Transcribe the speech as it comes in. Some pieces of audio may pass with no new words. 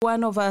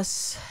One of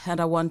us,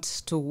 and I want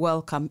to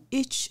welcome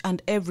each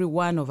and every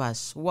one of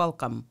us.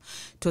 Welcome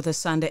to the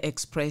Sunday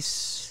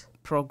Express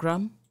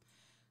program.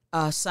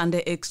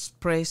 Sunday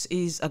Express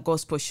is a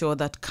gospel show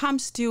that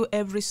comes to you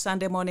every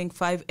Sunday morning,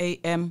 5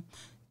 a.m.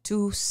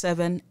 to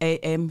 7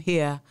 a.m.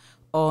 here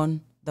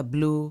on the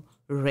Blue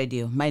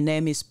Radio. My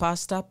name is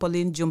Pastor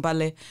Pauline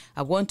Jumbale.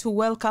 I want to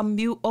welcome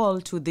you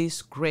all to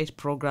this great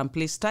program.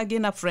 Please tag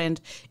in a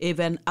friend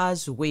even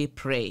as we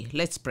pray.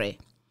 Let's pray.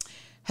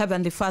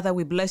 Heavenly Father,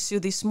 we bless you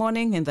this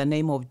morning in the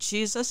name of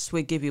Jesus.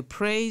 We give you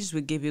praise,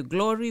 we give you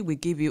glory, we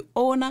give you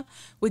honor,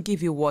 we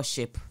give you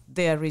worship.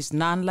 There is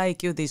none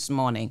like you this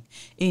morning.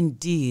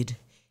 Indeed,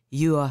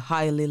 you are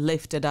highly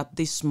lifted up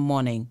this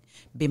morning.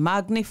 Be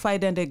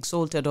magnified and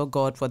exalted, O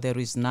God, for there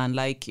is none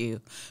like you.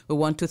 We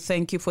want to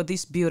thank you for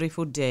this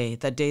beautiful day,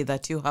 the day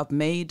that you have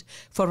made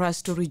for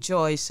us to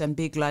rejoice and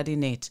be glad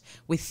in it.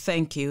 We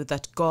thank you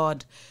that,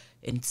 God,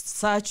 in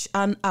such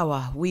an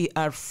hour we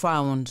are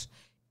found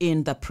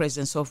in the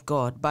presence of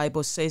God.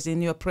 Bible says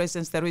in your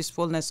presence there is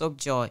fullness of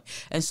joy.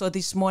 And so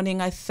this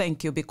morning I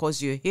thank you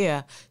because you're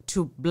here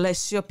to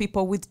bless your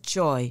people with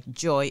joy,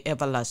 joy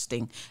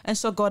everlasting. And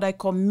so God, I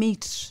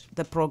commit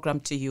the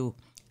program to you.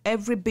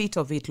 Every bit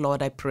of it,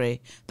 Lord, I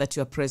pray that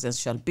your presence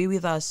shall be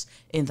with us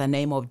in the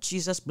name of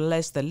Jesus.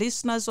 Bless the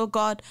listeners, oh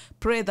God.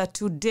 Pray that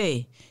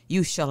today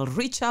you shall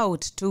reach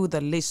out to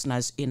the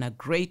listeners in a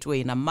great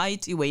way, in a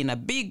mighty way, in a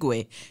big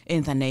way.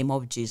 In the name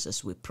of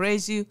Jesus, we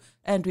praise you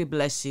and we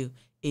bless you.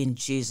 In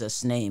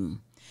Jesus'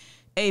 name.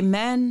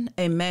 Amen,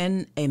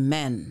 amen,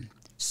 amen.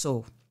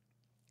 So,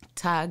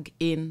 tag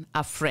in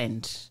a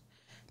friend.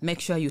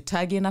 Make sure you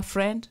tag in a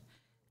friend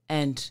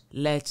and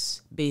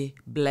let's be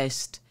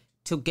blessed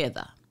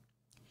together.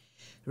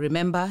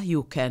 Remember,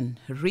 you can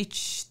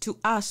reach to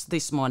us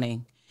this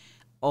morning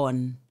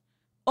on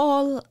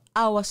all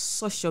our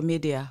social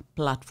media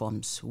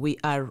platforms. We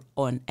are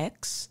on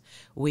X,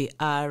 we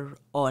are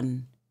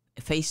on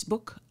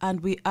Facebook, and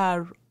we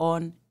are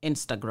on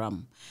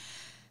Instagram.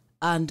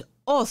 And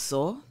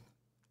also,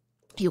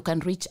 you can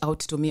reach out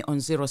to me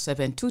on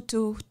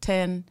 0722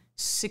 10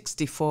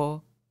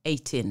 64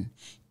 18.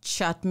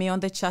 Chat me on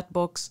the chat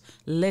box.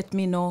 Let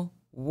me know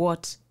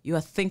what you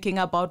are thinking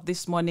about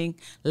this morning.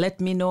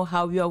 Let me know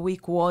how your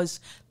week was.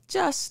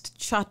 Just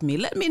chat me.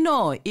 Let me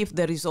know if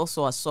there is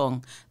also a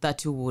song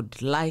that you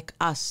would like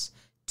us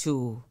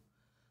to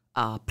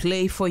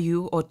play for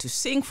you or to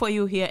sing for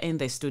you here in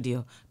the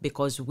studio,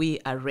 because we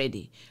are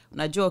ready.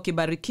 Unajua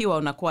ukibarikiwa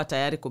unakuwa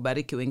tayari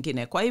kubariki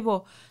wengine. Kwa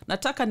hivyo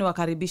nataka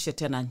niwakaribishe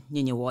tena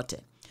nyinyi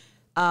wote.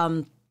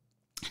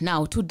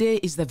 Now today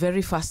is the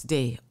very first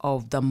day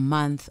of the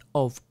month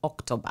of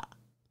October.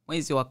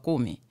 Mwezi wa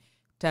 10,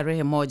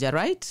 tarehe 1,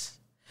 right?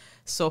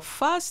 So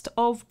 1st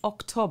of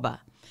October.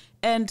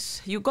 And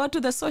you go to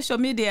the social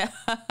media,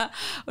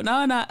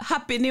 unaona,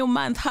 happy new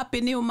month, happy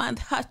new month,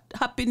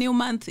 happy new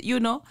month, you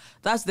know.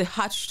 That's the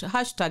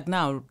hashtag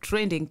now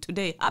trending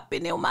today, happy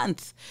new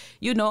month.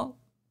 You know,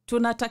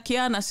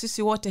 tunatakiana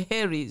sisi wote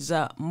heri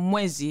za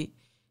mwezi,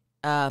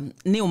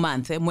 new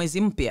month,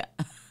 mwezi mpya.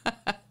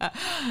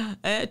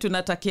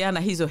 Tunatakiana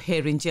hizo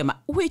heri njema,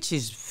 which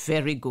is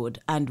very good,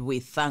 and we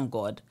thank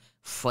God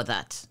for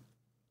that.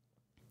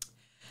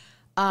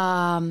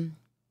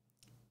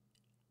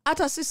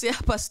 Hata sisi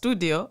hapa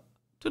studio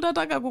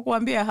tunataka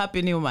kukuambia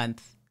happy new month.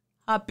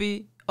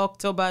 Happy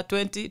October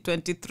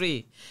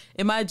 2023.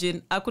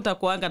 Imagine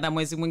hakutakuanga na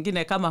mwezi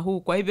mwingine kama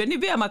huu, kwa hivyo ni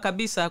vyema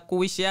kabisa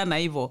kuwishiana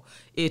hivyo.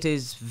 It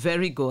is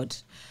very good.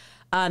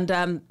 And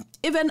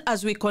even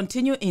as we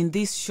continue in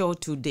this show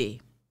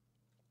today,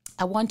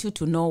 I want you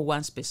to know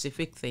one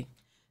specific thing,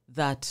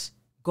 that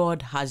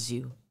God has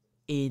you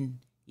in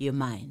your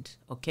mind,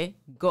 okay?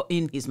 Go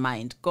in his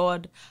mind.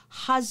 God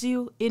has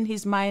you in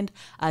his mind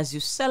as you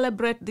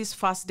celebrate this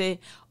first day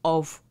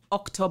of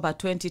October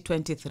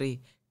 2023.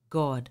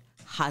 God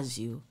has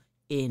you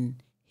in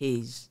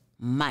his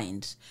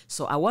mind.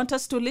 So I want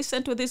us to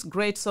listen to this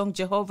great song,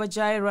 Jehovah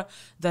Jireh,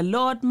 the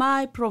Lord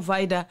my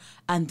provider,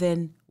 and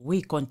then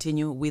we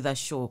continue with the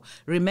show.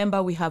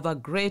 Remember, we have a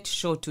great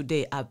show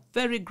today, a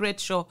very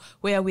great show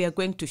where we are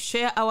going to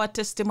share our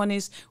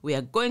testimonies. We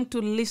are going to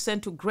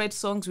listen to great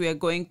songs. We are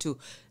going to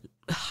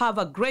have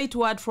a great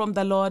word from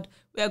the Lord.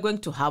 We are going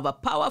to have a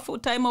powerful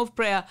time of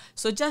prayer.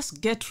 So just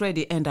get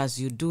ready. And as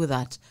you do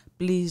that,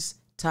 please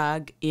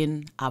tag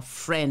in a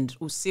friend.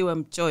 Usiwe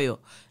mchoyo.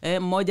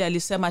 Mmoja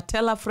alisema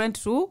tell a friend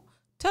to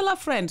tell a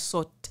friend.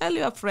 So tell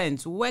your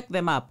friends, wake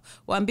them up.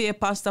 Waambie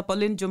Pastor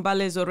Pauline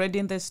Jumbale is already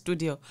in the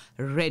studio,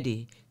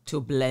 ready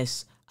to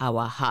bless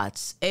our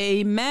hearts.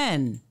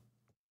 Amen.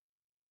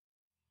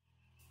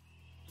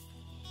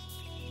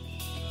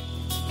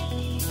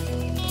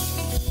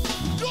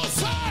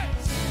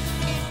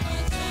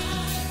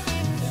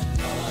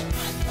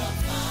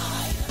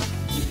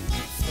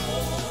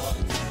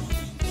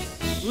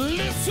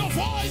 Lift your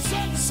voice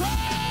and say,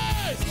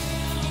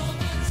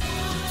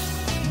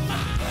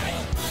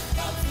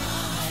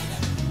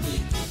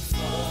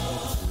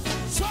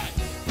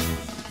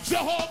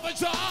 Jehovah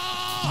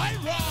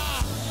Jireh,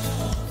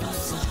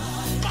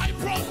 my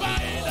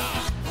provider,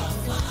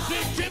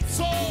 the gift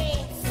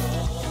soul.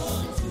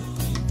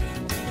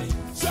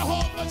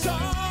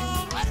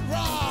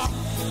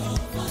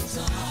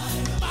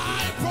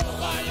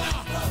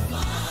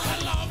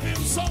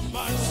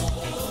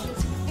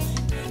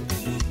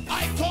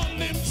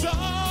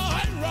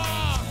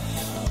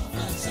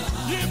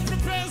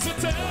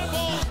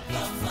 table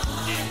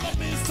in the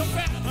midst of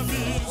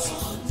enemies.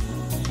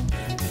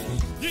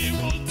 He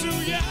will do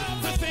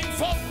everything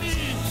for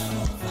me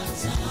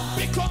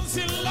because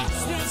he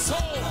loves me so.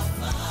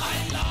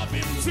 I love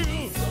him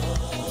too.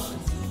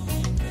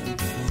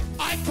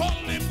 I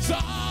call him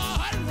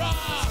Jireh.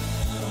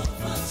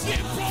 He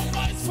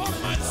provides for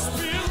my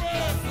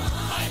spirit,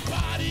 my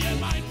body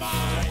and my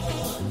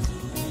mind.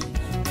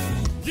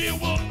 He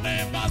will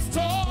never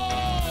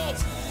stop.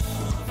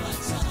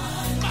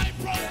 My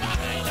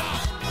provider,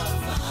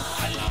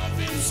 I love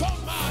him so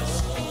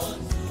much.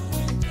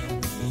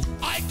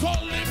 I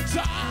call him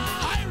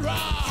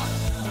Jireh.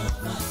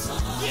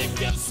 He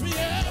gives me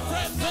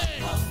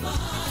everything.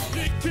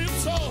 He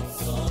keeps on.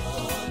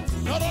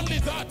 Not only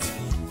that,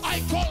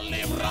 I call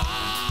him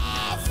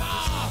Rapha,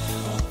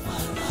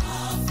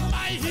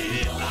 my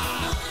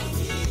healer.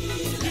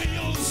 He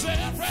heals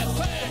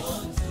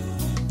everything.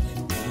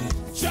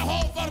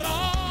 Jehovah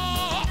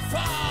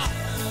Rapha,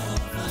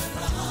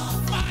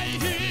 my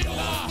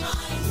healer.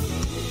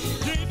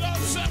 He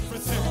does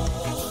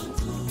everything.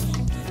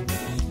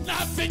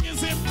 Nothing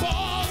is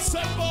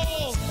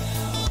impossible.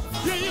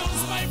 He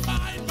heals my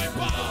mind, my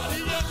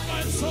body, and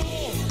my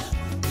soul.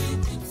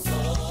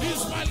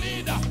 He's my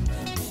leader.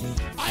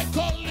 I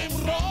call him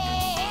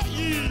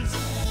Royce,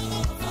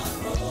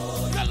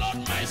 the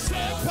Lord my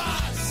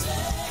shepherd.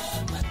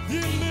 He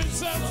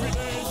lives every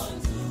day.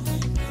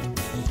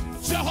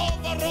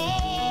 Jehovah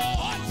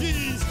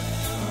Royce,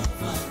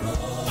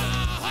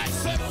 my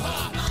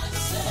shepherd.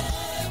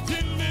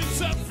 He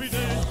lives every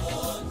day.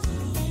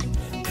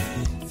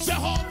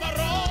 Jehovah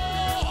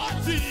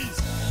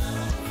Royce,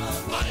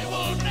 I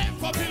will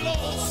never be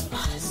lost.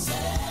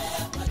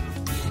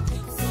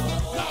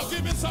 Now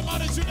give me some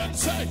attitude and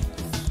say,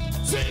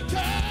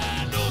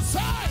 Tikenu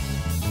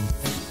say.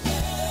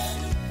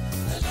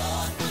 The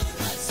Lord my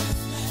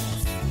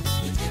righteousness,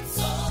 he keeps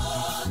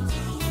on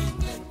doing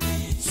with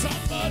me.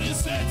 Somebody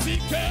say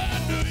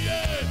Tikenu,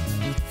 yeah.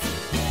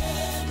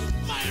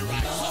 My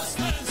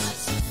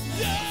righteousness,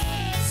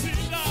 yes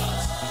he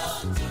does.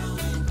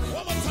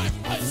 One more time,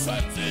 I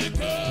said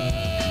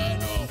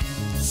Tikenu,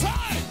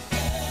 say.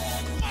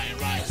 My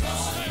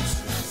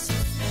righteousness,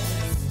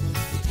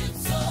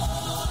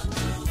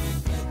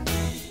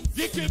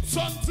 he keeps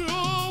on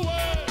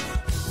doing.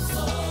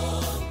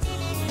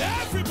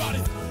 Everybody,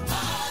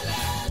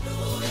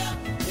 Hallelujah,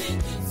 he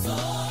keeps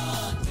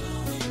on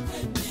doing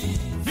with me.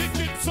 he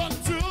keeps on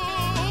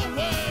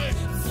doing.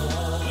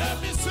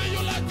 Let me see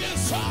you like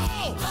this.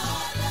 Oh,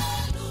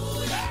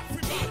 Hallelujah,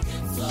 everybody, he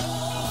keeps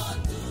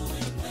on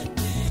doing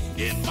with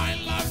me. in my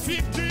life he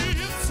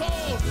keeps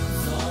on.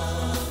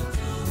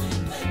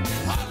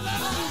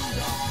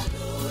 Hallelujah.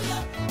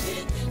 Hallelujah, he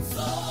keeps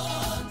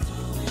on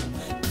doing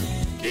with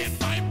me. In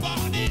my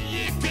body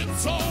he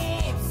keeps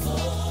on.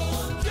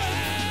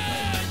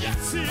 Yeah,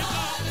 yes he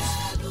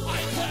does. I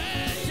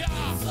thank you.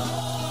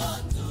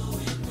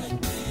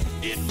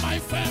 In my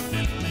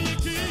family he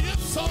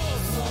keeps on.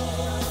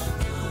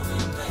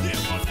 He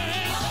will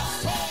never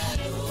stop.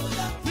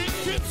 He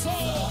keeps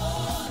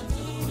on.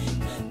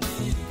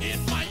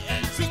 In my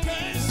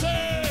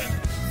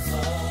education,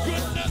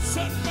 goodness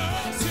and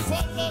mercy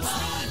follows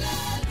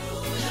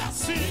me.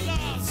 Yes he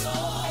does.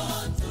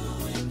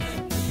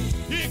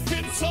 He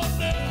keeps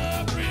on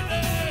every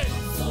day.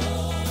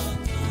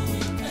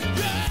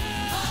 Yeah,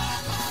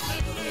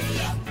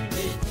 hallelujah.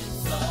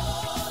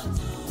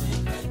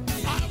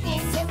 I will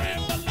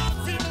forever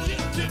love him. He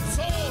keeps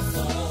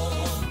on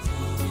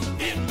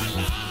in my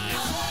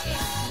life.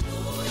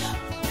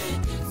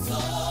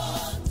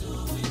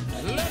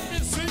 Let me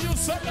see you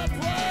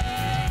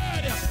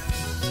celebrate.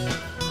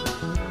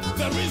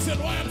 The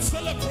reason why I'm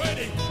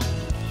celebrating,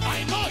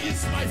 I know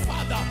he's my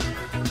father.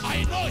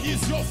 I know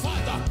he's your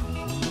father.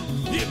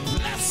 He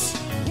bless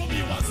whom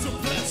he wants to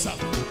bless.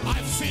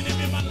 I've seen him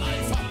in my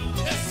life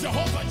as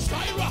Jehovah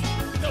Jireh,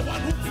 the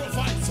one who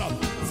provides.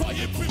 For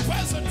he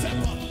prepares a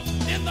table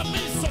in the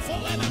midst of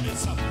all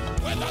enemies.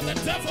 Whether the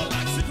devil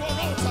likes it or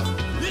not,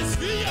 he's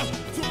here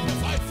to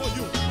provide for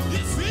you.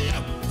 He's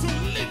here to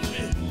lead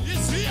me.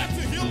 He's here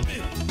to heal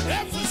me.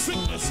 Every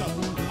sickness,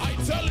 I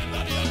tell him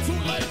that you're too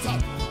late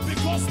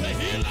because the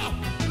healer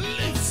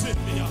lives in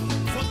me.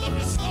 For there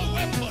is no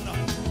weapon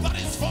that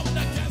is formed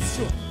against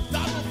you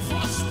that will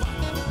prosper.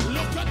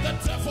 Look at the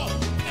devil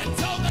and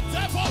tell the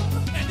devil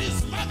and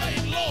his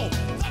mother-in-law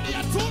that they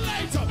are too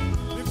late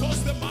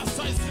because the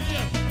master is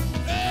here.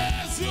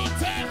 As you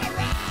turn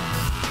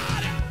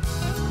around,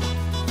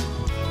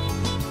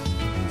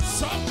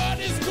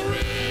 somebody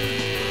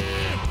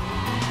scream.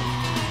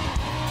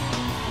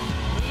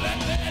 Let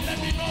the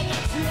enemy know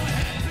that you are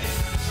happy.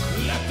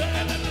 Let the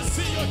enemy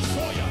see your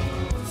joy,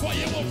 for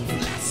he will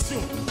bless you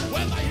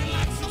whether he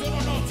likes it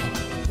or not.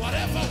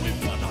 Whatever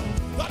weapon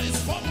that is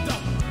formed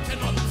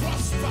cannot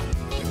prosper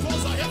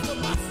because I have the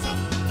master.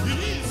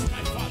 He is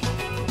my father.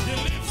 He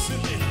lives in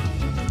me.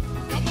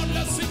 Come on,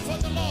 let's sing for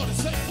the Lord.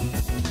 Say,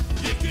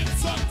 he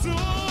keeps on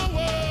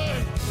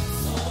doing.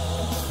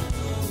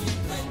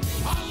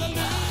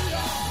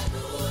 Hallelujah.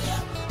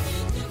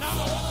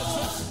 Now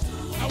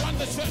I want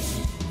the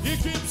church. He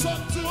keeps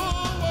on doing.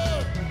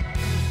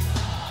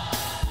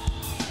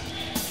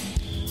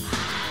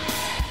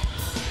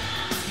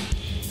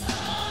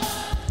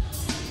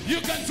 You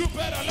can do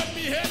better. Let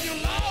me hear you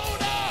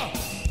louder.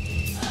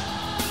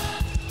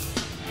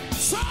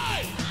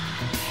 Say.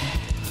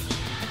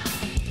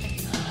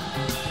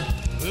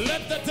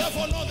 Let the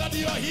devil know that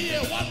you are here.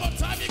 One more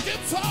time. He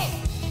keeps on.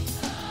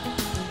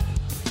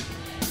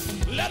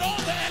 Let all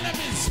the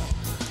enemies,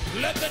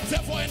 let the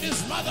devil and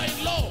his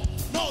mother-in-law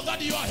know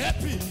that you are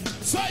happy.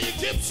 So he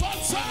keeps on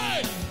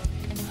saying.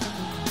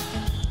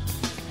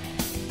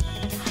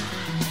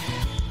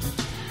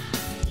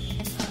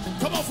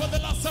 Come on for the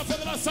last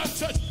time,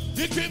 church.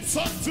 He keeps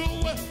on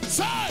doing.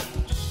 Say.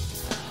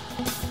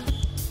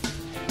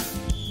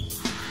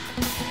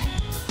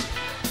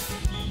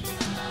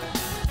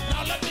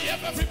 Now let me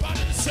have everybody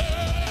say.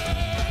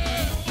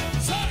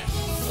 Say.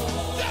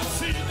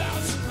 Yes, he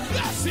does.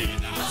 Yes, he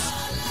does.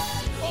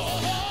 Oh,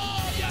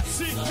 yes,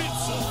 he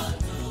keeps on.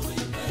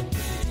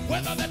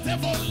 Whether the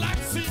devil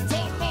likes it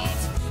or not,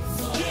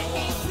 he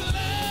will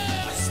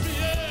bless me.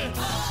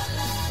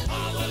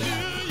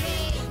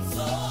 Hallelujah.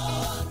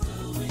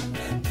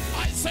 I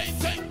say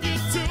thank you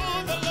to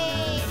the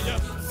Lord.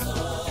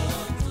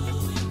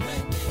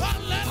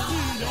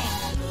 Hallelujah.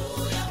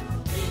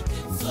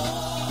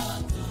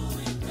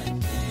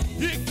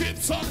 He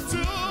keeps on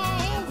doing.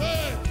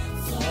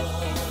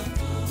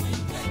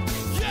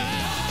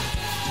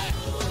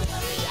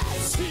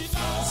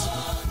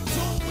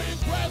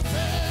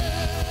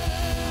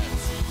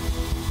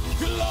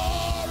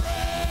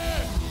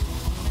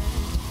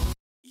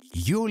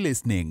 You're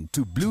listening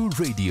to Blue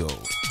Radio,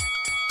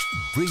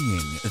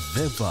 bringing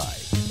the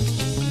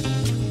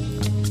vibe.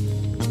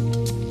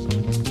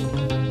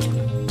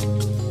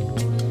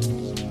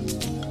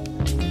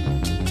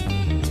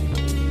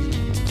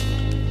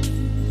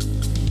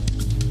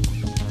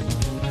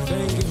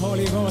 Thank you,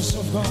 Holy Ghost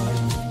of God.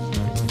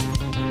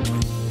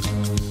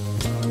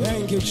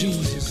 Thank you,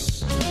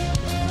 Jesus.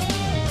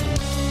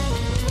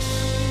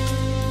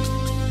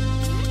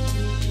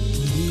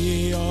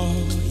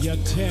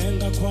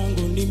 Yatenda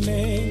kwangu ni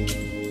mengi,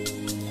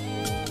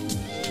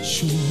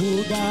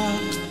 shuhuda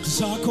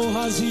zako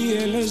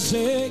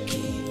hazielezeki.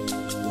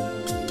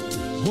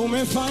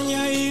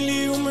 Umefanya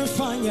hili,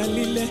 umefanya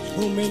lile,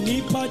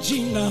 umenipa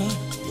jina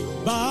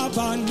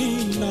Baba,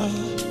 nina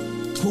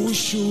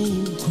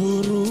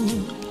kushukuru.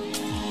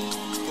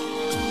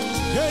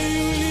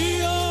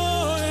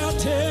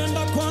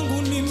 Yatenda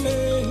kwangu ni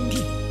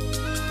mengi,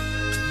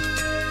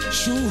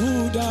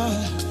 shuhuda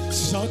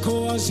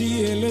zako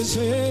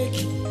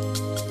hazielezeki.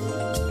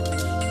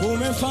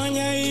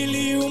 Umefanya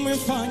hili,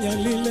 umefanya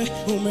lile,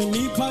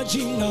 umenipa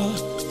jina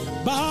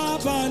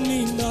Baba,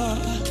 nina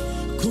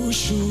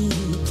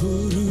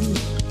kushukuru.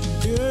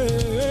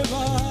 Yeah,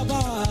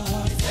 Baba,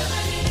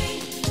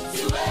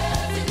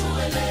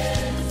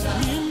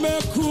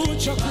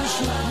 nimekuja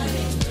kushukuru.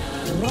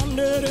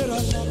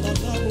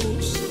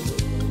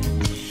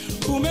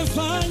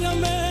 Umefanya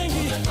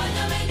mengi,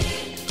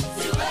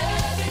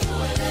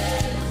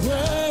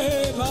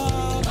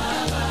 Baba,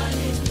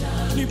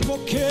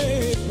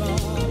 nipokee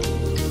Baba.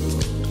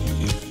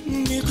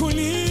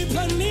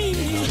 Nikulipa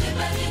nini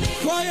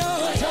kwa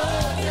yote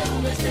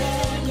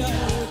umefanya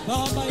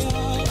Baba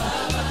yangu?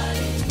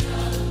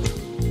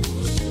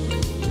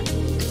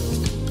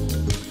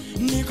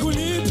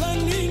 Nikulipa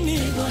nini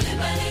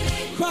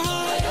kwa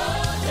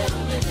yote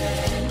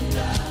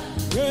umetenda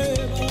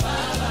Baba?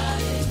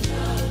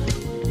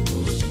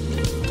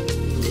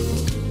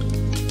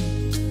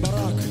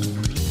 Baraka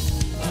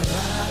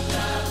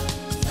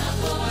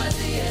zako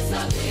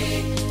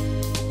hazihesabiki.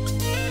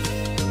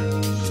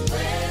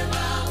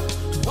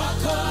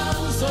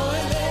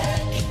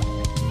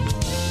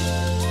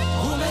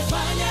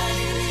 Umefanya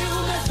hili,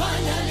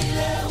 umefanya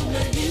lile,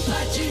 umenipa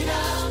jina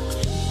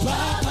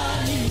Baba,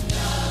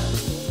 nina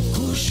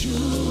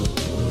kushukuru.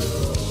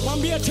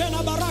 Mwambie tena,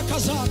 baraka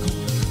zako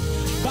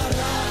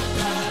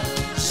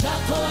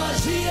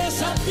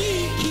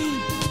hazihesabiki.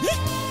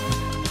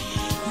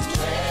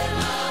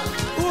 Wema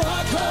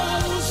wako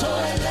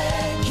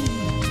hauzoeleki.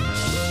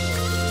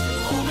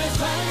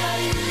 Umefanya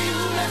hili,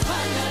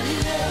 umefanya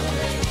lile,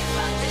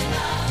 umenipa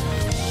jina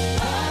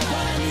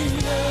Baba,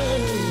 nina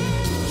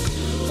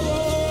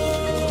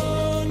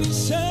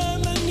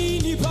niseme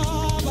nini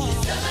Baba?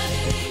 Niseme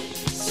nini?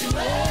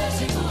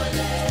 Siwezi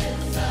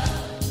kueleza.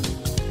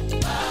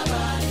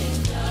 Baba,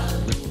 nina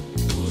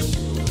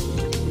kushukuru.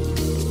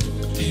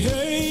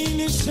 Hey,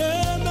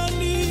 niseme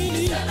nini?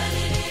 Niseme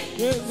nini?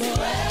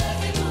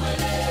 Siwezi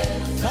kueleza.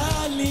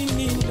 Bali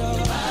nina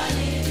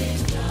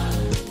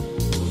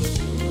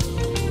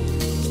kushukuru.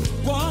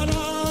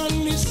 Bwana,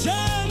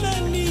 niseme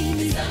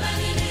nini? Niseme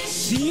nini?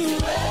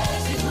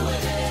 Siwezi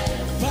kueleza.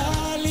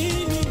 Bali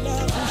nina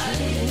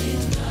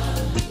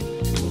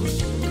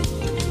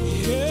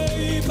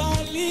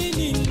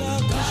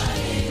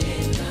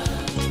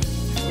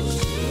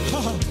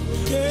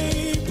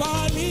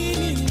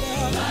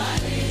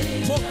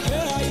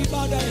pokea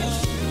ibada ya,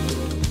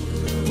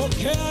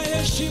 pokea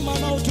heshima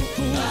na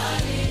utukufu.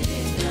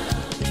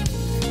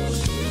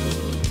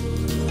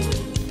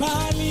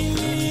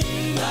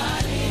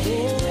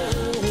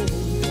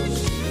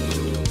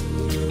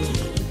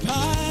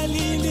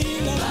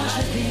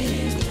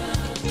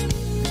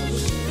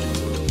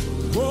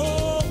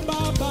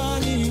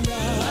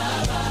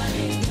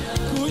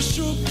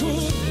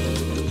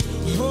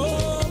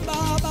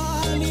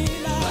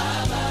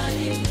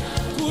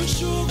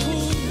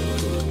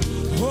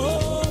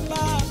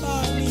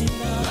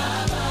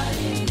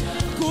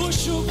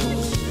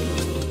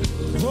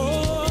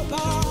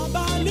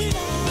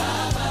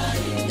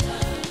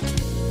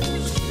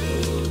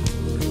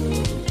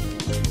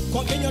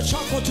 kinywa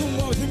chako tu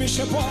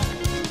mwadhimishe Bwana.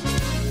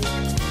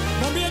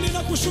 Mwambie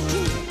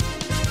ninakushukuru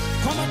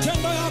kwa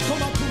matendo yako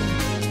makuu.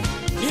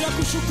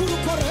 Ninakushukuru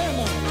kwa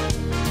rehema.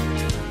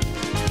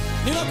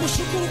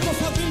 Ninakushukuru kwa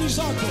fadhili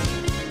zako.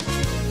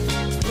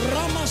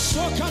 Rama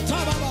soka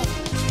tababa.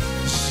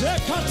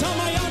 Zekata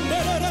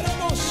mayanderere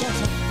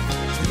mosata.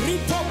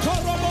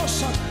 Ripokoro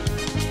mosata.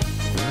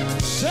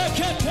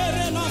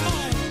 Zeketere na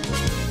mai.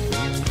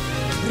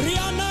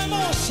 Riana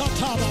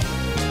mosata.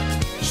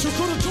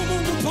 Shukuru tu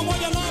Mungu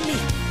pamoja nami.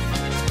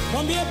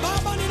 Mwambie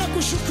Baba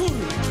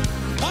ninakushukuru.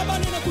 Baba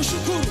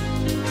ninakushukuru.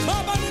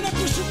 Baba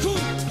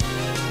ninakushukuru.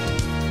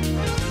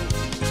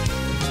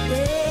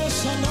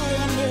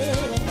 Sanaya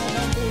nero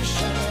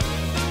manambusha.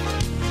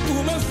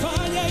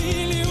 Umefanya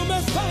hili,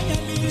 umefanya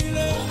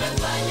lile.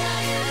 Umefanya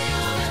hili,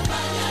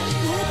 umefanya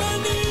lile.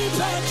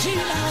 Umenipa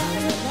jina.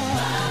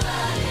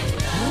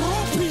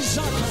 Ropi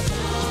zako.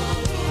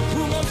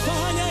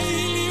 Umefanya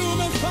hili,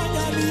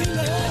 umefanya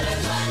lile.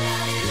 Umefanya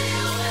hili,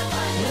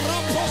 umefanya lile.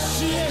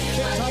 Raposie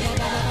ketaba.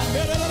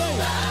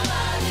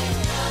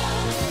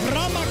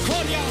 Rama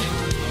Korea.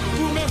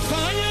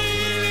 Umefanya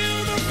hili,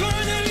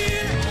 umefanya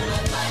lile.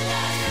 Umefanya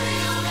hili,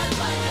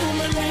 umefanya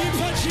lile.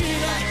 Umenipa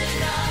jina.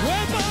 We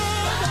Baba,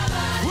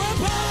 we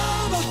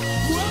Baba,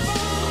 we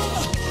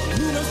Baba.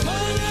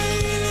 Umefanya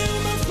hili,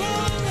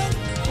 umefanya.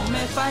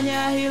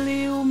 Umefanya hili,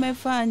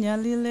 umefanya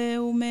lile,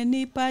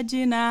 umenipa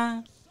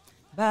jina.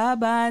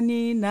 Baba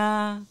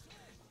nina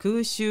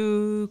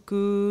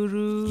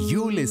kushukuru.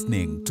 You're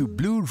listening to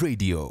Blue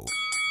Radio,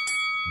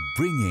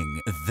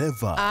 bringing the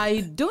vibe.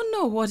 I don't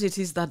know what it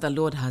is that the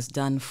Lord has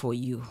done for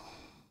you,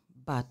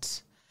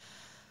 but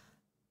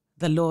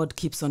the Lord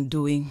keeps on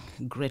doing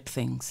great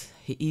things.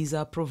 He is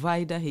our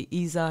provider. He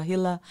is our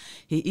healer.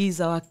 He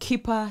is our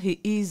keeper. He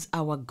is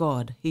our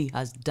God. He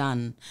has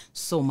done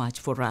so much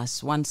for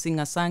us. One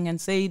singer sang and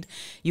said,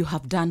 "You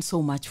have done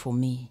so much for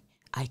me.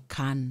 I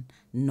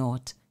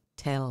cannot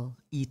tell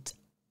it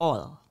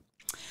all."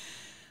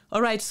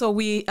 All right, so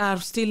we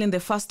are still in the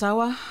first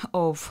hour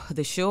of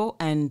the show,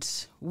 and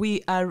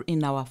we are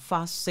in our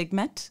first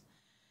segment.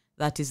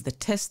 That is the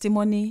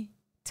testimony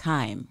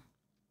time.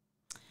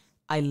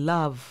 I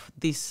love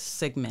this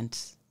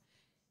segment.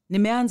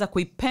 Nimeanza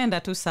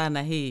kuipenda tu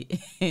sana hii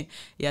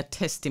ya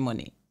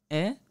testimony.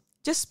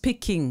 Just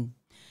speaking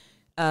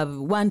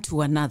one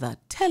to another,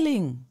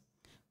 telling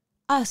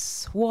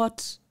us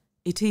what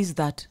it is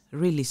that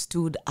really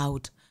stood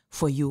out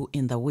for you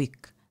in the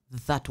week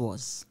that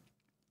was.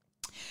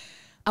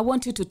 I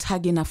want you to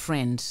tag in a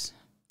friend.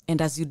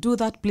 And as you do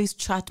that, please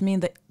chat me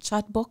in the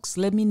chat box.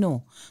 Let me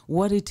know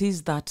what it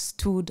is that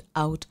stood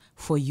out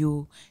for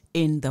you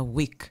in the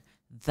week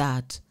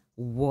that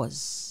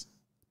was.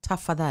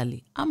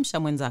 Tafadhali, amsha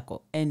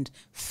mwenzako, and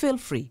feel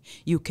free.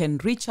 You can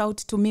reach out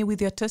to me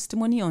with your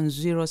testimony on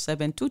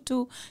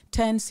 0722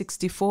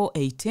 1064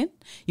 18.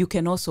 You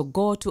can also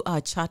go to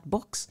our chat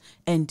box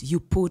and you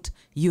put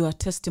your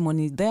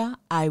testimony there.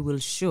 I will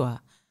sure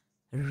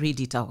read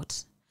it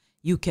out.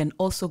 You can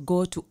also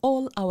go to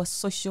all our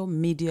social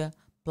media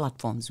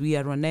platforms. We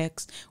are on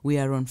X, we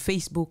are on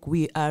Facebook,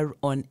 we are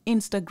on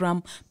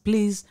Instagram.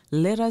 Please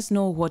let us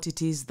know what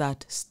it is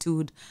that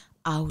stood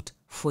out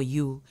for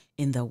you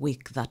in the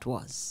week that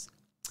was.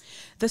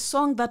 The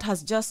song that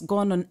has just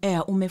gone on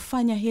air,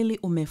 umefanya hili,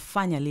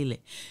 umefanya lile.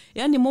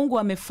 Yani Mungu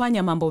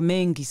amefanya mambo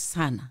mengi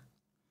sana.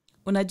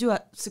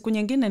 Unajua, siku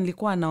nyingine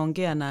nilikuwa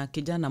naongea na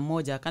kijana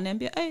mmoja,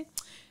 akaniambia,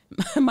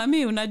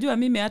 mami, unajua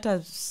mimi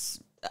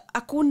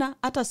hakuna,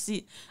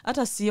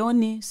 hata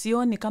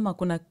sioni kama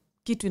kuna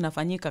kitu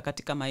inafanyika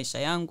katika maisha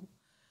yangu.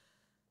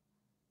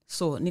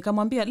 So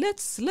nikamwambia,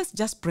 let's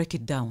just break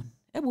it down.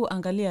 Hebu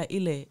angalia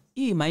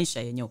hii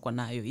maisha yenye uko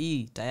nayo,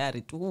 hii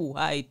tayari tu, huu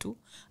hai tu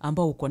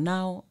ambao uko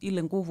nao,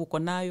 ile nguvu uko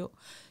nayo.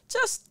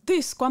 Just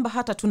this, kwamba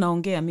hata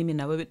tunaongea mimi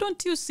na wewe.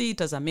 Don't you see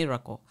it as a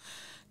miracle?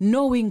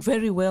 Knowing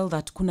very well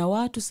that kuna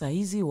watu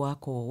saizi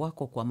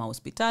wako kwa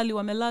mahospitali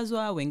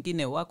wamelazwa,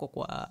 wengine wako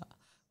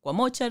kwa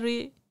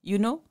mortuary, you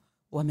know,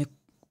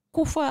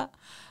 wamekufa.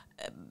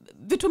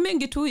 Vitu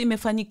mingi tu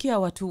imefanyikia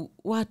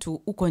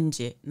watu uko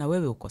nje na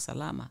wewe uko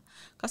salama.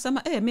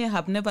 Kasema, me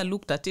have never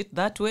looked at it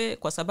that way,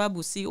 kwa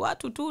sababu si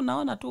watu tu,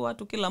 naona tu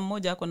watu kila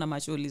mmoja ako na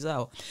mashughuli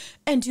zao.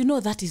 And you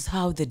know, that is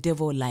how the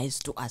devil lies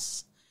to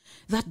us.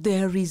 That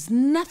there is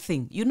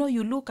nothing. You know,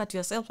 you look at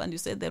yourself and you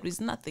say, there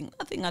is nothing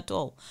at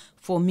all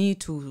for me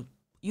to,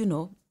 you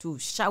know, to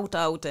shout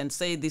out and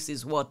say, this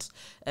is what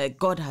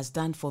God has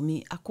done for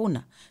me.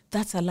 Akuna.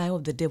 That's a lie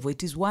of the devil.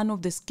 It is one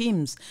of the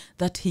schemes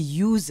that he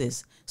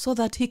uses so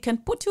that he can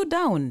put you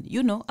down.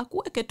 You know,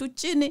 akuweke tu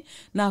chini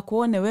na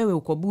akuone wewe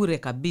uko bure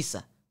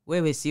kabisa.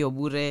 Wewe sio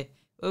bure.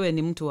 Wewe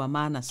ni mtu wa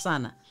maana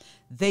sana.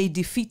 They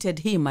defeated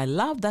him. I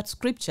love that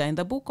scripture in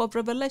the book of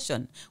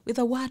Revelation, with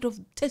the word of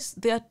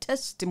their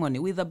testimony,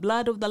 with the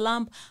blood of the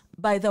lamb,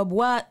 by the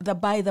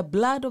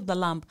blood of the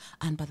lamb,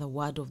 and by the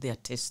word of their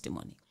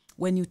testimony.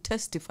 When you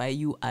testify,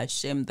 you are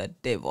shame the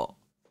devil.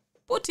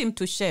 Put him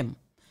to shame.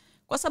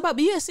 Kwa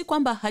sababu yeye si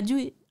kwamba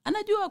hajui,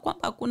 anajua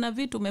kwamba kuna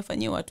vitu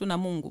umefanyiwa tu na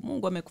Mungu.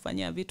 Mungu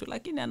amekufanyia vitu,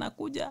 lakini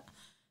anakuja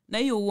na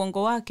hiyo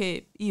uongo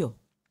wake hiyo.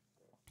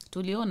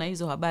 Tuliona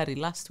hizo habari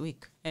last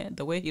week,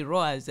 the way he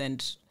roars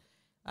and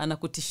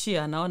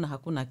anakutishia anaona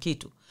hakuna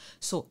kitu.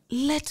 So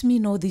let me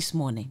know this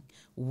morning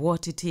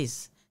what it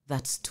is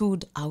that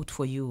stood out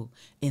for you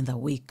in the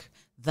week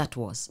that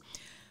was.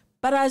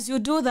 But as you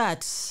do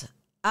that,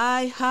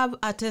 I have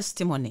a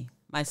testimony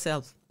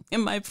myself.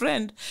 And my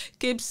friend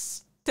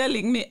keeps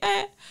telling me,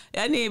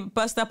 yani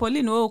Pastor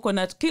Pauline, wewe uko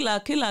na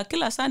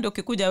kila Sunday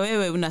ukikuja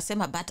wewe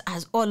unasema, but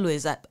as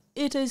always,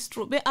 it is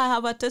true. I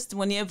have a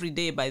testimony every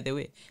day, by the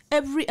way.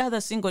 Every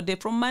other single day,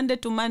 from Monday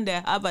to Monday,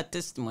 I have a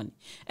testimony.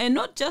 And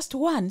not just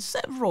one,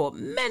 several,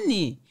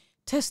 many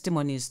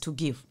testimonies to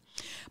give.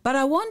 But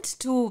I want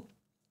to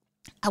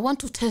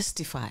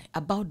testify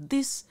about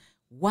this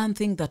one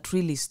thing that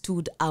really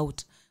stood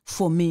out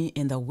for me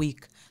in the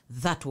week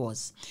that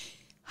was.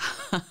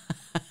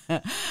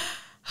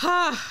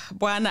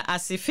 Bwana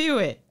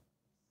asifiwe.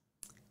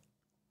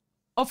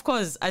 Of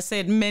course, I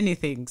said many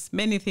things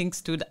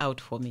stood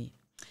out for me.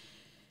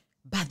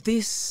 But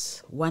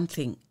this one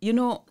thing,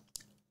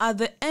 at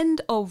the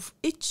end of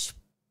each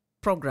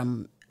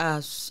program,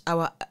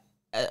 our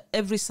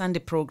every Sunday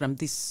program,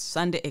 this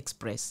Sunday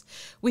Express,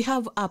 we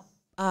have a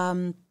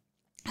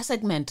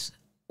segment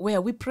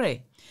where we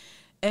pray.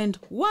 And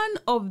one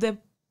of the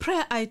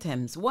prayer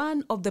items,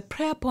 one of the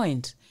prayer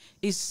point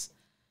is,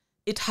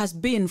 it has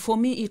been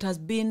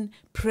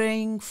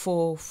praying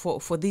for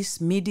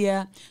this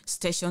media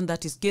station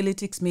that is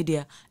Gilitix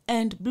Media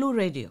and Blue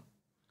Radio.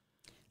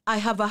 I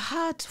have a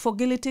heart for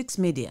Gilitix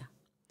Media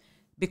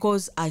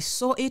because I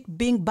saw it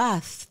being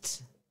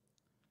birthed.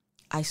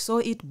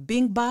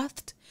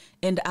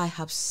 And I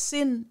have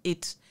seen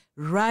it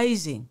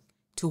rising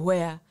to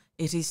where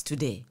it is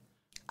today.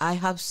 I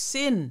have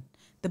seen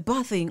the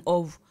birthing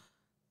of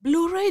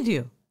Blue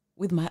Radio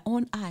with my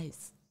own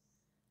eyes.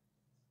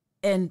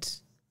 And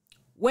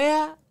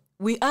where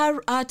we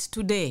are at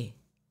today,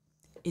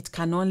 it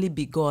can only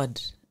be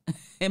God.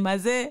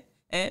 Maze,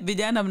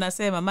 vijana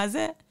mnasema,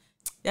 maze,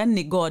 yani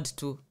ni God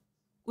tu.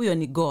 Huyo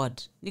ni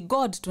God. Ni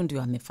God tu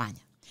ndio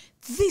amefanya.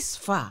 This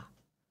far,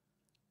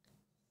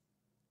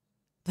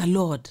 the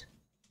Lord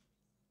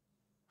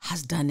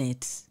has done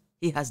it.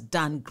 He has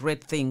done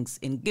great things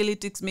in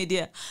Gilitix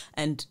Media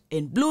and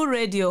in Blue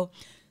Radio.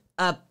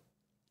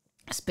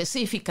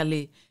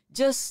 Specifically,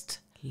 just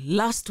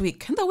last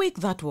week, and the week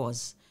that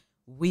was,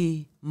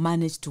 we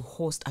managed to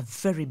host a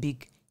very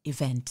big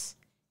event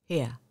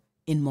here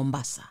in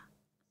Mombasa.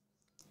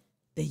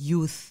 The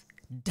Youth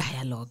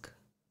Dialogue.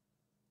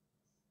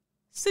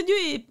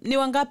 Sijui ni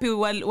wangapi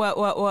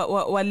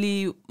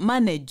wali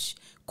manage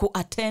to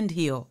attend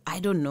here. I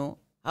don't know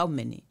how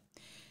many.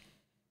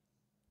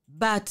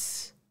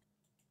 But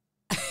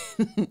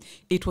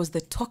it was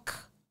the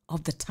talk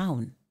of the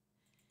town.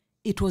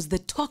 It was the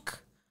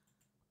talk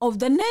of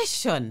the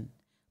nation.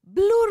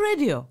 Blue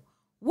Radio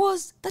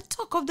was the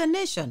talk of the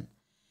nation.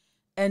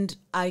 And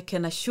I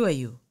can assure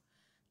you,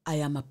 I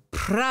am a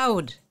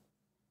proud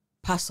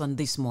person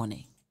this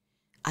morning.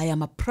 I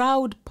am a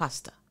proud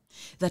pastor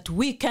that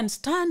we can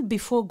stand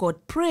before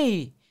God,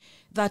 pray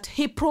that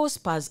he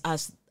prospers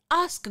us,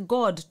 ask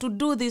God to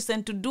do this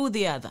and to do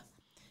the other.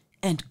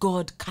 And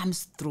God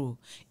comes through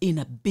in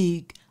a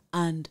big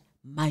and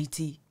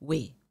mighty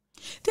way.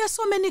 There are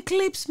so many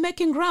clips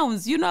making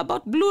rounds,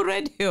 about Blue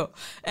Radio.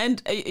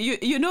 And,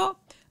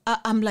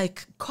 I'm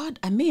like, God,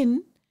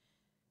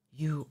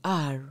 you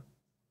are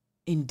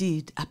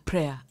indeed a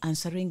prayer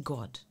answering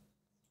God.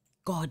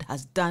 God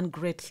has done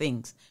great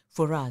things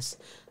for us.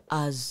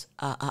 As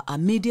a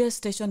media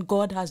station,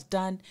 God has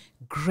done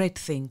great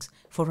things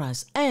for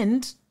us.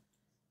 And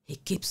he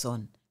keeps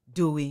on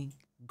doing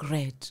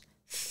great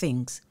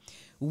things.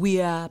 We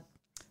are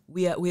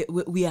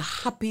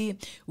happy.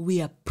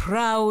 We are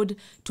proud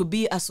to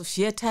be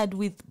associated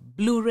with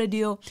Blue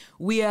Radio.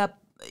 We are,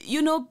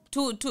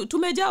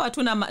 tumejawa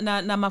tu na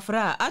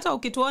mafuraha. Hata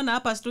ukituona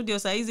hapa studio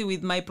saizi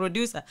with my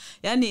producer,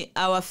 yani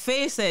our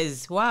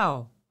faces,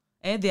 wow.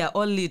 They are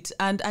all lit.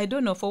 And I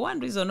don't know, for one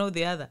reason or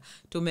the other,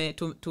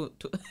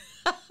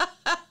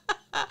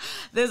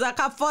 there's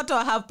a photo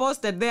I have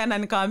posted there na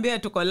nikamwambia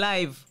tuko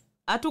live.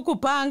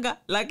 Hatukupanga,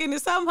 lakini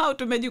somehow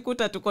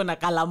tumejikuta tuko na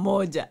kala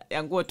moja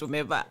ya nguo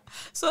tumevaa.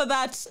 So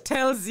that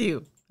tells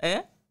you,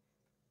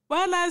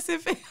 Bwana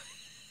asifiwe.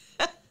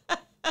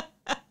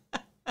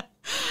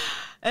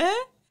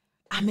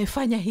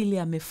 Amefanya hili,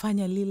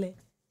 amefanya lile.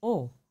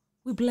 Oh,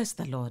 we bless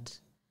the Lord.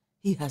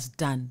 He has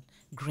done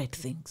great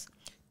things.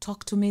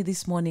 Talk to me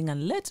this morning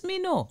and let me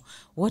know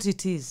what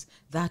it is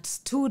that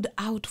stood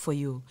out for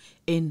you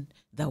in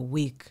the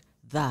week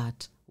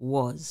that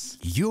was.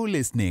 You're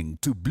listening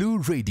to Blue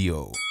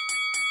Radio,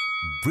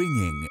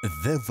 bringing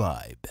the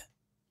vibe.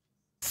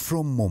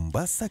 From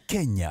Mombasa,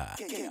 Kenya,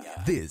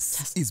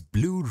 this is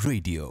Blue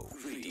Radio.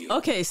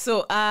 Okay,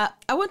 so I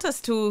want us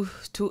to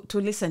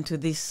listen to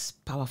this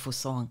powerful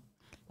song.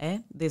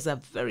 There's a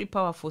very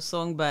powerful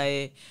song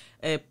by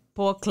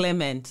Paul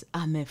Clement.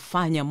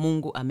 Amefanya,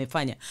 Mungu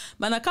amefanya.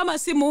 Maana kama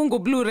si Mungu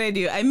Blue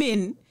Radio,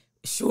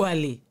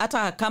 Surely.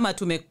 Hata kama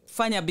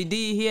tumefanya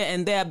bidii here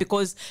and there,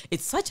 because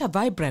it's such a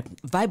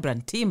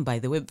vibrant team, by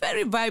the way.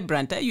 Very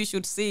vibrant. You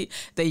should see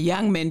the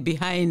young men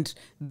behind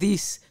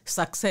this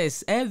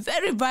success.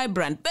 Very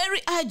vibrant, very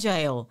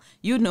agile,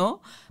 you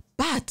know.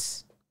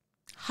 But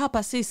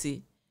hapa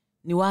sisi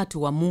ni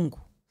watu wa Mungu.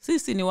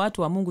 Sisi ni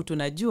watu wa Mungu,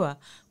 tunajua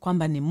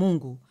kwamba ni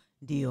Mungu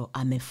ndio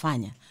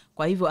amefanya.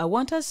 Kwa hivyo, I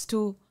want us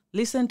to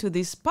listen to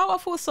this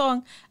powerful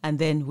song and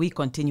then we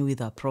continue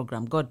with our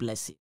program. God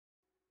bless you.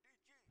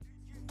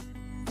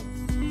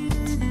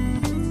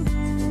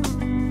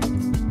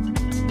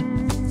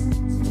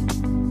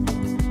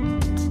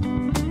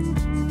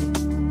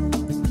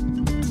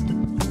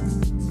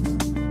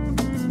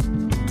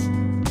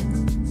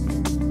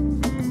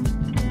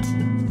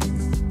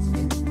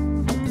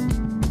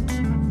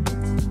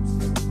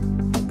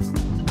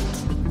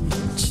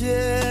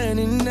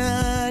 Ni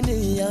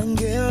nani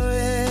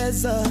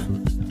angeweza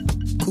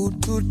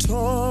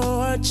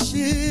kututoa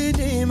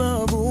chini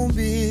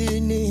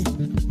mavumbini?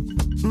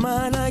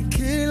 Maana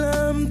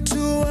kila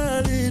mtu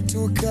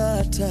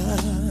alitukata,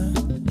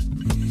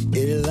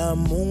 ila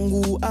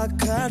Mungu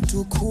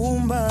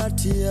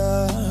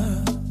akatukumbatia.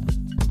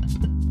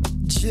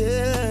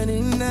 Je,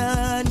 ni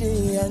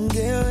nani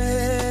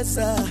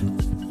angeweza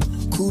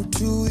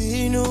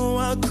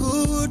kutuinua,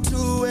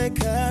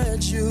 kutuweka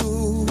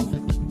juu?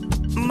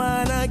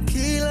 Maana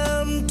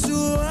kila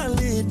mtu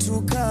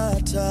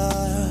alitukata,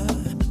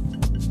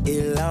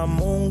 ila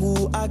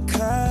Mungu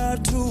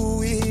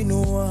akatuinua.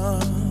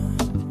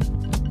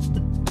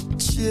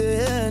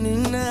 Je, ni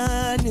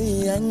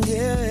nani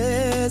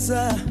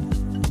angeweza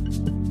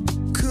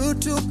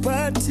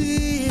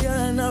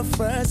kutupatia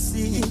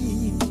nafasi?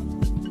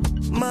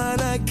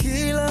 Maana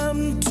kila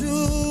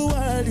mtu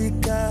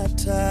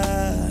alikata,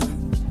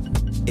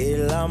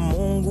 ila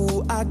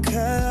Mungu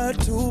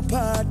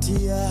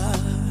akatupatia.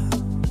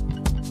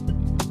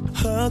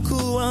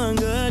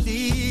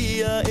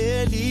 Hakuangalia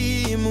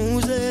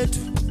elimu zetu,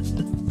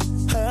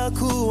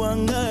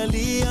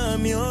 hakuangalia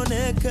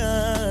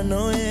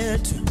mionekano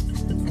yetu,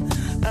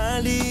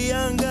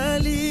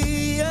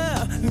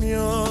 aliangalia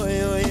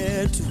mioyo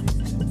yetu.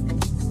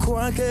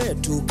 Kwake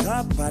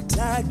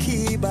tukapata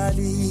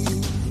kibali.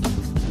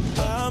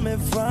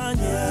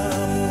 Amefanya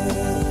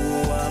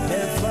Mungu,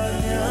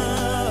 amefanya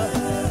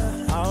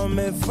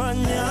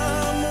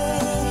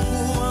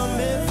Mungu,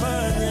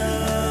 amefanya.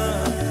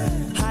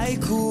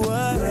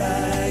 Haikuwa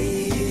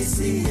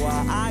rahisi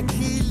kwa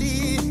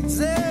akili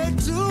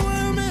zetu,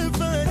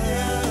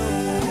 amefanya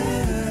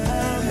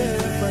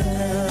Mungu,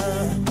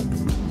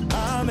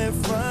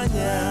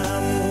 amefanya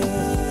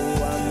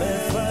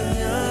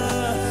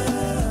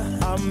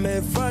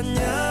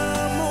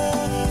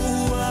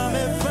Mungu,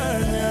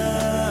 amefanya.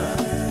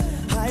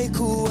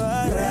 Haikuwa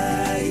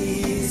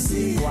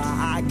rahisi kwa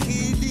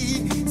akili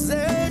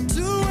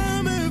zetu,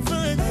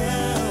 amefanya.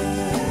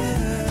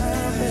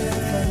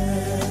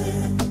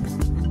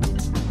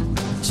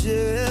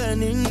 Je,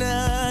 ni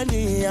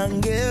nani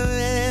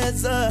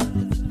angeweza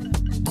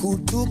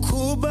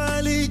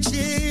kutukubali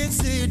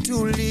jinsi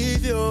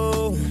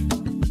tulivyo?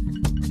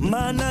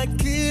 Maana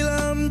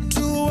kila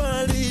mtu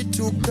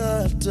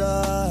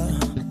alitukata,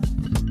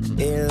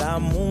 ila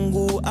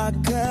Mungu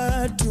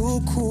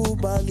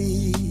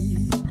akatukubali.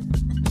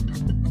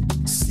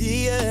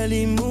 Si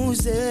elimu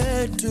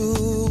zetu,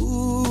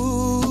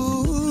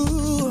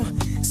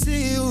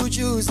 si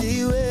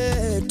ujuzi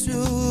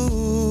wetu,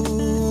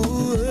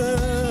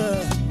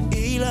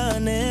 ila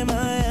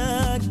neema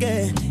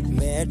yake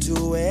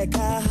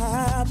imetuweka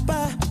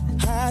hapa.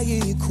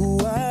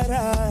 Haikuwa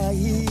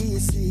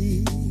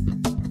rahisi,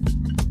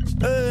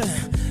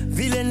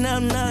 vile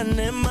namna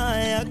neema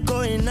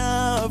yako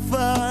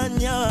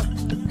inafanya,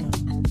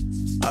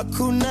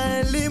 hakuna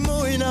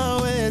elimu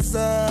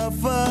inaweza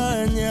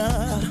fanya.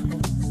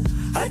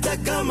 Hata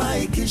kama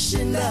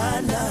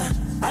ikishindana,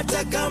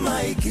 hata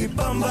kama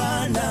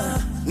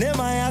ikipambana,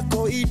 neema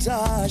yako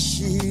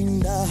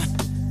itashinda.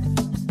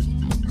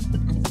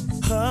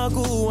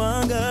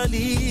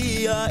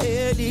 Hakuangalia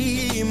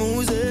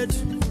elimu zetu,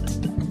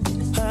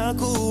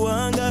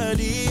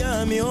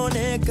 hakuangalia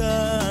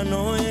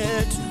mionekano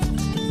yetu,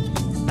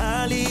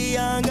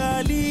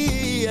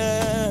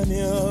 aliangalia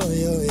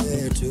mioyo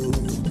yetu.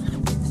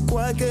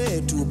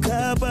 Kwake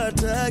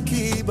tukapata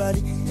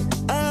kibali.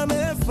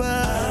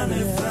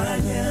 Amefanya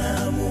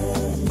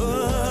Mungu,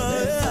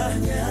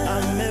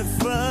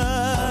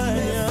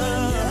 amefanya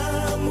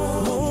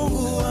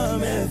Mungu,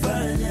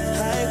 amefanya.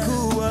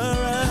 Haikuwa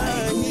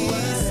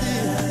rahisi,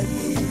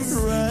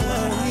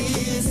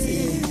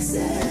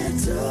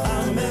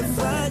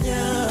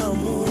 amefanya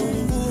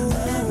Mungu,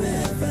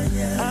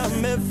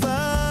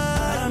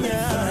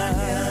 amefanya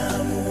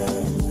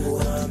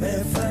Mungu,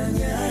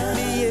 amefanya.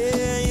 Ni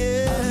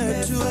yeye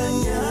tu,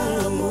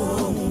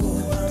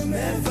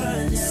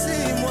 si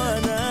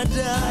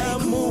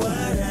mwanadamu.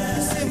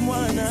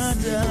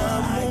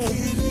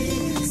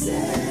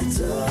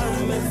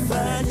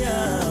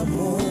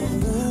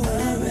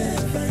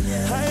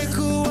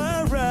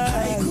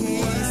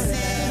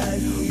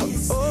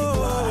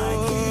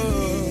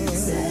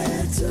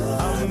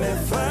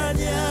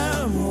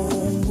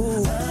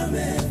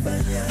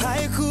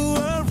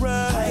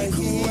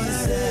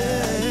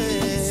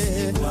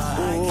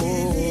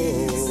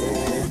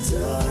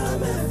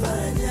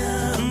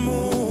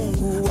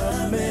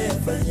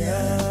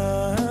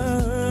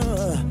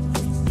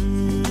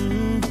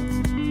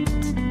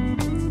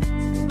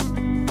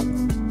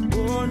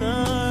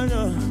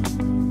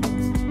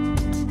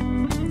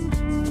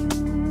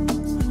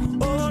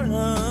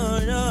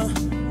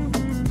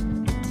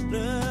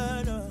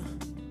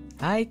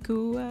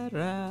 haikuwa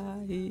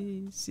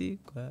rahisi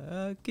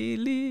kwa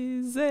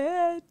akili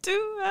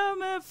zetu,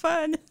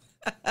 amefanya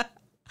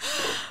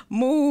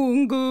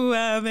Mungu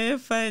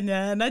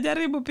amefanya.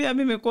 Najaribu pia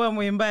mimi kuwa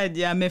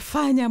mwimbaji.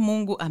 Amefanya,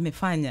 Mungu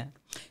amefanya.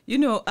 You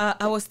know,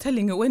 I was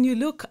telling you, when you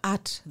look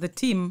at the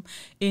team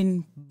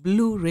in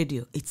Blue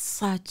Radio, it's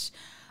such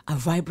a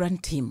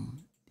vibrant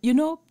team. You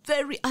know,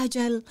 very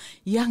agile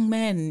young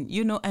men,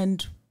 you know,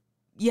 and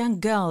young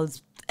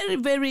girls, very,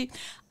 very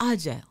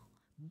agile.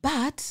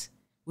 But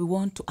we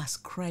want to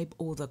ascribe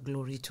all the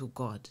glory to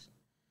God.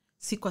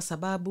 Si kwa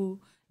sababu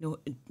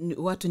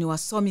watu ni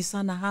wasomi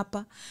sana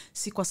hapa,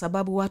 si kwa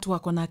sababu watu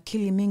wako na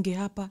akili mingi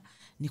hapa,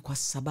 ni kwa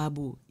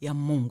sababu ya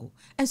Mungu.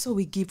 And so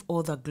we give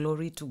all the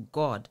glory to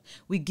God.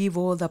 We give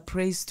all the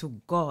praise to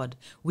God.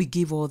 We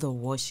give all the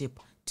worship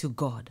to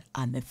God.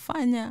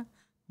 Amefanya,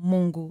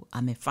 Mungu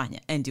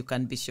amefanya. And you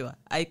can be sure,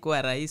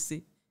 haikuwa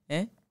rahisi.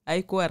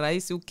 Haikuwa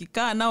rahisi.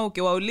 Ukikaa nao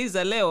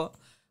ukiwauliza leo,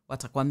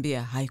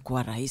 watakwambia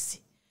haikuwa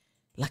rahisi.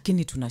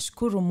 Lakini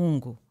tunashukuru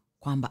Mungu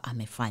kwamba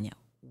amefanya.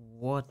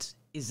 What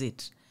is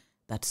it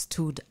that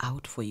stood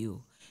out for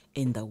you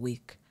in the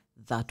week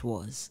that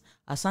was?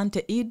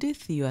 Asante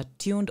Edith, you are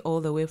tuned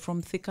all the way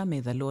from Thika.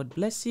 May the Lord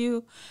bless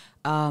you.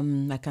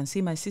 I can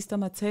see my sister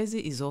Matezi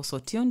is also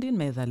tuned in.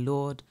 May the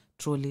Lord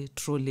truly,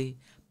 truly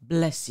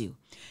bless you.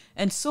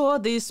 And so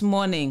this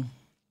morning,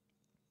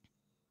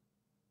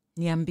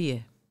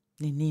 niambie,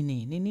 ni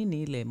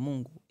nini ile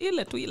Mungu?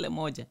 Ile tu ile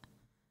moja.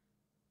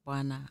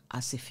 Bwana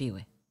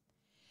asifiwe.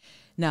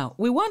 Now,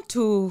 we want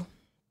to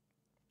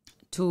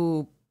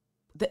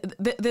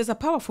there's a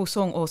powerful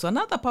song also,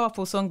 another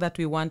powerful song that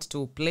we want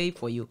to play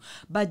for you.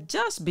 But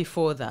just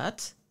before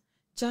that,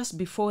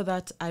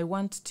 I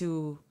want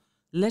to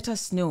let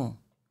us know,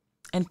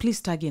 and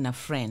please tag in a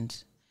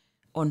friend,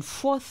 on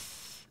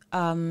 4th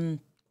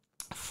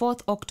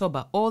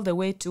October all the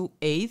way to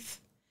 8th,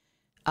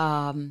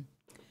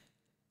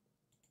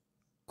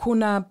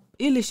 kuna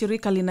ili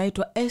shirika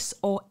linaitwa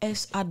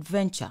SOS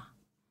Adventure,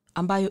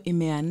 ambayo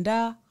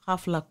imeandaa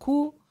hafla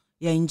kuu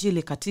ya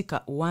injili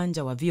katika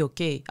uwanja wa VOK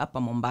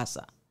hapa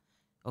Mombasa.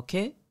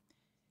 Okay?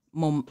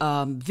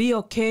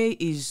 VOK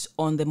is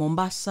on the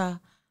Mombasa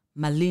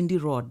Malindi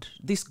Road.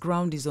 This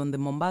ground is on the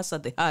Mombasa,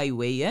 the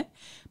highway,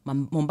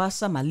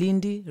 Mombasa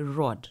Malindi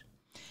Road.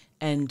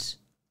 And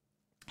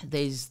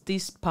there's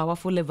this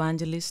powerful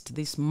evangelist,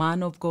 this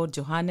man of God,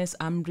 Johannes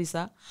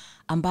Amrisa,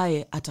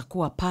 ambaye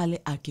atakuwa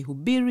pale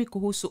akihubiri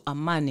kuhusu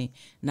amani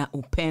na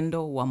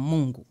upendo wa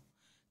Mungu.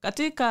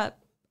 Katika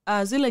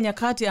zile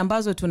nyakati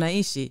ambazo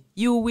tunaishi,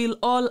 you will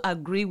all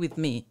agree with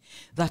me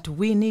that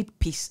we need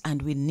peace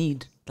and we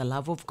need the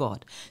love of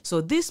God.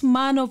 So this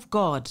man of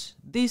God,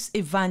 this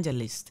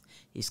evangelist,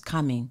 is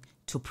coming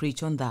to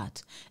preach on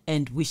that.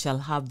 And we shall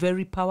have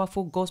very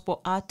powerful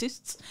gospel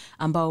artists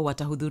ambao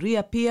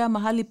watahudhuria pia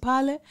mahali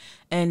pale.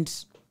 And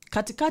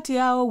katikati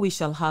yao we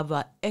shall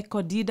have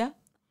Echo Dida.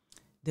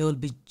 There will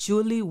be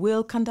Julie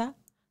Wilkanda,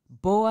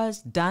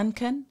 Boaz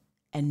Duncan,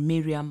 and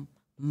Miriam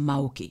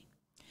Mauki.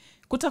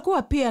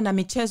 Kutakuwa pia na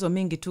michezo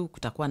mingi tu.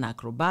 Kutakuwa na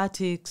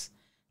acrobatics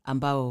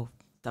ambao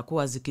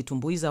takuwa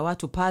zikitumbuiza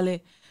watu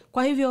pale.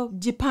 Kwa hivyo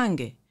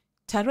jipange.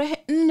 Tarehe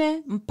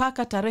 4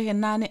 mpaka tarehe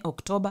 8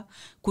 Oktoba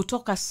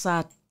kutoka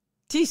saa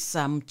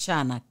 9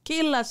 mchana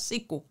kila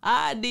siku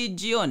hadi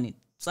jioni.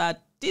 Saa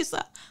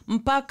 9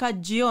 mpaka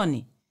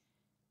jioni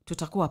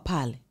tutakuwa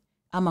pale.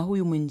 Ama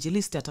huyu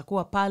mwinjilisti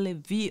atakuwa pale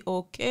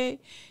VOK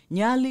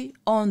Nyali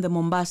on the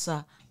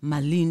Mombasa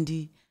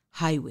Malindi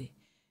Highway.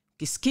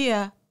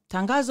 Kisikia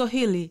tangazo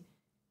hili,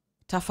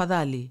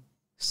 tafadhali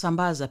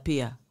sambaza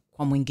pia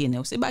kwa mwingine.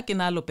 Usibaki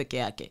nalo peke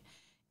yake.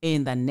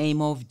 In the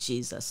name of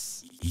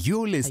Jesus.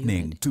 You're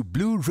listening to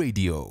Blue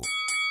Radio,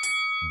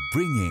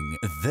 bringing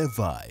the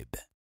vibe.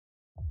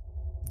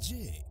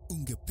 Je,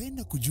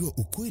 ungependa kujua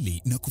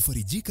ukweli na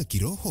kufarijika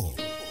kiroho?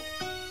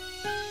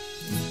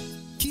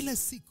 Kila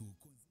siku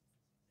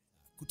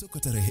kutoka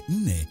tarehe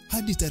 4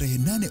 hadi tarehe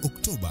 8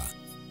 Oktoba,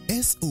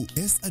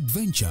 SOS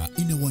Adventure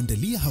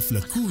inawaandalia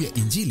hafla kuu ya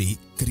injili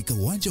katika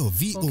uwanja wa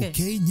VOK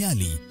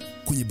Nyali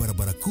kwenye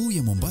barabara kuu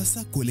ya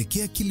Mombasa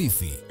kuelekea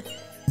Kilifi.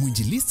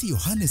 Mwinjilisti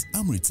Johannes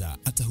Amrita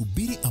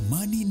atahubiri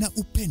amani na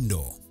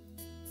upendo.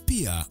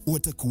 Pia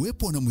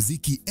watakuwepo na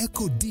muziki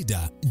Echo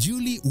Dida,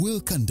 Julie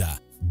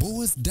Wilkanda,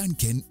 Boaz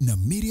Duncan na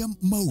Miriam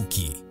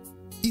Mauki.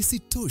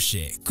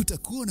 Isitoshe,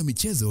 kutakuwa na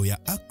michezo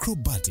ya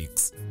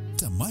acrobatics,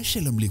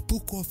 tamasha la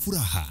mlipuko wa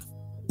furaha.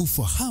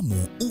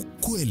 Ufahamu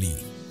ukweli.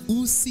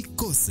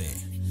 Usikose.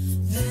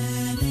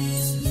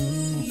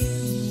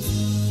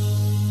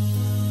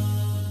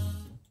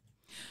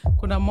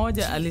 Kuna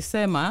mmoja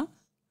alisema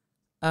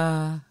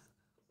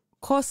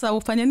kosa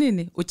ufanye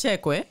nini?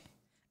 Uchekwe.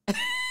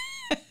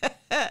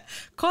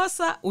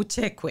 Kosa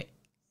uchekwe.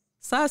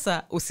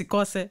 Sasa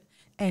usikose.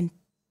 And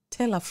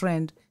tell a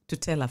friend to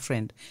tell a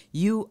friend.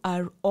 You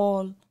are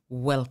all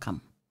welcome.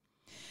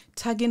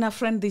 Tag in a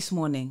friend this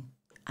morning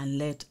and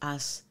let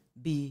us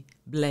be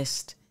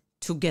blessed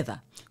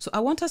together. So I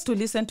want us to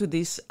listen to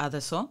this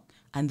other song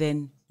and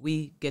then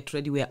we get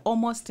ready. We are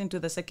almost into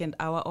the second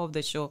hour of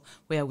the show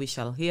where we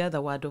shall hear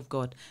the word of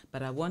God.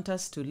 But I want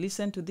us to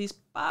listen to this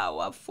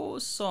powerful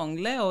song.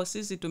 Leo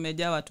sisi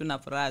tumejawa tuna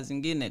furaha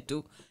zingine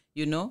tu,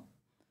 you know.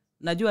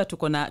 Najua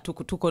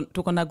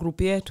tuko na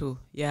group yetu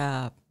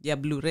ya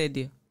Blue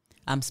Radio.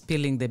 I'm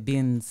spilling the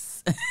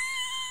beans.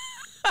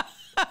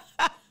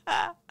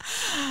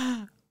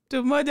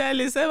 Tumoja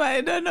alisema,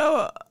 I don't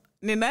know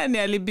ni nani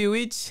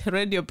alibewitch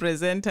radio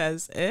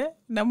presenters,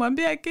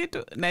 namwambia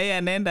kitu na yeye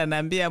anaenda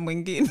naambia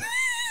mwingine.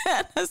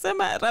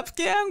 Anasema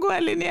rafiki yangu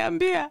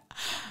aliniambia.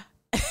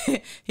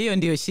 Hiyo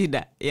ndio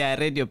shida ya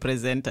radio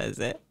presenters,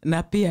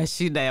 na pia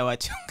shida ya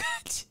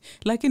wachungaji.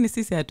 Lakini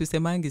sisi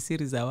hatusemangi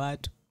siri za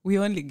watu. We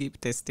only give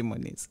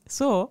testimonies.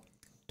 So,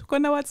 tuko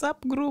na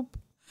WhatsApp group.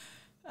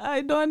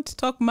 I don't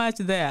talk much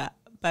there,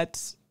 but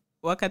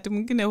wakati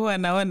mwingine huwa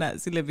naona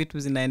zile vitu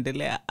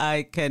zinaendelea.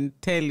 I can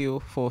tell you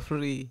for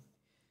free,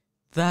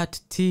 that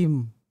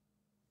team,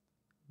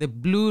 the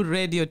Blue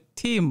Radio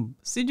team,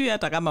 sijui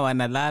hata kama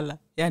wanalala,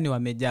 yani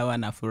wamejawa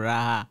na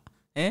furaha.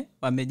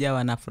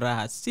 Wamejawa na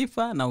furaha,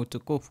 sifa na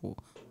utukufu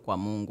kwa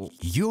Mungu.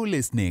 You're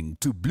listening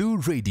to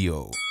Blue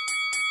Radio,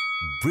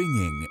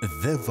 bringing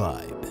the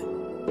vibe.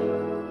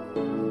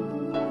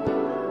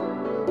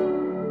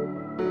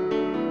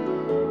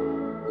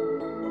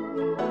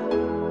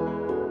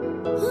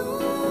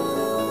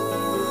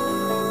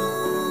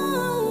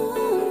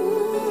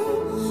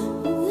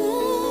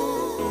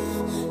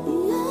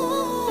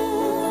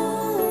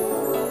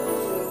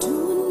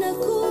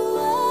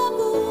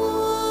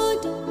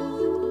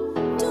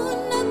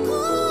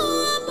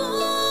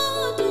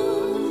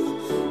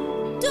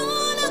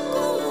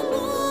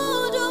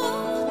 Tunakuabudu,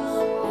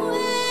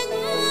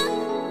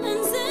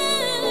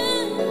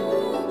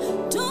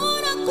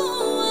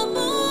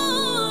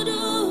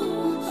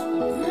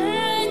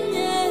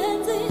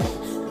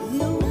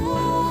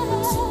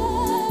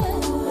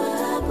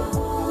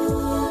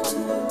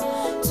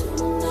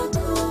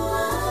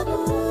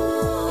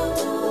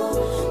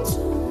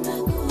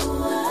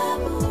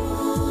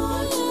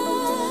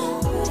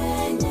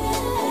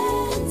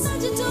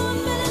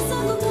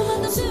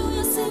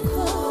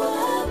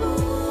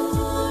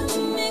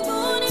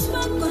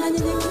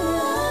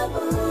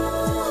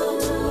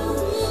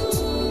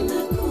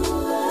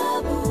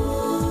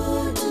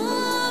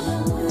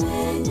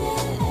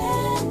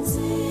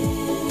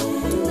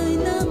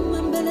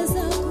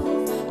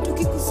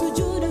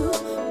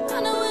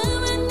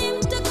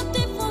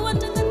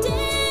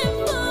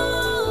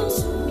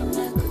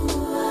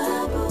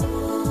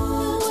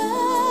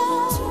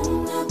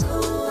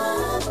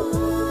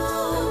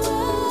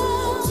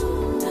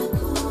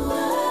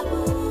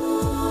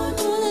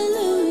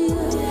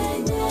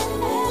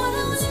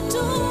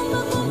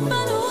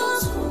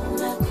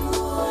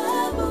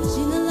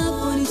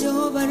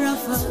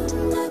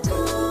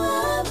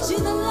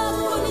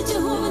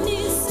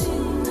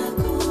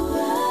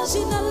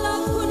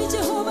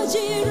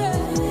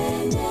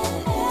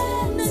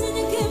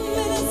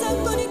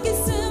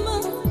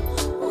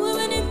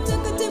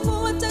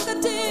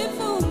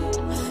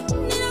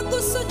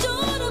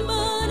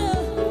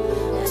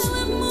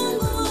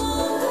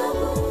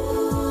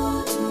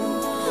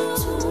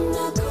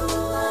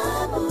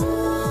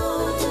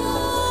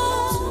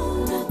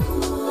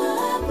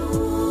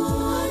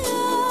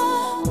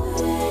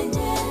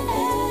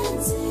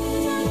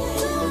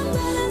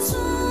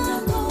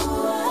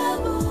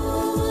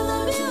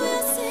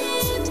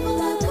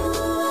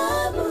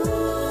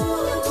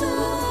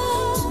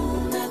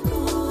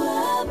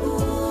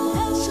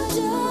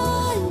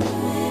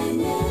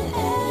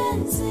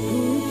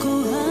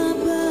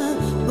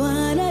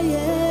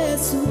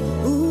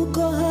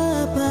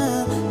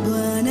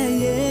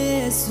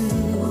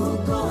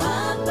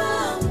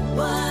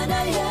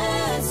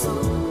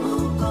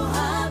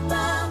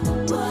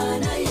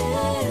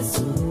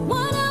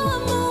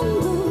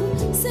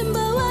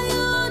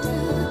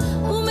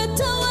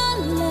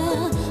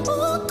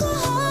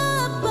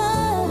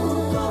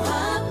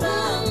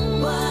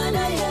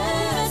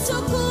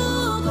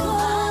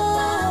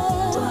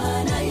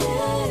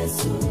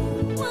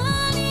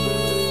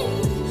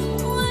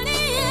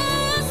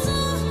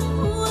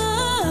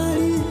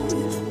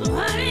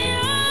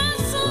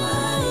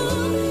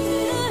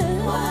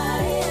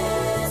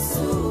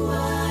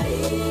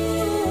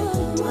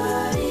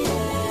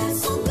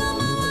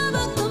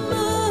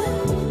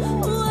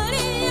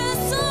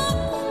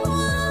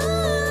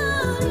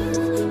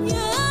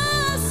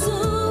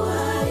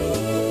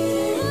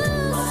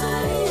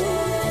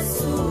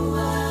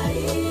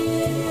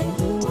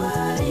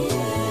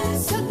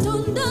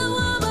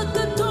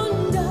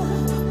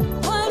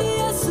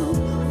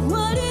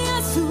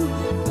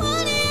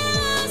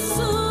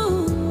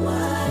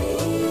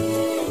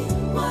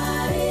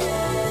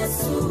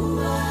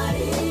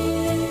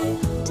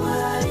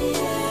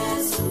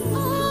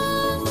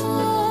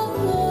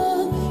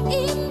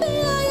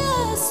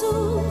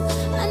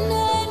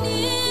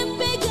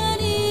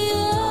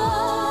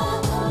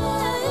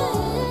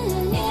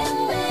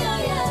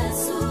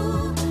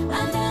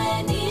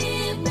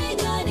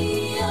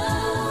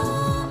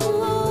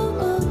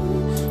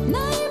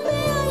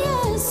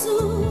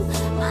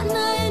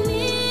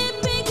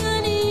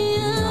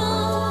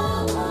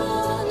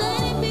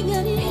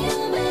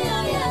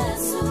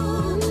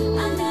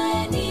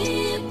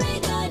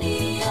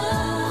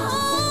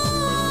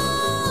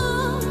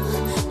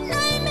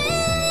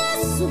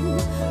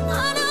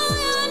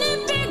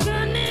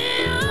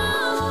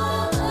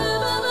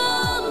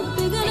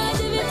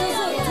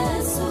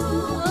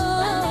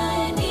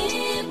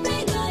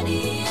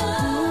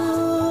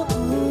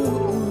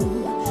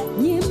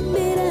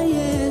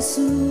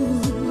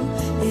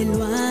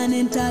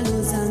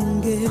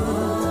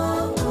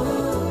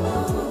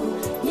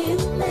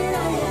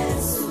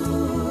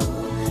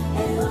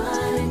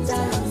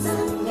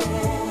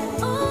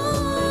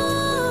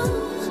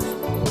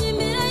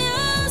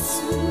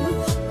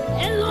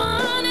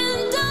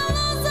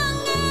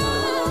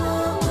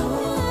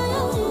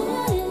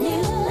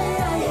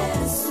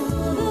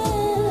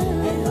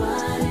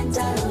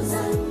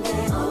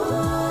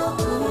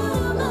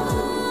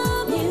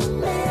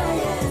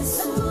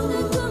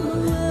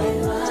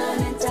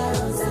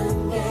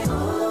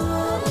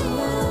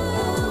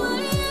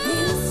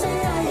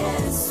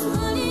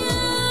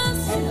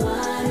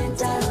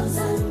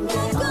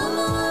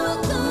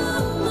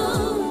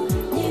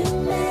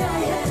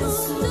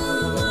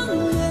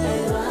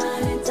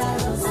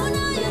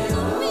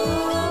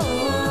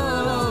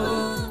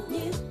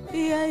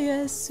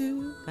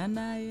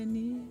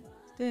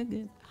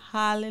 good.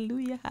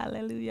 Hallelujah,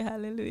 hallelujah,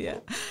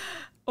 hallelujah.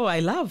 Oh, I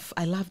love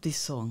this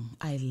song.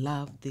 I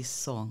love this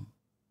song.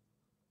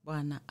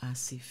 Bwana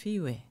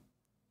asifiwe.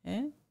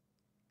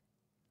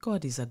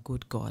 God is a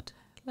good God.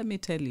 Let me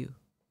tell you,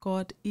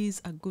 God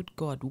is a good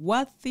God,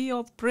 worthy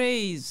of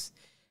praise,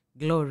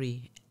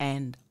 glory,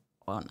 and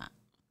honor.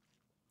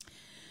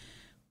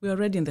 We are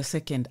already in the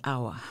second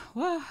hour.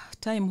 Wow,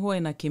 time huwa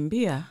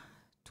inakimbia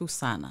tu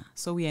sana.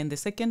 So we are in the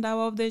second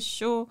hour of the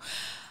show.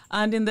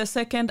 And in the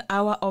second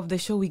hour of the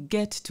show, we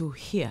get to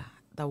hear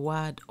the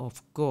word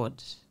of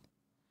God.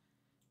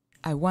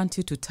 I want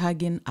you to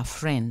tag in a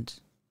friend.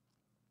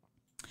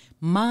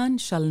 Man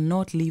shall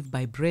not live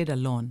by bread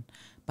alone,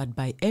 but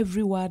by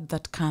every word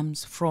that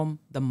comes from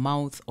the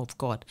mouth of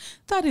God.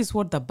 That is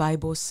what the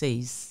Bible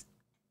says.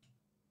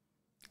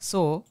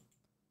 So,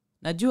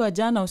 najua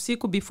jana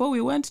usiku before we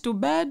went to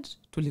bed,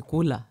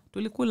 tulikula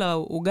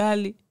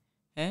ugali.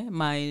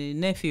 My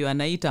nephew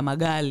anaita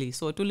magali.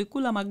 So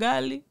tulikula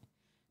magali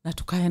na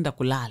tukaenda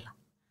kulala.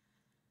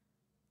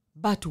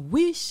 But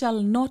we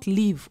shall not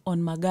live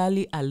on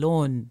magali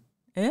alone.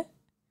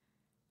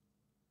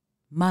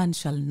 Man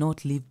shall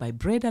not live by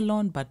bread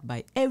alone, but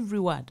by every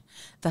word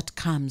that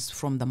comes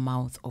from the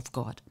mouth of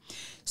God.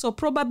 So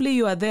probably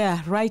you are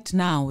there right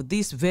now,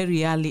 this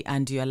very early,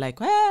 and you are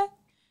like,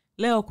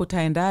 leo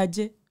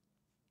kutaendaje?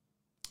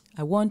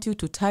 I want you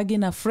to tag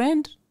in a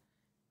friend.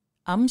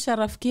 Amsha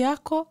rafiki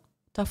yako,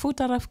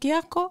 tafuta rafiki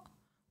yako,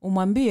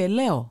 umwambie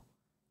leo,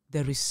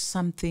 there is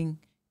something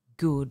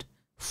good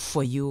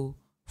for you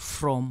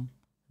from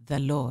the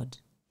Lord.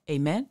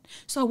 Amen.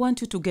 So I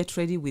want you to get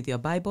ready with your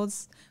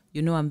Bibles.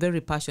 You know, I'm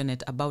very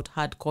passionate about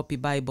hard copy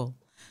Bible.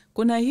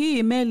 Kuna hii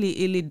emaili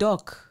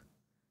ilidoc,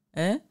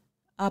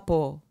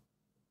 hapo,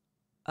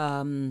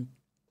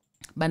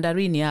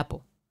 bandarini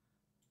hapo,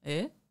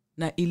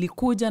 na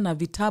ilikuja na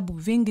vitabu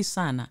vingi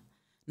sana.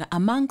 Na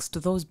amongst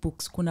those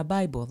books, kuna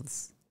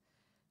Bibles.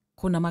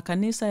 Kuna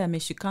makanisa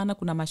yameshikana,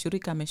 kuna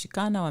mashirika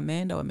yameshikana,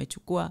 wameenda,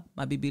 wamechukua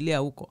mabibilia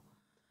huko.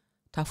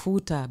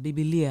 Tafuta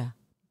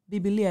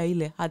Biblia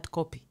ile hard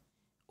copy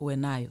uwe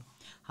nayo.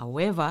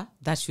 However,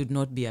 that should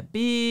not be a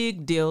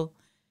big deal.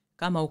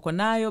 Kama uko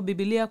nayo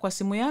Biblia kwa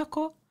simu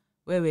yako,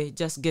 wewe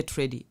just get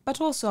ready.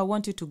 But also I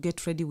want you to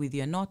get ready with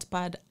your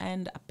notepad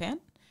and a pen.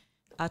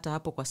 Hata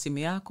hapo kwa simu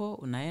yako,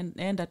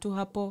 unaenda tu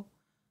hapo,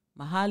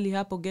 mahali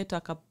hapo, get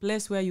a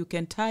place where you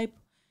can type.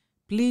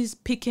 Please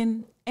pick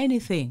in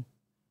anything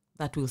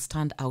that will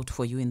stand out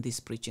for you in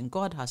this preaching.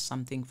 God has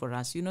something for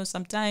us. You know,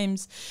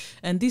 sometimes,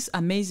 and this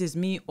amazes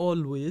me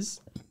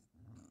always,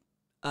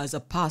 as a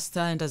pastor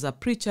and as a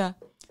preacher,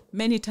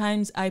 many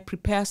times I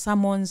prepare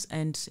sermons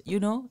and, you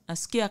know,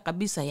 nasikia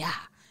kabisa,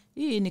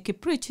 hii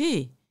nikipreach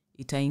hii,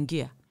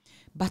 itaingia.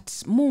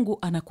 But Mungu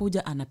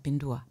anakuja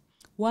anapindua.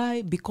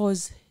 Why?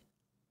 Because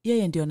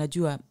yeye ndio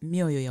anajua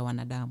mioyo ya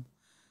wanadamu.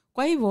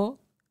 Kwa hivyo,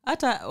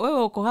 hata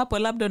wewe uko hapo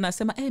labda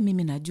unasema,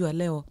 mimi najua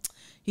leo,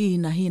 hii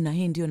na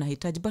hii ndio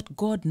nahitaji. But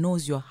God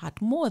knows your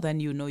heart more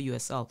than you know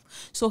yourself.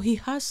 So he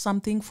has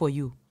something for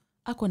you.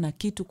 Ako na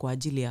kitu kwa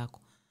ajili yako.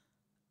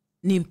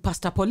 Ni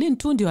Pastor Pauline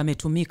tu ndio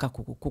ametumika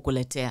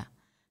kukuletea.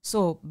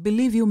 So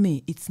believe you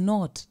me, it's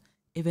not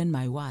even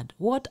my word.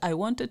 What I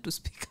wanted to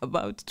speak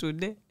about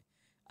today,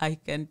 I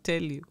can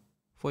tell you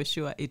for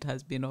sure it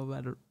has been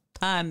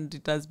overturned.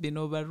 It has been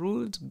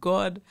overruled.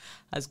 God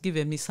has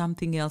given me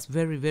something else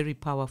very, very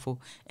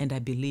powerful. And I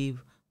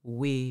believe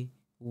we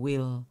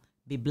will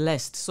be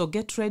blessed. So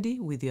get ready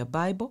with your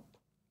Bible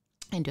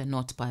and your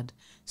notepad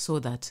so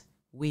that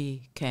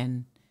we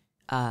can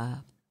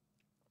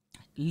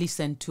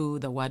listen to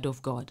the word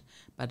of God.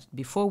 But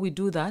before we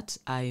do that,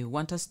 I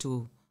want us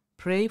to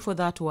pray for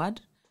that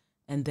word,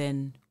 and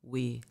then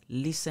we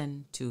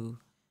listen to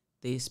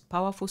this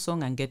powerful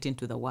song and get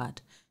into the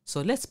word.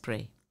 So let's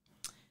pray.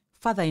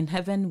 Father in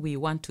heaven, we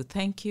want to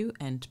thank you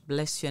and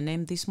bless your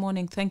name this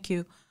morning. Thank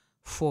you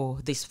for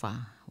this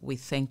far. We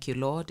thank you,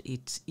 Lord.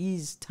 It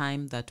is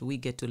time that we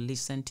get to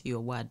listen to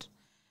your word.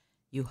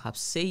 You have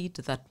said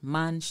that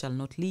man shall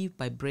not live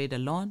by bread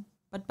alone,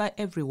 but by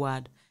every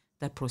word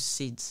that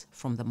proceeds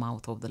from the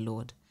mouth of the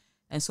Lord.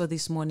 And so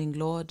this morning,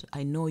 Lord,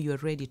 I know you're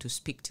ready to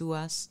speak to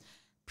us.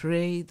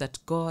 Pray that,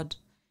 God,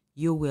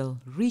 you will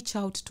reach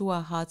out to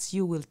our hearts,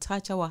 you will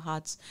touch our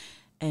hearts,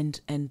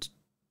 and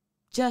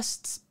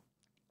just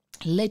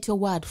let your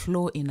word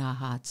flow in our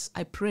hearts.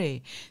 I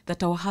pray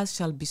that our hearts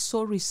shall be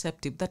so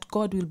receptive that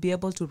God will be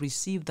able to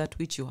receive that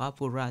which you have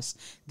for us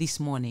this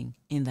morning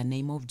in the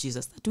name of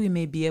Jesus, that we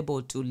may be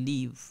able to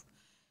live.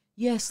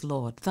 Yes,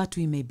 Lord, that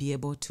we may be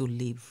able to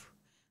live.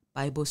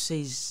 Bible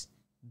says,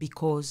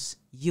 because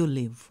you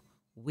live,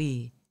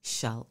 we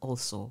shall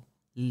also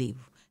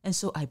live. And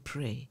so I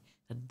pray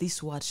that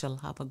this word shall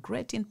have a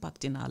great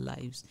impact in our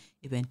lives,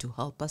 even to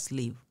help us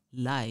live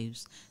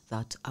lives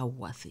that are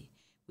worthy.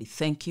 We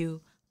thank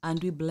you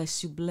and we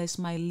bless you. Bless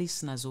my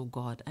listeners, O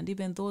God, and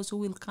even those who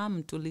will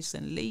come to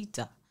listen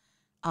later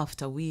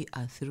after we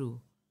are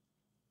through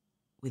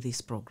with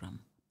this program.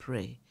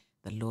 Pray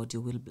the Lord,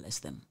 you will bless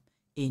them.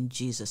 In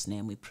Jesus'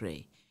 name we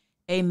pray.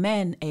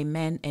 Amen,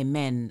 amen,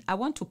 amen. I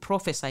want to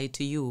prophesy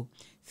to you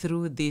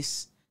through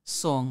this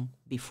song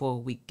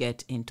before we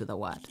get into the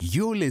word.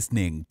 You're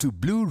listening to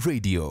Blue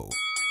Radio,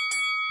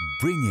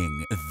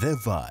 bringing the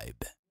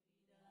vibe.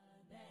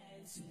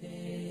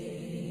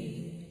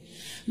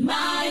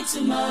 My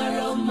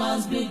tomorrow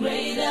must be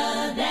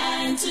greater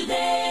than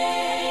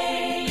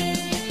today.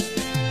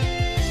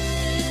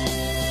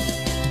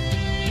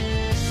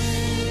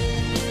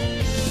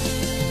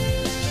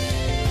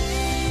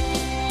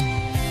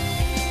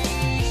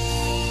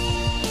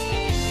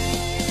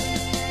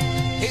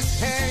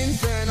 His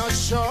hands are not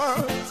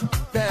short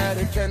that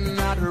it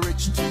cannot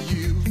reach to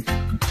you.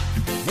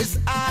 His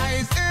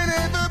eyes are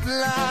never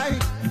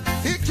blind,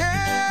 he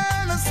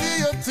cannot see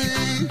your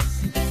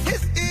tears.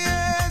 His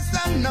ears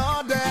are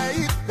not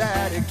deaf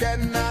that he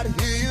cannot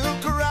hear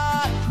you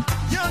cry.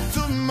 Your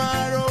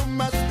tomorrow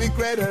must be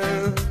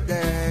greater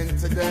than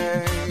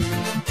today.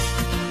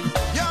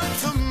 Your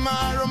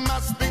tomorrow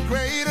must be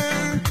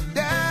greater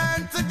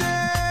than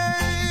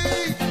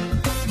today.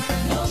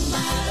 No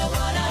matter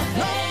what I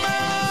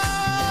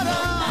face,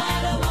 no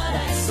matter what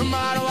I see, No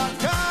matter what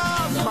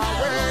comes no my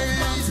matter way,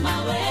 what comes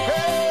my way,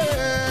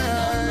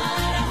 hey, no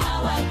matter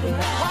how I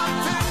cry, one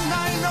thing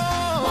I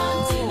know,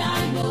 one thing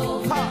I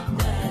know,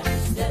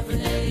 that's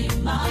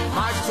definitely my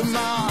my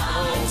tomorrow,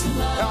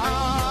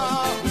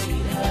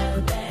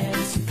 greater than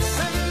today.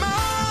 say my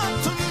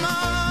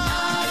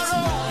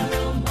tomorrow,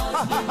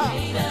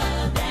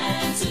 Greater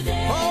than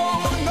today. oh,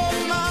 no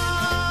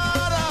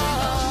matter,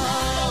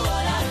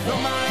 no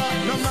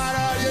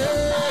matter,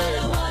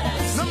 yeah, What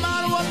I see, no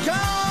matter what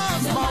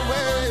comes my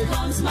way,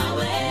 comes my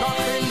way,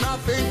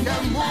 nothing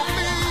can move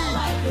me.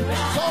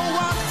 So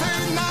one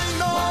thing I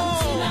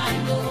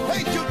know,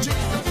 thank you,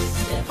 Jesus,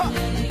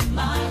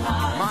 my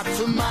heart, my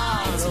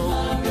tomorrow.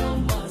 tomorrow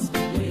must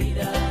be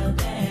greater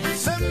than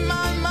Say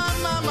my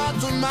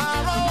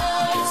tomorrow.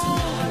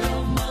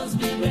 tomorrow must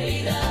be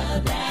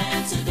greater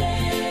than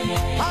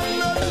today.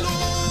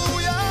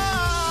 Hallelujah.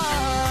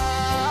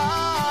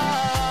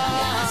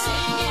 I'm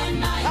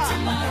singing my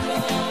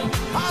tomorrow,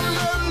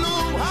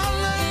 Hallelujah.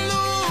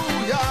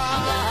 Hallelujah.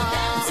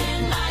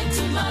 dancing my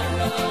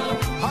tomorrow,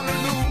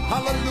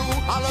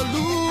 Hallelujah.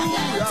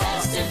 Hallelujah.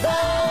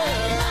 testify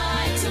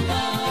my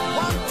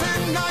tomorrow. One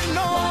thing I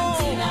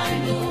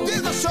know,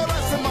 there's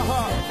assurance in my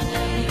heart.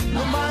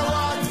 No matter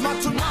what, my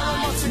tomorrow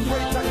must be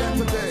greater than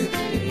today.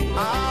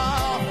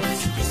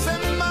 Say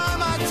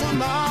my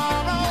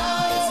tomorrow.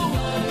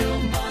 Tomorrow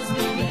must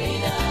be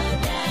greater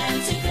than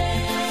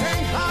today.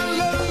 Sing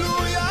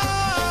hallelujah.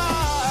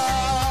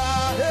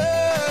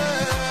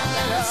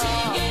 Yeah.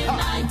 Singing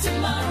my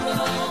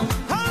tomorrow,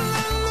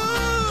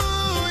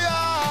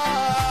 Hallelujah.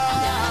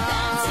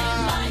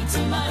 dancing my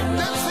tomorrow.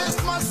 This is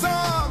my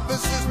song.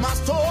 This is my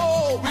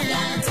story.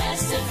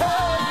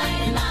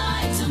 Testify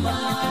my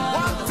tomorrow.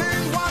 One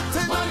thing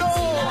I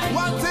know.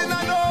 One thing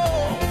I know.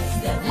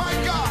 My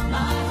God,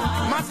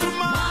 my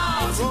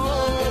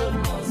tomorrow.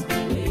 Must be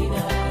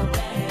greater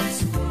than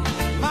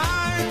today.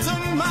 My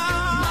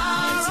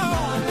tomorrow.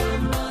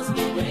 Must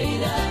be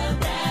greater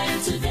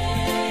than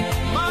today.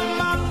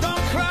 Mama,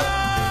 don't cry.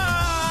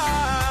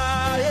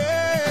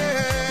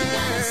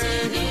 Yeah.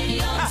 Singing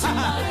your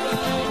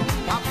tomorrow,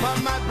 Papa,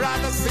 my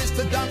brother,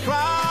 sister, don't cry.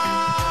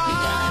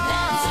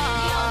 dancing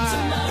your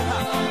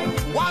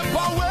tomorrow, Wipe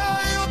away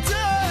your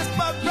tears,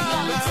 my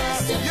brother.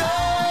 testify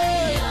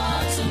Yeah. your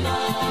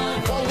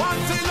tomorrow. For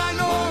one thing I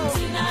know.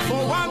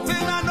 For one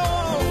thing I know.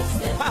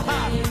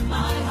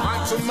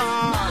 My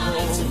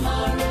tomorrow.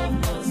 Tomorrow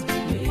must be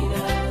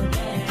greater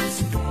than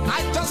today.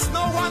 I just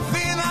know one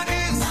thing I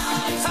is.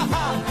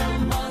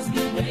 Must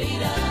be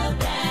greater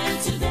than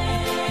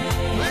today.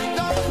 We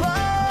don't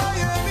cry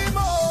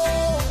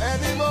anymore.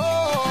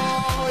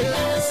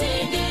 Yeah.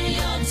 Singing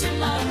your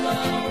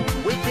tomorrow,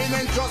 We've been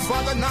in just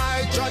for the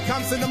night. Joy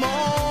comes in the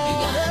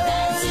morning.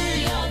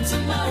 dancing your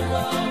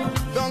tomorrow.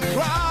 Don't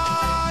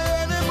cry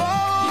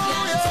anymore.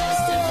 Yeah.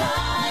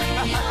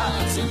 Testify your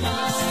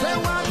tomorrow. Say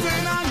one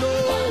thing I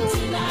know.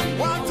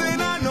 One thing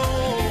I know.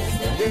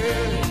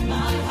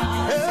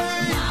 Yeah.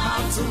 Hey,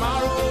 my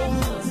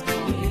tomorrow.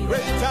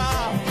 Greater.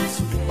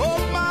 Oh,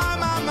 my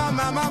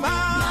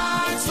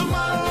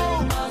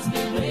tomorrow. Must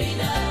be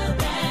greater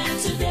than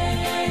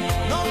today.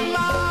 No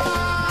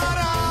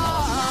matter.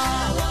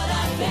 What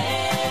I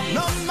face,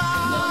 No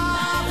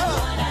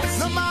matter.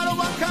 No matter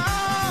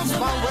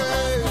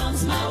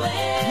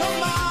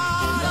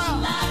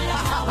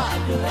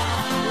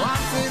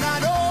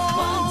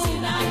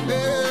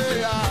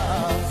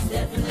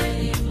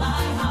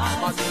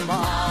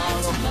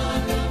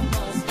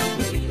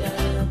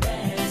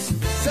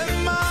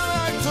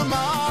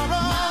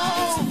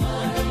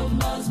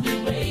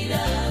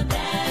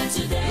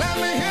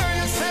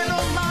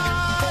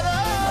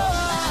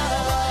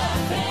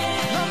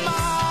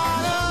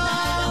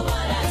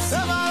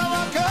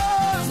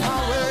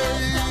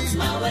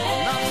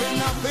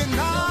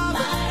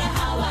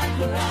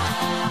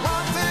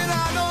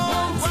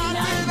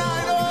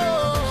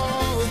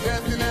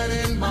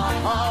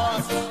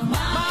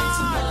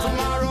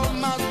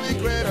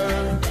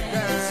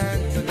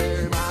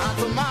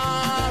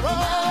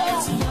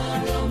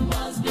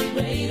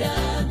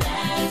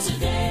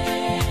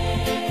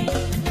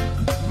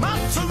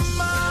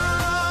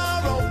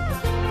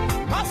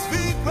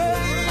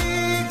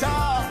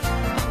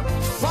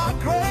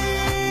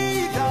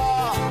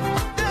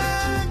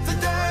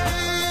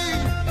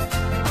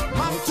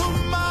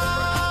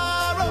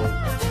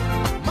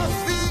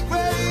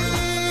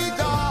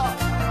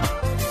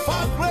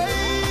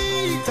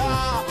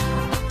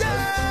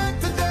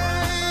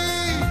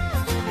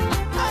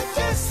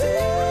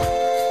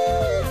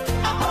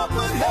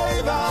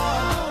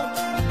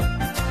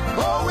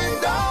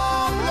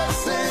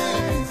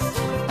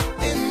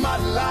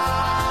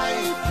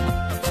life.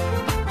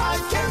 I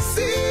can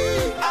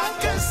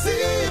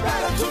see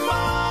better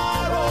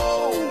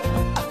tomorrow.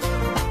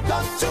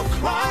 Don't you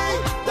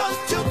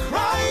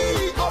cry,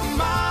 oh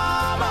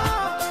mama.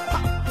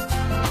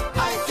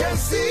 I can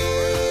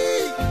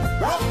see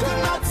broken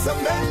hearts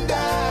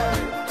mended.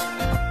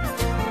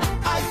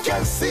 I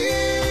can see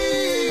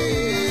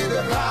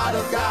the light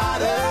of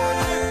God.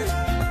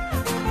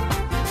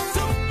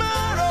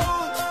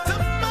 Tomorrow,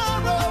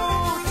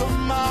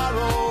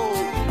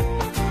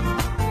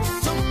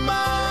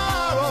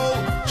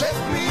 check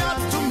me out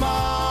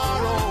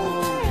tomorrow.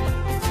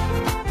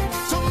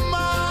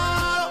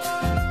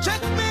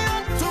 Check me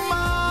out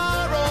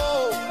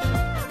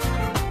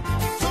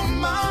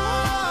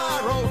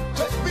tomorrow.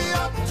 Check me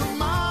out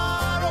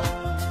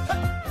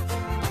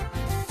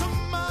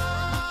tomorrow.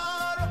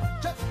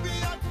 Check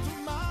me out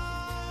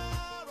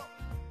tomorrow.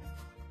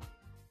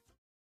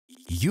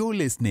 You're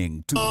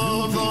listening to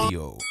Blue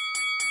Radio,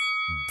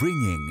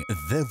 bringing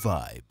the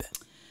vibe.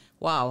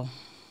 Wow.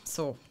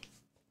 So,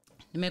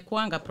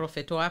 nimekuanga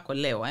prophet wako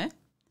leo, eh?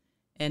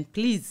 And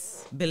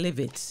please believe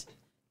it.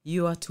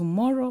 Your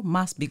tomorrow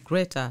must be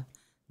greater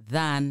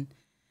than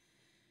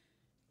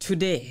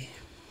today.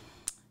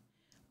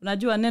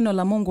 Unajua neno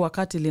la Mungu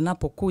wakati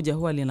linapokuja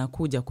huwa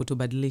linakuja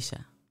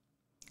kutubadilisha.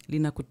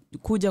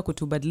 Linakuja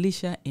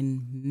kutubadilisha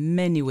in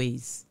many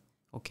ways.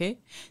 Okay?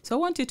 So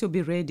I want you to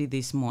be ready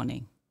this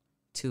morning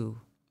to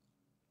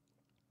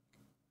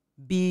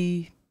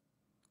be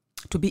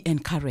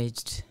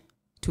encouraged.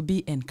 To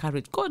be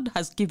encouraged. God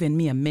has given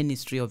me a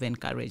ministry of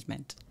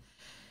encouragement.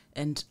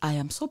 And I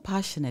am so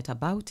passionate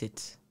about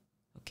it.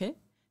 Okay?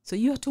 So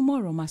your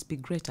tomorrow must be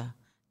greater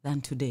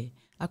than today.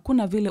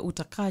 Hakuna vile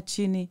utakaa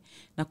chini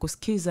na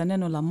kusikiza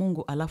neno la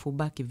Mungu alafu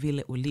baki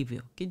vile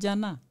ulivyo.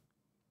 Kijana.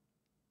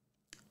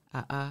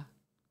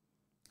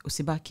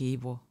 Usibaki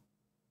hivyo.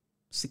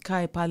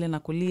 Usikae pale na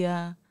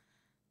kulia,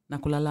 na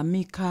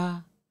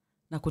kulalamika,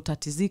 na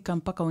kutatizika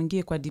mpaka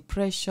uingie kwa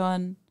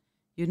depression,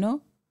 you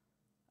know?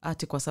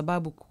 Ati kwa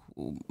sababu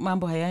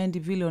mambo hayaendi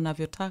vile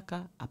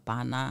unavyotaka.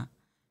 Hapana.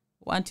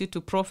 Want you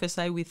to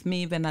prophesy with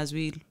me even as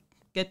we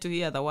get to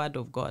hear the word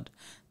of God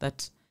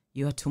that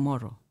your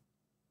tomorrow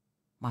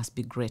must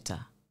be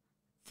greater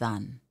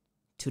than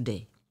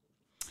today.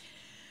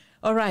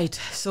 All right.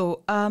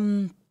 So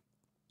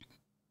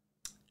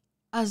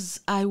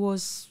as I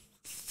was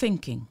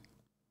thinking,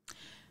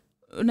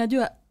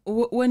 unajua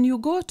when you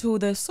go to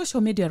the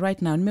social media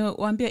right now,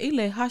 nimewambia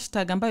ile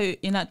hashtag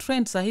ambayo ina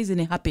trend saa hizi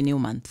ni Happy New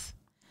Month.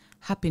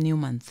 Happy New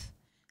Month.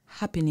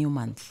 Happy New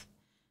Month.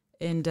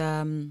 And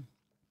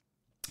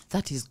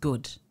that is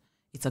good.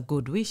 It's a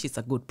good wish. It's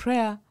a good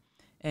prayer.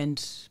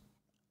 And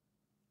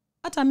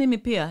hata mimi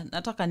pia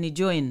nataka ni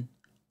join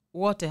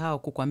wote hao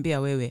kukwambia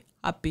wewe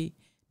Happy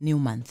New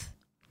Month.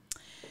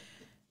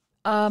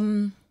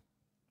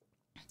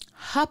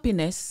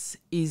 Happiness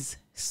is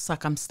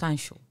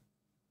circumstantial.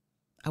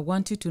 I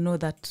want you to know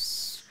that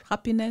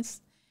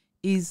happiness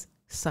is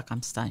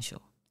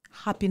circumstantial.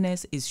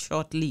 Happiness is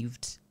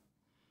short-lived.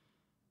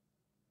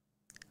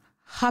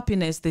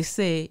 Happiness, they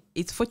say,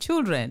 it's for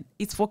children.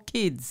 It's for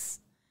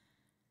kids.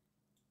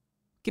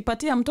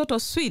 Kipatia mtoto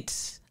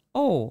sweet.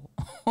 Oh.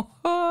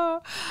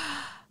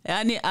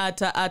 Yani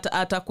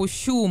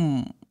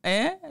atakushum.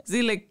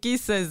 Zile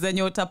kisses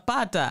zenye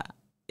utapata.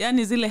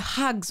 Yani zile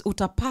hugs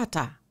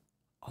utapata.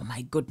 Oh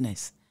my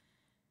goodness.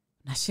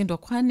 Nashindwa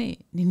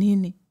kwani ni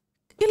nini?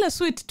 Ile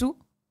sweet tu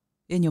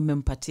yenye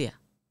umempatia.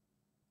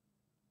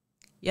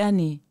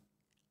 Yani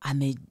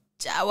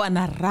amejawa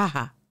na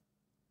raha.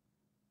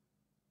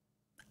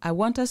 I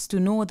want us to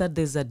know that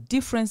there's a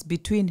difference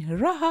between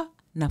raha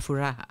na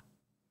furaha.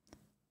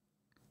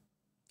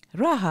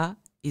 Raha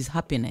is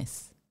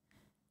happiness.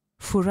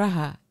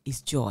 Furaha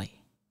is joy.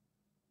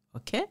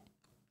 Okay?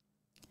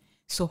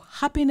 So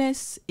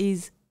happiness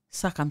is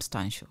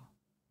circumstantial.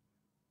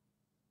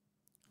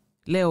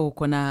 Leo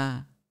uko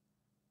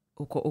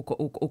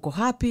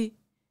happy,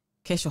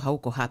 kesho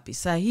hauko happy.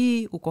 Saa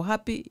hii uko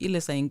happy,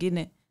 ile saa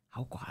ingine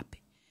hauko happy.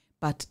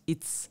 But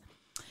it's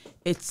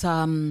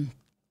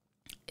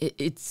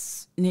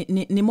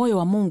ni moyo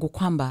wa Mungu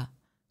kwamba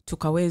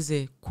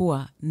tukaweze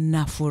kuwa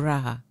na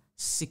furaha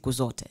siku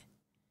zote.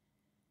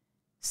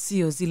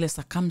 Sio zile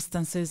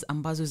circumstances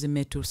ambazo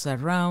zimetu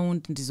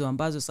surround ndizo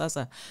ambazo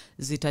sasa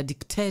zita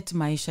dictate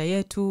maisha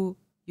yetu,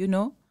 you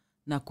know,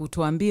 na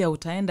kutuambia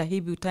utaenda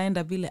hivi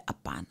utaenda vile.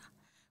 Hapana.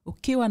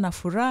 Ukiwa na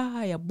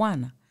furaha ya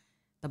Bwana,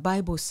 the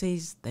Bible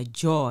says the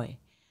joy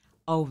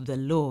of the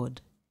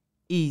Lord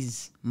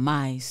is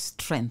my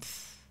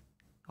strength.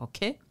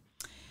 Okay?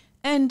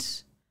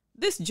 And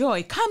this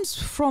joy comes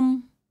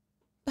from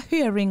the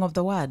hearing of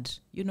the word.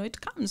 You know,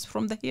 it comes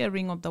from the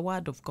hearing of the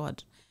word of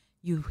God.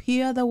 You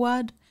hear the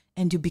word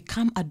and you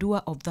become a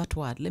doer of that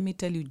word. Let me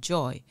tell you,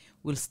 joy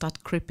will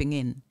start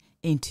creeping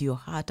into your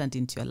heart and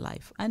into your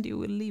life. And you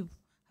will live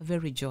a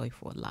very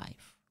joyful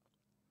life.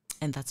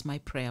 And that's my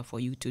prayer for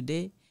you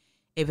today.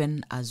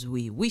 Even as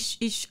we wish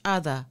each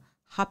other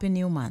Happy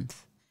New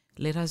Month,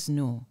 let us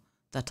know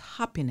that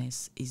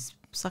happiness is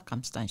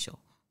circumstantial,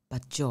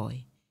 but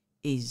joy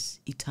is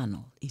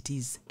eternal. It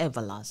is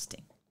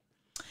everlasting.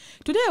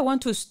 Today I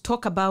want to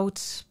talk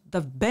about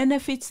the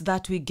benefits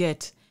that we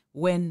get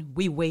when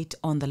we wait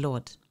on the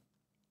Lord.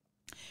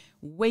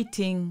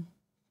 Waiting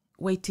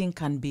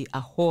can be a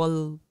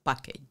whole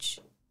package,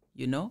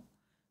 you know.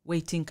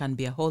 Waiting can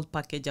be a whole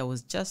package. I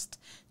was just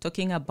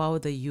talking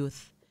about the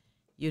youth.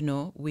 You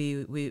know,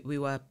 we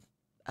were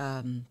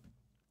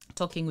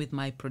talking with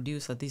my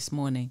producer this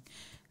morning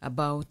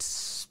about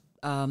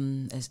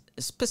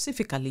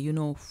specifically, you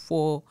know,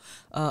 for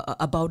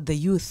about the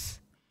youth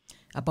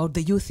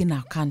in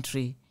our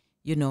country,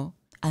 you know,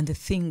 and the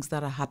things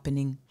that are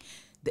happening.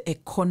 The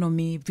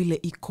economy vile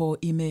iko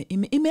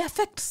ime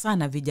affect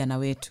sana vijana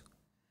wetu.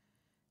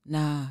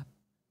 Na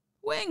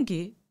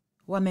wengi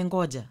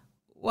wamengoja,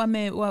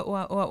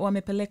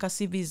 wamepeleka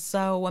CV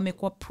zao,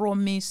 wamekuwa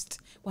promised,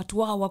 watu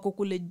wao wako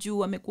kule juu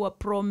wamekuwa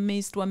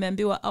promised,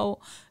 wameambiwa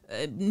au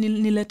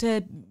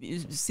niletee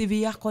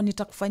CV yako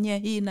nitakufanyia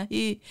hii na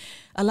hii,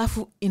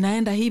 alafu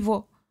inaenda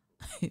hivyo.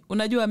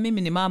 Unajua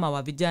mimi ni mama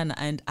wa vijana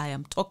and I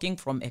am talking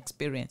from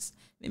experience.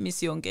 Mimi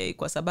siongei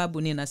kwa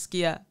sababu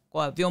ninasikia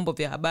kwa vyombo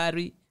vya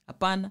habari,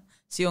 hapana.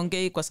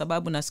 Siongei kwa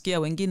sababu nasikia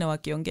wengine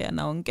wakiongea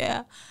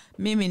naongea.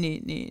 Mimi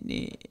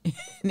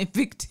ni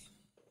victim.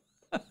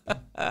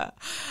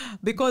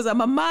 Because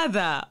I'm a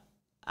mother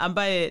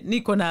ambaye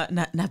niko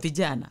na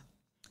vijana.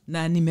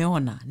 Na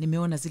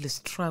nimeona zile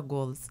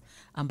struggles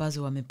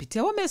ambazo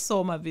wamepitia.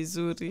 Wamesoma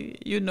vizuri,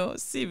 you know,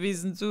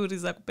 CVs nzuri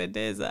za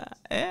kupendeza,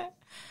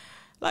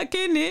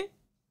 Lakini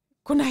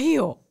kuna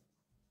hiyo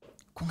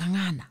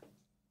kungangana.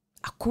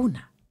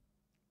 Hakuna.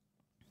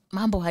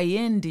 Mambo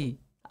haiendi.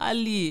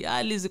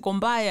 Hali ziko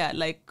mbaya,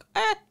 like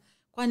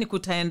kwani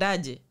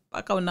kutaendaje?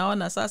 Paka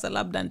unaona sasa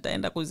labda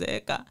nitaenda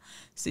kuzeeka.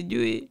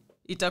 Sijui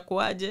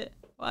itakuwaje.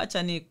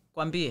 Wacha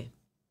nikwambie.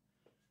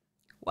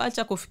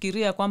 Wacha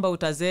kufikiria kwamba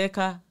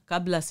utazeeka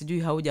kabla sijui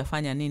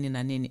haujafanya nini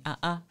na nini.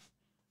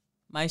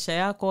 Maisha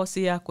yako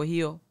si yako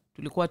hiyo.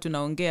 Tulikuwa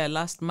tunaongea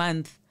last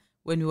month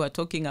when we were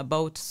talking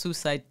about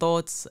suicide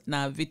thoughts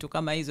na vitu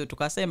kama hizo,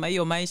 tukasema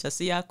hiyo maisha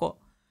si yako.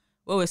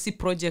 Wewe si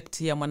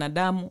project ya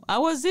mwanadamu.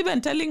 I was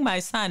even telling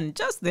my son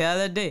just the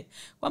other day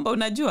kwamba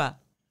unajua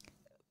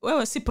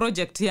wewe si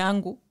project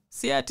yangu.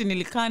 Si ati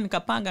nilikaa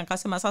nikapanga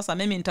nikasema sasa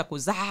mimi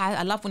nitakuzaa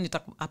alafu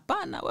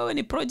hapana, wewe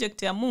ni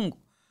project ya Mungu.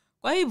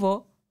 Kwa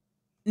hivyo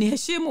ni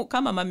heshimu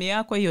kama mami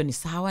yako, hiyo ni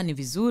sawa, ni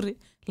vizuri,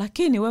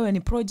 lakini wewe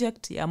ni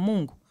project ya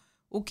Mungu.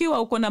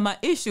 Ukiwa uko na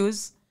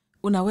issues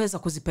unaweza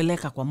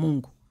kuzipeleka kwa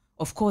Mungu.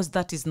 Of course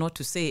that is not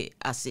to say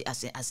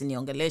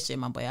asiniongeleshe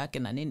mambo yake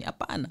na nini,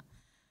 hapana.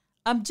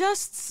 I'm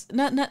just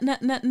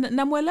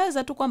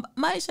namweleza tu kwamba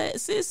maisha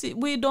sisi,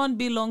 we don't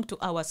belong to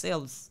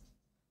ourselves.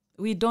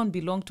 We don't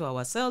belong to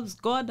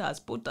ourselves. God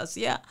has put us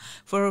here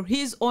for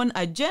his own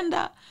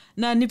agenda.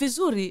 Na ni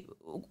vizuri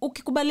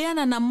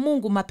ukikubaliana na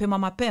Mungu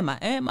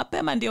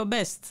mapema ndio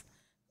best.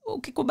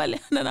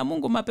 Ukikubaliana na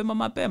Mungu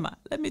mapema,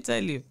 let me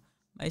tell you,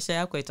 maisha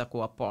yako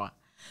itakuwa poa.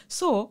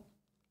 So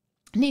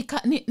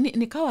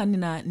nikawa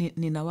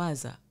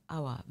ninawaza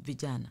hawa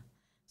vijana.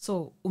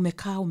 So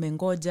umekaa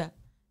umengoja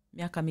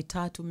miaka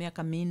 3,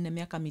 miaka 4,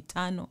 miaka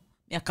 5,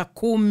 miaka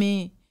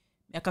 10,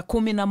 miaka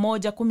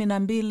 11,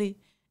 12,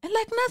 and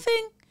like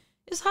nothing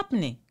is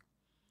happening.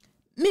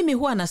 Mimi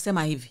huwa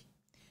nasema hivi.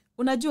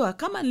 Unajua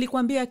kama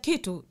nilikwambia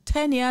kitu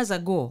 10 years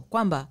ago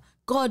kwamba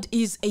God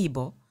is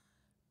able,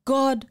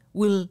 God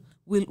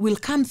will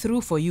come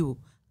through for you,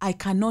 I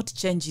cannot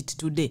change it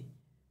today.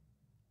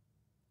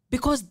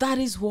 Because that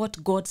is what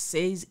God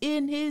says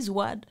in his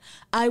word.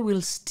 I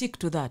will stick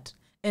to that.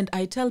 And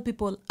I tell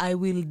people, I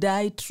will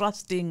die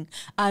trusting,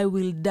 I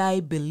will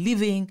die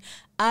believing,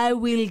 I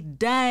will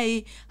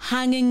die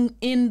hanging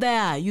in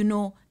there, you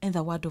know, in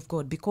the word of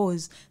God,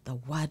 because the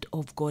word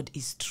of God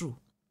is true.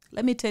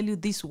 Let me tell you,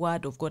 this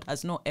word of God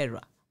has no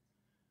error.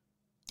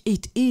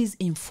 It is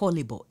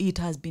infallible. It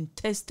has been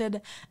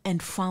tested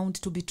and found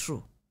to be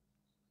true.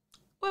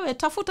 Wewe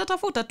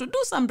tafuta to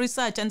do some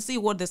research and see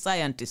what the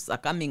scientists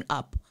are coming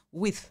up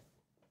with.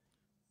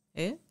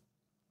 The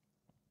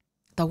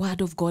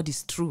word of God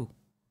is true.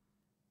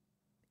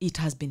 It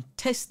has been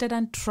tested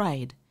and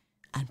tried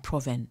and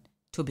proven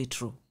to be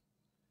true.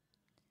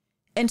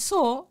 And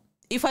so,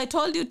 if I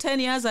told you 10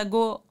 years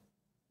ago,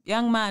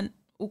 young man,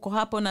 uko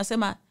hapo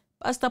nasema,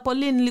 Pastor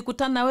Pauline,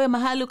 nilikutana na wewe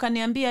mahali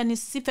ukaniambia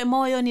nisife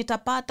moyo,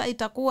 nitapata,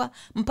 itakuwa,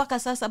 mpaka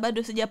sasa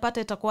bado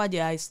sijapata,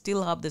 itakuwaje? I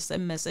still have the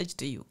same message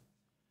to you.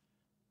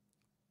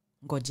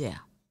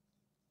 Ngojea.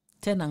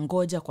 Tena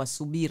ngoja kwa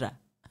subira.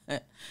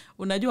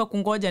 Unajua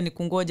kungoja ni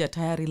kungoja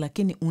tayari,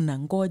 lakini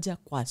unangoja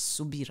kwa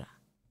subira.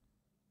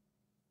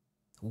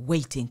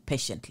 Waiting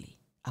patiently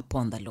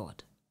upon the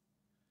Lord.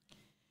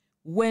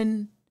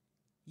 When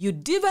you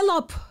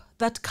develop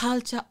that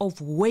culture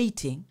of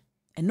waiting,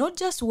 and not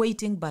just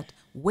waiting, but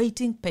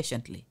waiting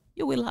patiently,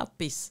 you will have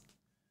peace.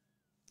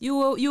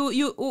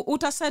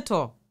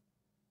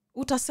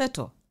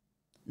 Utasettle.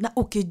 Na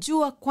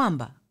ukijua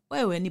kwamba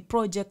wewe ni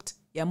project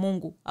ya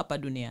Mungu hapa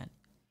duniani.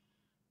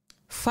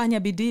 Fanya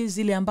bidii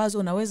zile ambazo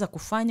unaweza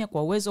kufanya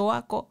kwa uwezo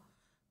wako.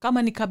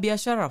 Kama ni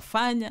kabiashara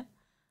fanya.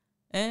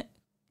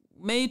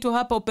 Umeitwa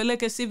hapa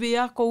upeleke CV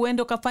yako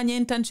uende ukafanya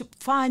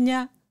internship,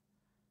 fanya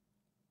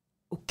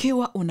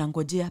ukiwa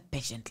unangojea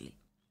patiently.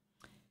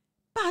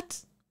 But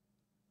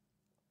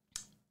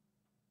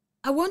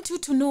I want you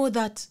to know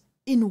that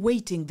in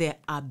waiting there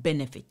are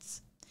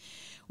benefits.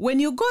 When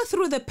you go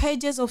through the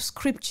pages of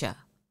scripture,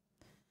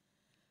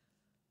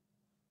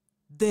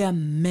 there are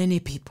many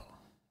people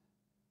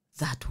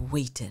that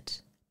waited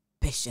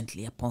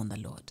patiently upon the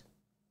Lord,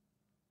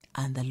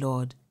 and the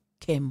Lord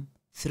came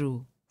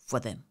through for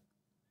them.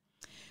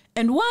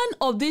 And one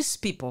of these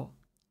people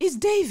is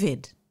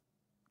David.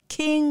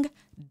 King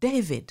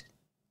David.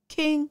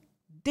 King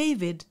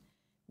David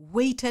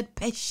waited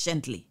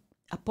patiently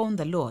upon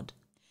the Lord.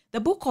 The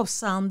book of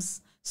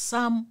Psalms,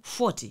 Psalm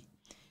 40,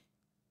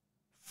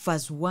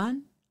 verse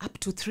 1 up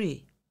to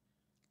 3.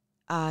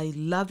 I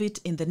love it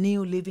in the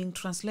New Living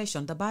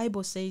Translation. The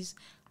Bible says,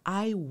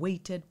 I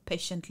waited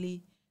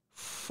patiently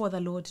for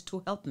the Lord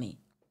to help me.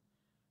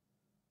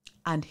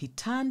 And he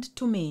turned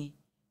to me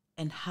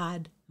and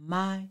heard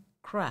my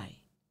cry.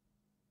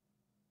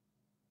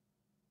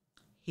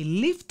 He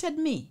lifted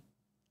me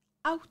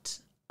out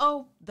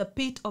of the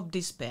pit of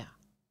despair,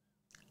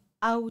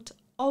 out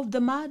of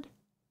the mud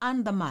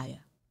and the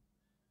mire.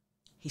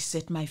 He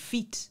set my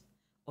feet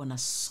on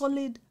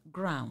solid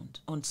ground,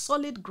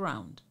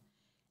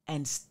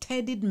 and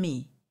steadied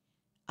me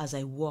as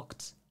I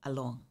walked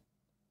along.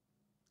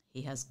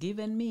 He has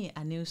given me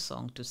a new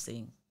song to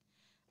sing,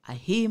 a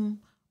hymn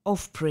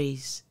of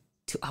praise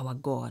to our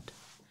God.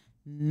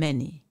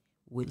 Many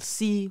will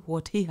see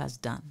what he has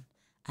done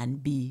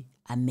and be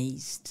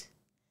amazed.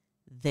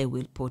 They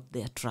will put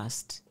their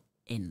trust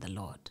in the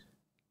Lord.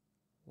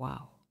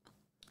 Wow.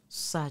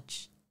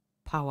 Such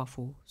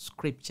powerful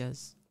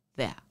scriptures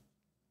there.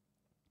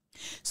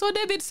 So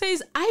David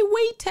says, I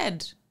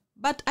waited,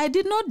 but I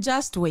did not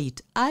just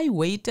wait. I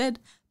waited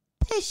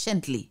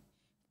patiently.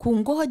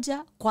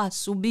 Kungoja kwa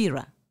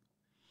subira.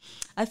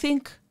 I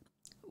think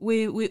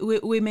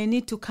we may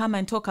need to come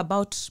and talk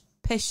about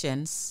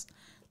patience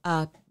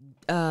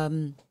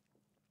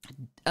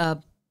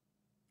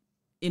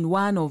in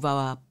one of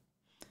our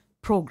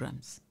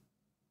programs.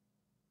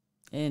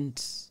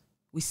 And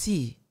we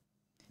see,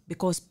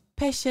 because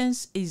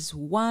patience is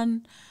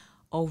one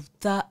of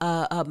the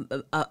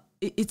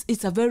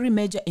it's a very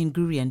major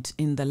ingredient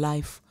in the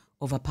life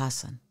of a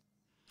person.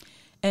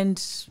 And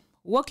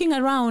walking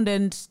around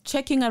and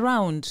checking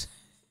around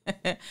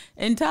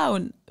in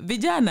town,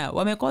 vijana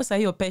wamekosa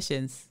hiyo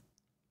patience.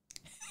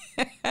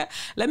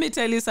 Let me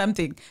tell you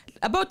something.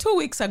 About 2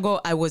 weeks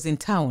ago, I was in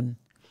town.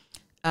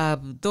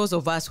 Those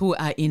of us who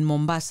are in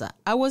Mombasa,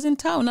 I was in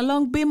town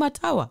along Bima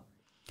Tower.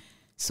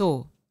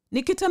 So,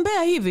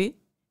 nikitembea hivi,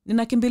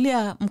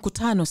 ninakimbilia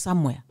mkutano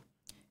somewhere.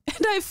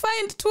 And I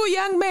find 2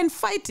 young men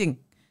fighting.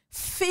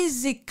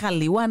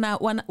 Physically,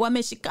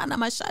 wameshikana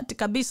mashati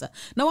kabisa.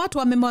 Na watu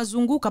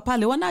wamewazunguka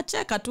pale,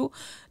 wanacheka tu.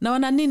 Na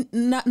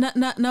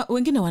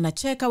wengine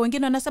wanacheka,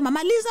 wengine wanasema,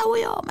 maliza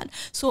huyo.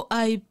 So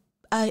I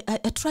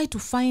tried to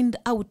find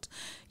out,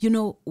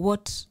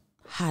 what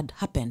had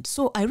happened.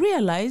 So I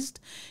realized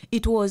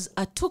it was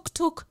a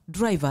tuk-tuk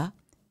driver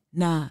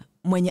na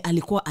mwenye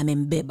alikuwa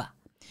amembeba.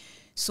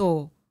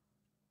 So,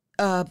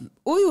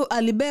 huyu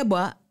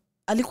alibebwa,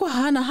 alikuwa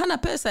hana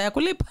pesa ya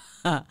kulipa.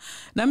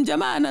 Na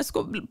mjamaa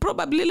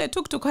probably ile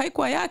tuk-tuk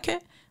haikuwa yake,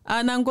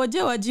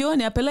 anangojewa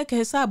jioni apeleke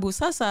hesabu.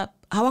 Sasa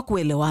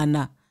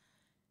hawakuelewana.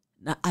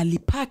 Na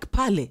alipark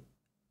pale.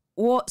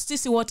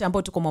 Sisi wote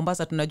ambao tuko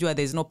Mombasa tunajua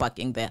there is no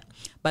parking there.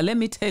 But let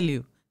me tell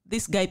you,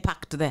 this guy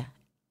parked there.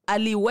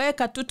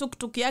 Aliweka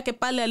tuk-tuk yake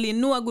pale,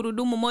 alinua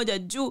gurudumu moja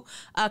juu,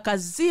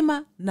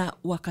 akazima na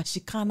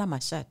wakashikana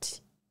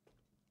mashati.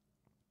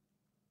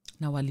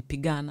 Na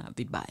walipigana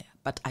vibaya.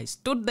 But I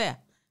stood there.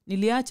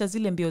 Niliacha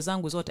zile mbio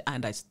zangu zote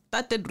and I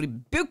started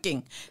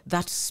rebuking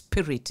that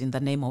spirit in the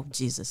name of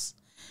Jesus.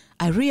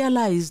 I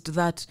realized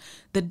that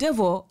the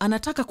devil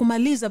anataka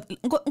kumaliza,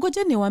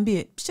 ngojeni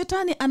niwaambie,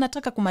 shetani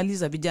anataka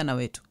kumaliza vijana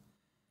wetu.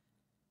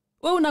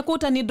 Wewe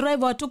unakuta ni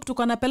driver wa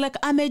tuk-tuk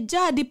anapeleka,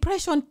 amejaa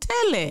depression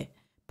tele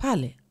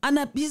pale.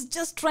 He's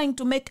just trying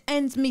to make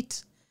ends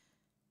meet.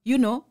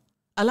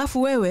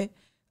 Alafu wewe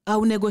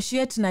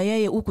unegotiate na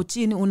yeye huku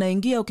chini,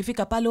 unaingia,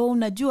 ukifika pale wewe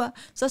unajua,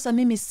 sasa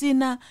mimi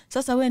sina,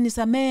 sasa wewe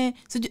nisamee.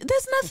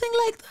 There's nothing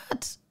like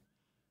that.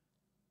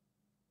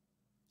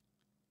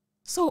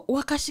 So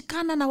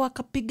wakashikana na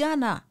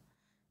wakapigana.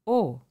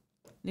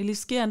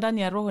 Nilisikia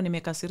ndani ya roho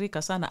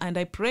nimekasirika sana, and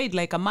I prayed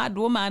like a mad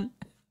woman.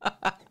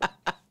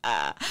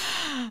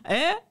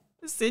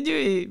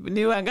 Sijui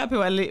ni wangapi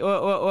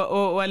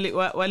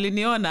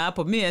waliniona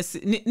hapo.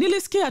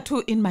 Nilisikia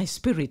tu in my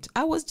spirit.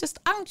 I was just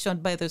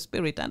unctioned by the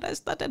spirit and I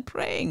started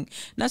praying.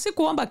 Na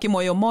sikuomba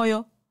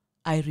kimoyomoyo.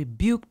 I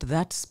rebuked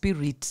that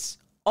spirit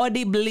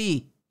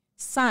audibly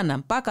sana.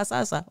 Mpaka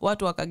sasa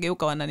watu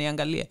wakageuka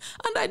wananiangalia.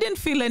 And I didn't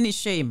feel any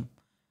shame.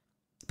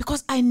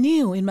 Because I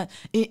knew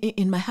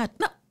in my heart.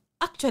 Now,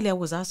 actually I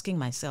was asking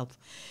myself,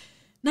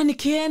 na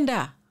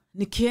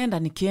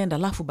nikienda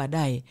lafu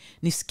baadaye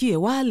nisikie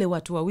wale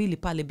watu wawili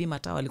pale Bima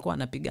Tower walikuwa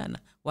wanapigana,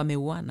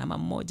 wameuana ama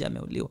mmoja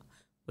ameuliwa,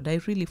 would I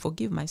really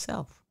forgive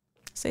myself?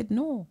 I said,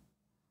 no.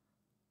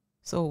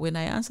 So when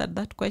I answered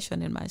that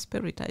question in my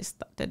spirit, I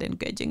started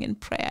engaging in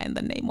prayer in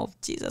the name of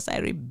Jesus. I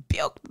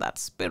rebuked that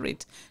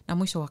spirit. Na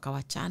mwisho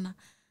wakawachana.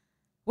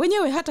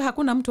 Wenyewe hata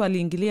hakuna mtu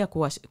aliingilia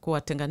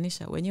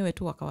kuwatenganisha. Wenyewe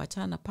tu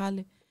wakawachana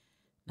pale.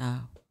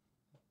 Na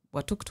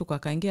watuktuk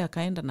akaingia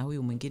akaenda na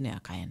huyu mwingine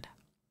akaenda.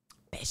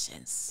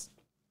 Patience.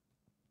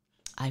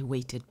 I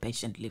waited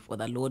patiently for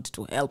the Lord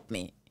to help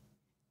me.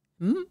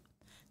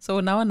 So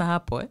unaona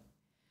hapo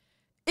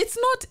It's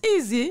not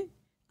easy.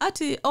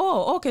 Ati,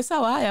 okay,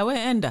 sawa, haya, we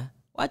enda.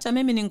 Wacha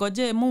mimi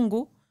ningoje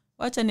Mungu.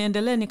 Wacha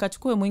niendelee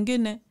nikachukue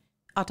mwingine.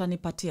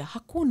 Atanipatia.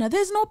 Hakuna.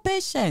 There's no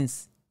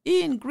patience. Hii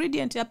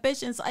ingredient ya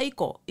patience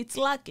haiko. It's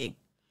lacking.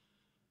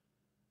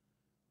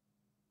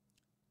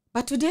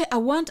 But today I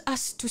want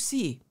us to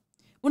see.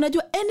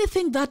 Unajua,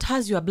 anything that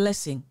has your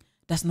blessing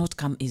does not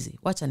come easy.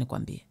 Wacha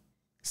nikwambie.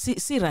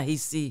 Si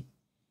rahisi.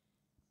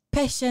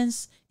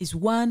 Patience is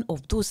one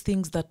of those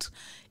things that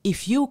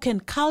if you can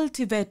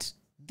cultivate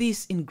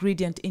this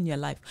ingredient in your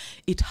life,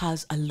 it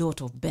has a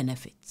lot of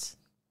benefits.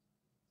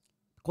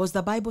 Because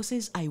the Bible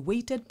says, I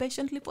waited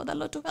patiently for the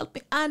Lord to help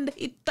me, and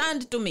he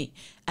turned to me,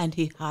 and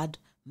he heard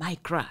my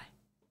cry.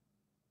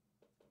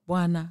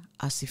 Bwana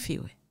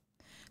asifiwe.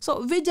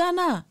 So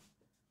vijana,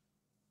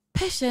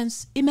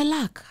 patience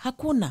imelak,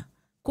 hakuna.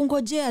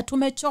 Kungojea,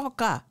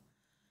 tumechoka.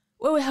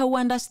 Wewe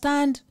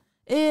hauunderstand.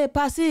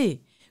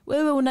 Pasi,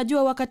 wewe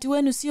unajua wakati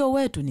wenu sio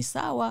wetu, ni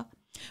sawa.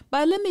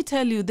 But let me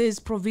tell you,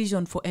 there's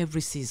provision for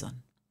every season.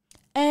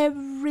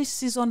 Every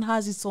season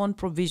has its own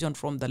provision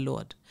from the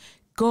Lord.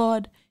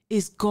 God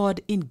is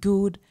God in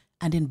good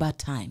and in bad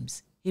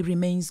times. He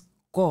remains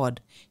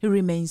God. He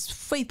remains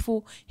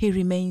faithful. He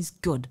remains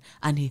good.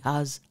 And he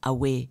has a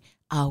way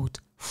out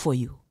for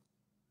you.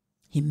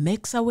 He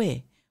makes a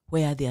way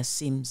where there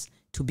seems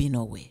to be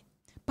no way.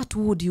 But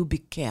would you be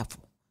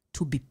careful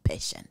to be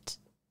patient?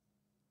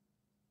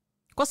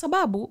 Kwa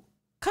sababu,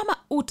 kama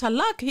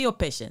utalak hiyo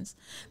patience,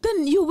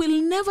 then you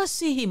will never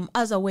see him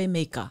as a way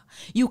maker.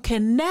 You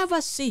can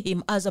never see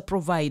him as a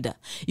provider.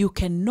 You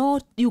can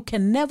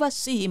never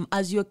see him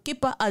as your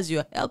keeper, as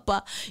your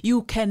helper.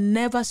 You can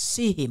never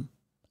see him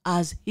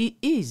as he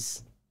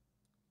is.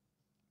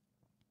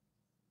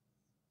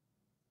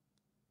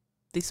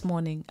 This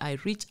morning, I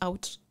reach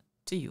out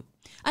to you.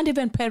 And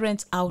even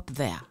parents out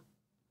there,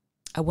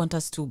 I want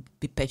us to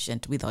be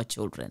patient with our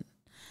children.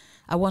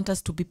 I want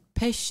us to be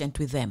patient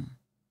with them.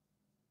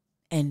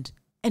 And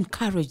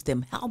encourage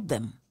them, help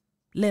them.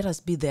 Let us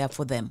be there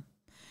for them.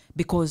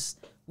 Because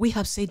we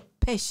have said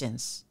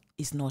patience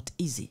is not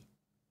easy.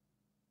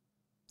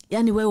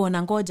 Yani wewe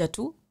unangoja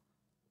tu,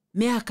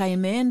 miaka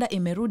imeenda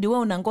imerudi, wewe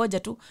unangoja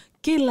tu,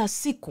 kila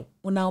siku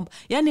unaomba.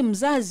 Yani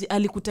mzazi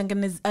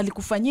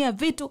alikufanyia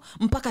vitu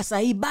mpaka saa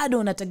hii bado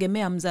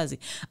unategemea mzazi.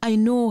 I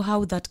know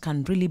how that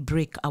can really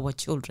break our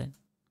children.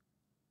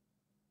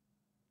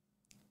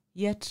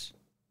 Yet,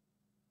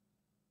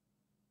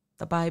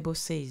 the Bible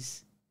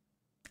says,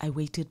 I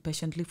waited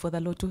patiently for the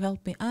Lord to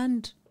help me,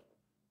 and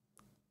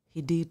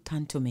he did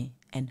turn to me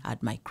and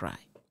heard my cry.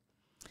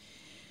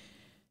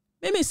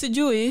 Mimi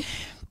sijui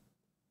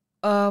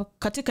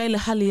katika ile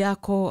hali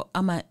yako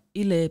ama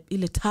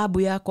ile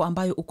taabu yako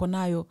ambayo uko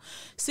nayo,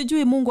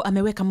 sijui Mungu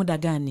ameweka muda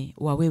gani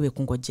wa wewe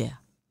kungojea.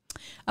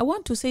 I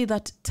want to say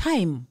that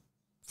time,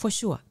 for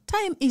sure,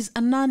 time is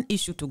a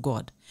non-issue to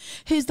God.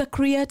 He is the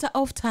creator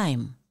of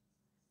time.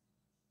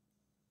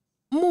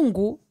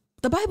 Mungu,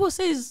 the Bible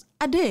says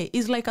a day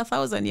is like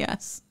 1,000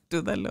 years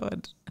to the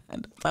Lord,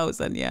 and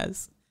 1,000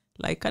 years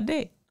like a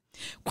day.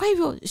 Kwa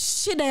hivyo,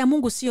 shida ya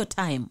Mungu sio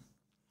time.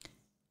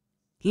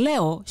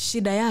 Leo,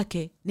 shida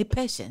yake ni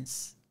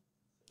patience.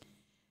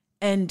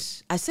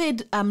 And I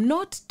said, I'm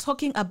not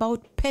talking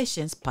about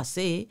patience per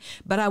se,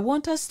 but I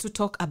want us to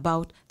talk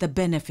about the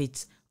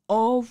benefits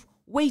of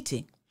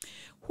waiting.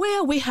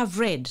 Where we have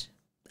read,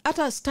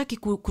 hata sitaki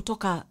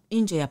kutoka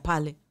nje ya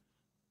pale,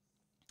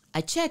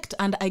 I checked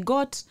and I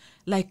got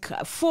like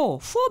four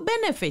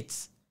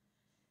benefits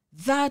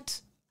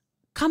that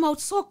come out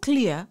so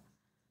clear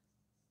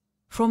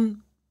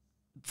from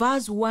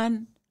verse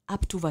 1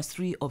 up to verse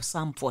 3 of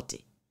Psalm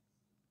 40.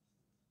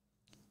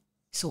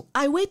 So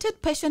I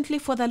waited patiently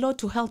for the Lord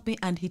to help me,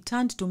 and he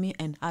turned to me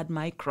and heard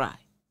my cry.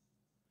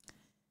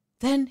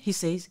 Then he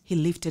says, he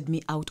lifted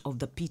me out of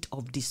the pit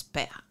of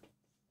despair.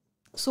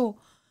 So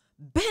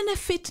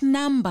benefit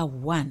number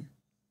 1,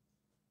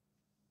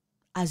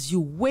 as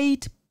you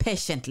wait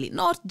patiently,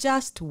 not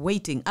just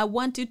waiting. I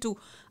want you to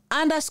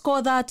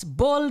underscore that,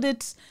 bold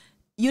it,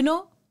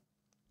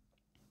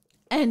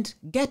 and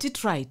get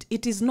it right.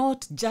 It is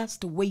not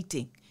just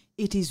waiting.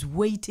 It is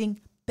waiting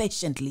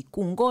patiently.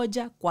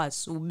 Kungoja kwa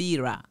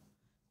subira.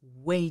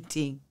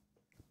 Waiting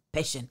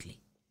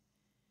patiently.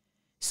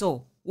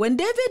 So, when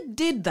David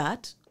did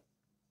that,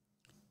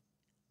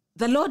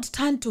 the Lord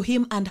turned to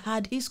him and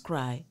heard his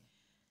cry,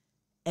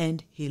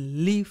 and he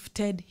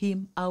lifted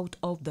him out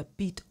of the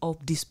pit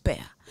of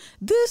despair.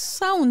 This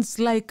sounds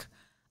like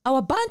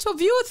our bunch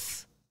of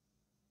youth.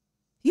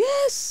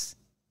 Yes.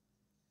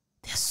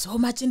 They're so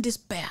much in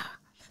despair.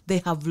 They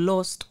have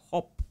lost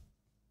hope.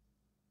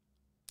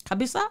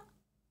 Kabisa?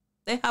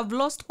 They have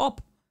lost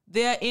hope.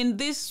 They are in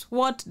this,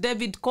 what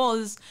David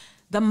calls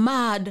the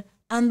mud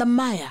and the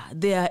mire.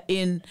 They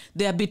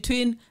are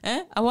between,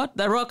 what?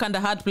 The rock and the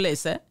hard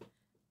place,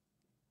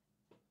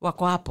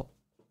 Wako hapo.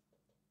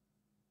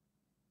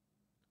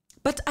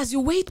 But as you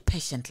wait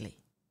patiently,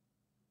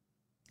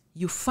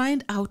 you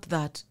find out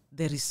that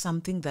there is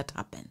something that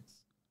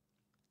happens.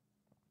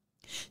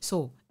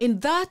 So, in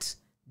that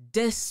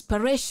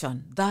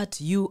desperation that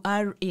you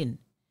are in,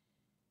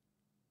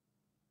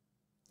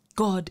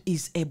 God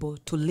is able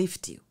to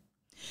lift you.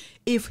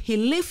 If he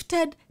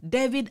lifted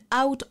David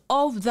out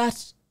of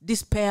that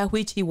despair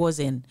which he was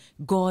in,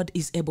 God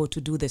is able to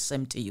do the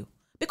same to you.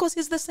 Because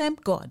he's the same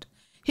God.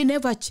 He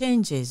never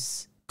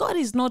changes. God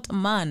is not a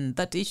man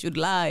that he should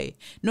lie,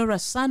 nor a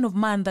son of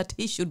man that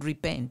he should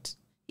repent.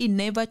 He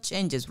never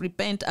changes.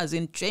 Repent as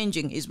in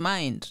changing his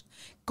mind.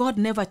 God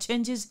never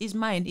changes his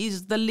mind.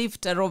 He's the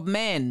lifter of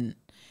men.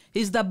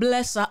 He's the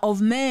blesser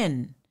of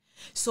men.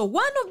 So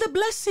one of the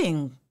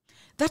blessings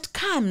that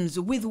comes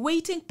with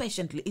waiting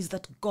patiently is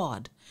that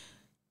God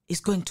is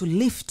going to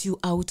lift you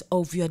out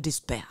of your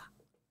despair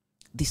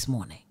this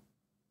morning.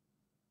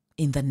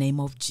 In the name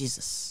of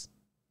Jesus.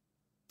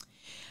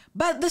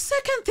 But the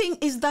second thing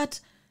is that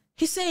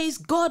he says,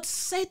 God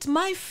set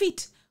my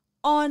feet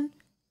on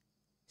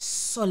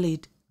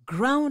solid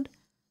ground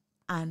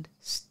and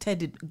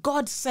steadied.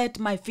 God set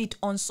my feet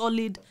on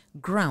solid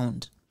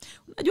ground.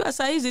 Unajua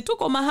saa hizi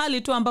tuko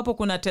mahali tu ambapo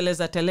kuna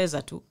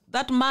teleza tu.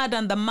 That mud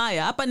and the mire,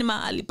 hapa ni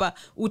mahali pa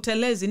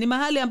utelezi. Ni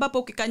mahali ambapo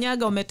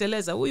ukikanyaga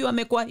umeteleza. Huyu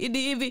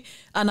amekuahidi hivi,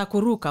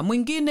 anakuruka.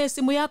 Mwingine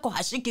simu yako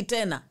hashiki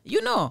tena.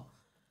 You know,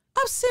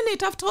 I've seen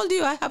it. I've told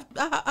you, I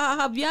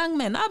have young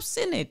men. I've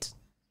seen it.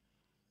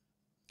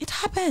 It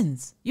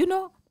happens, you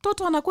know.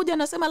 Mtoto anakuja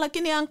anasema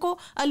lakini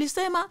anko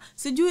alisema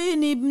sijui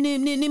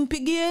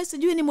nimpigie,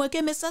 sijui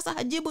nimwekee sasa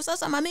hajibu,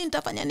 sasa mami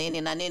nitafanya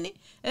nini na nini?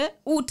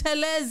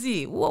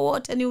 Utelezi,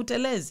 wote ni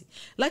utelezi.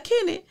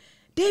 Lakini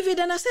David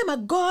anasema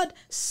God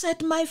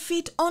set my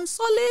feet on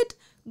solid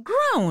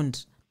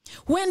ground.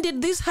 When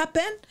did this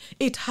happen?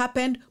 It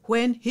happened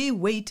when he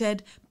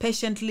waited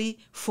patiently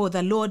for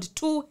the Lord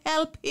to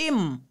help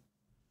him.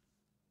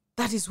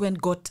 That is when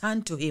God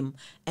turned to him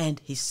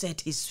and he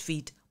set his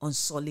feet on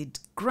solid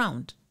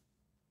ground.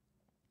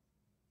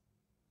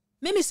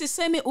 Mimi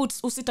sisemi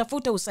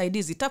usitafute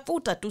usaidizi,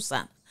 tafuta tu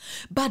sana.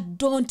 But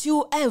don't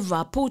you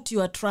ever put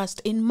your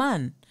trust in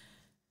man.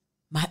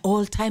 My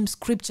all-time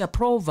scripture,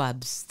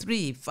 Proverbs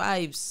 3,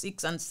 5,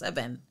 6, and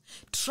 7.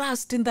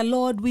 Trust in the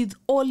Lord with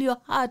all your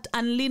heart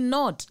and lean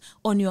not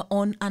on your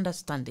own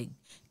understanding.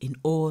 In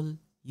all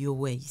your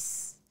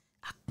ways,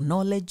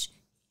 acknowledge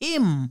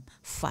him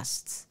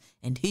first,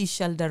 and he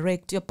shall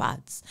direct your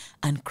paths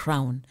and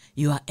crown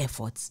your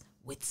efforts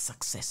with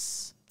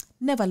success.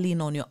 Never lean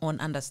on your own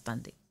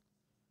understanding.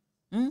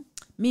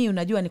 Mi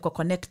unajua niko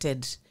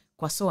connected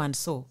kwa so and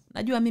so.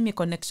 Najua mimi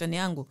connection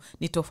yangu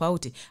ni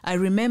tofauti. I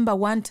remember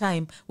one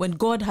time when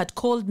God had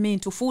called me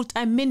into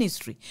full-time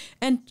ministry.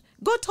 And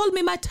God told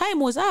me my time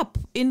was up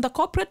in the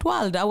corporate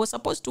world. I was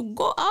supposed to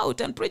go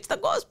out and preach the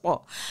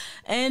gospel.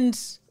 And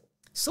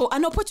so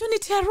an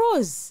opportunity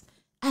arose.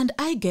 And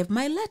I gave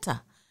my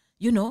letter,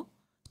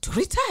 to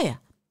retire.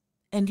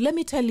 And let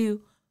me tell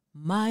you,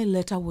 my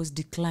letter was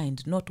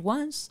declined. Not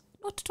once,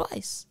 not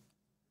twice.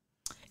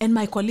 And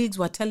my colleagues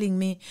were telling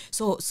me,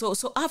 so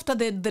after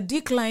the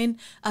decline,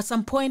 at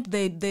some point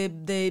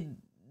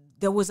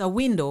there was a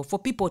window for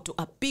people to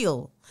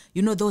appeal,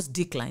 those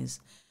declines.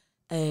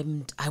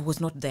 And I was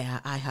not there.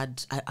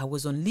 I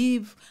was on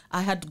leave.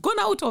 I had gone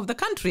out of the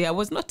country. I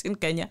was not in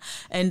Kenya.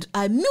 And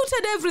I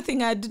muted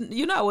everything. I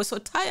didn't, I was so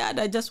tired.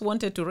 I just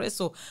wanted to rest.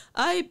 So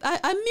I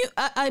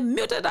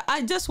muted.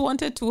 I just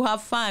wanted to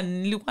have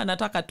fun. Nilikuwa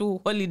nataka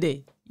tu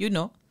holiday,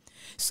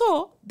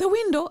 So the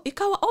window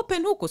ikawa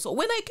open huko. So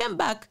when I came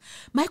back,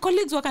 my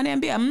colleagues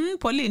wakaniambia,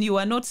 Pauline, you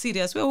are not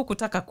serious. We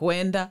hukutaka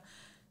kuenda.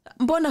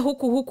 Mbona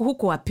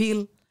huku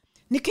appeal?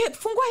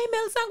 Nikifungua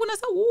email zangu na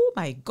oh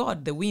my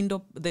God, the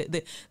window,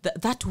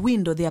 that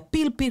window, the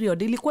appeal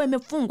period ilikuwa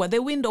imefungwa. The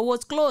window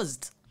was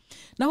closed.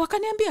 Na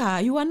wakaniambia,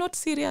 you are not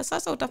serious.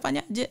 Sasa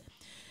utafanyaje?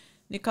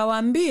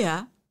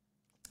 Nikawaambia,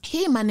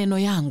 hii maneno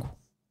yangu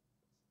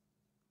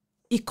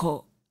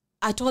iko.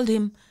 I told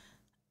him,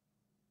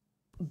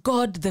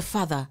 God the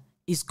Father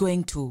is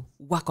going to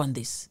work on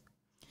this.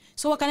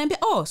 So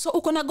wakaniambia, so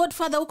uko na God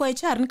Father uko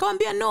HR?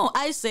 Nikamwambia, no,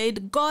 I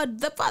said God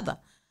the Father.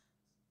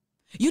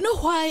 You know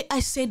why I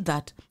said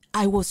that?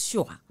 I was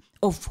sure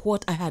of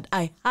what I had.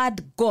 I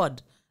had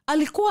God.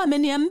 Alikuwa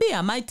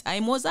ameniambia my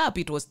time was up.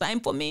 It was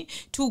time for me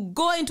to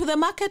go into the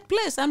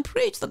marketplace and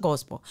preach the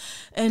gospel.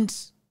 And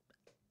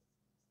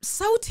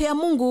sauti ya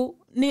Mungu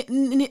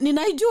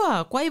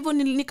ninaijua. Kwa hivyo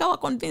nikawa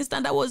convinced,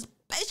 and I was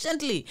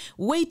patiently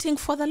waiting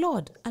for the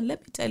Lord. And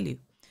let me tell you,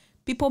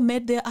 people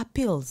made their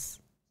appeals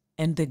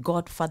and the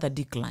God Father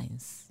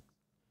declines.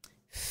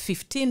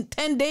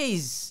 10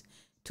 days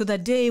to the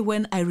day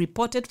when I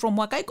reported from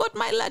work, I got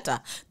my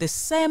letter. The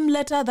same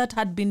letter that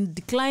had been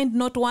declined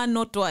not one,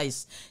 not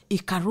twice.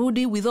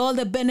 Ikarudi with all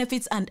the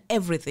benefits and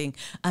everything.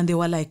 And they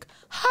were like,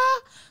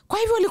 kwa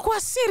hivyo ulikuwa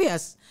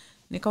serious?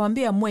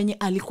 Nikamwambia mwenye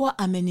alikuwa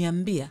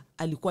ameniambia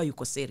alikuwa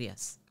yuko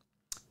serious.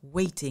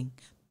 Waiting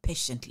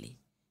patiently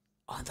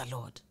on the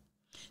Lord.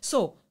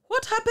 So,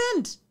 what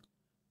happened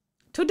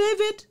to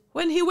David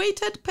when he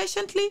waited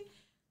patiently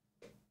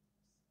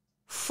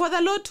for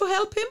the Lord to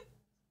help him?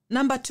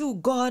 Number 2,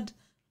 God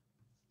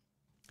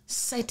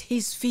set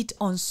his feet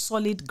on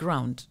solid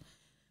ground.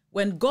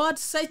 When God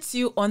sets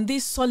you on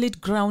this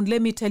solid ground,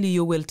 let me tell you,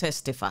 you will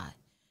testify.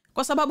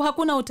 Kwa sababu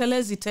hakuna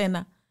utelezi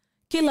tena.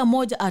 Kila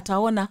moja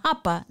ataona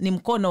hapa ni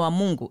mkono wa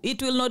Mungu.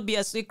 It will not be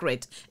a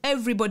secret.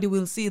 Everybody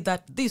will see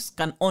that this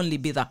can only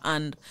be the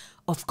hand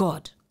of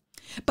God.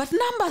 But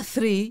number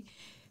 3,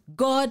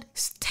 God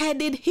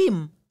steadied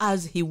him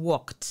as he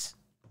walked.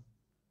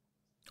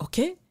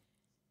 Okay?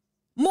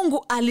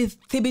 Mungu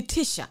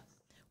alithibitisha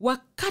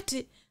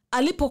wakati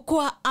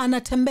alipokuwa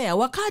anatembea,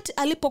 wakati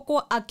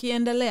alipokuwa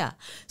akiendelea.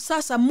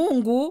 Sasa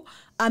Mungu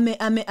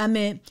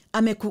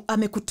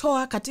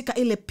amekutoa katika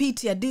ile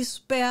pit ya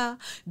despair.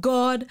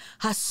 God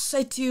has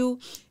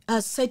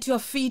set your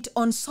feet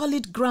on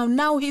solid ground.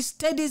 Now he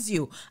steadies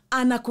you.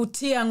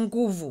 Anakutia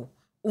nguvu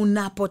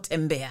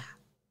unapotembea.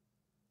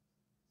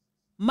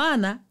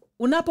 Maana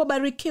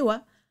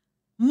unapobarikiwa,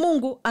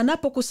 Mungu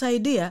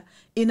anapokusaidia,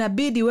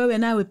 inabidi wewe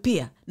nawe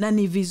pia, na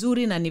ni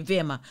vizuri na ni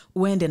vyema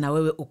uende na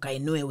wewe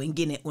ukainue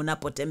wengine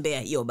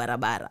unapotembea hiyo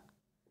barabara.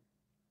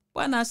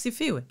 Bwana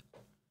asifiwe.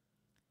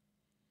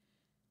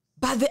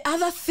 But the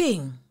other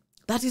thing,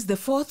 that is the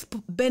 4th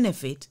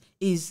benefit,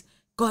 is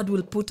God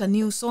will put a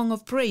new song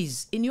of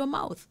praise in your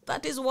mouth.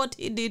 That is what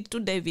he did to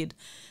David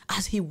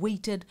as he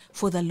waited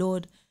for the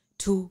Lord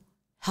to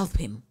help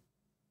him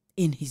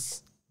in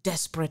his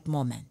desperate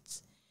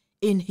moments,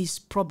 in his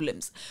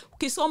problems.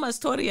 Ukisoma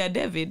story ya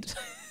David,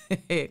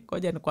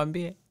 koja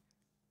nikwambie,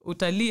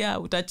 utalia,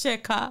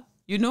 utacheka,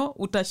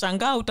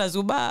 utashangaa,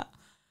 utazubaa.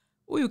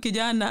 Huyu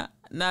kijana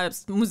na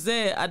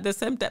mzee at the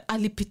same time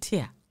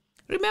alipitia.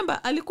 Remember,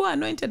 alikuwa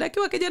anointed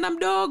akiwa kijana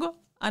mdogo,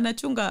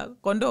 anachunga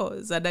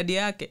kondoo za dadi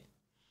yake.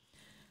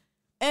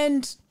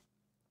 And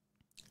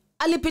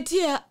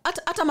alipitia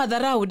hata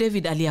madharau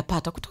David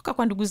aliyapata kutoka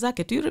kwa ndugu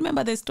zake. Do you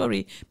remember the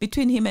story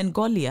between him and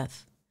Goliath?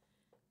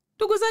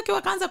 Ndugu zake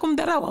wakaanza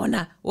kumdharau,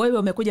 ona wewe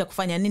umekuja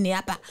kufanya nini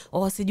hapa?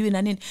 Sijui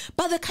na nini.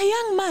 But the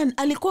young man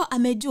alikuwa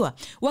amejua.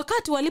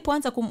 Wakati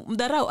walipoanza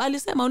kumdharau,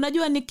 alisema,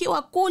 unajua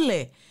nikiwa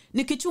kule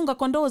nikichunga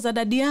kondoo za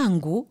dadi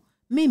yangu,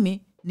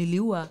 mimi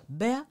niliua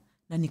bear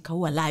na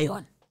nikaua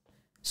lion.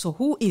 So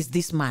who is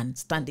this man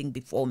standing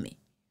before me?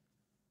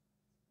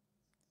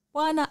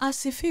 Bwana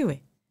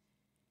asifiwe.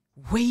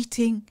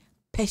 Waiting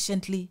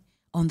patiently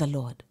on the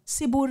Lord.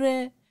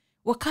 Sibure,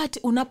 wakati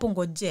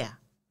unapongojea,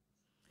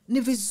 ni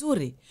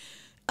vizuri.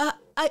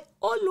 I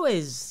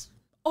always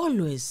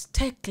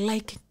take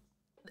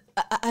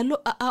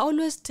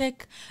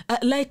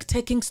like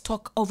taking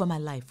stock over my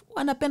life.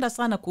 Wanapenda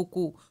sana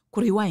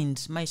kurewind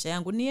maisha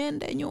yangu,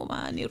 niende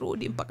nyuma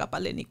nirudi mpaka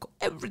pale niko.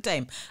 Every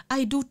time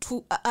I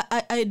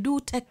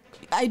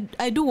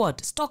do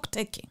what? Stock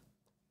taking.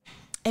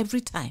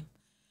 Every time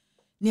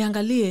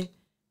niangalie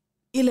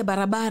ile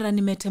barabara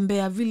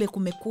nimetembea, vile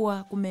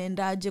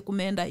kumeenda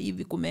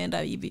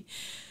hivi.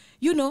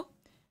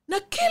 Na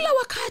kila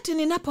wakati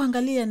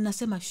ninapoangalia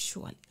ninasema,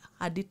 surely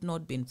had it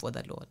not been for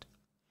the Lord.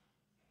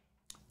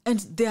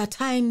 And there are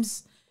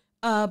times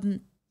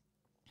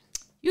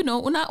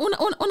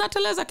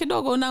unateleza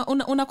kidogo,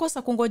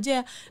 unakosa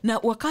kungojea, na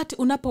wakati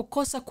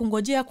unapokosa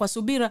kungojea kwa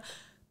subira,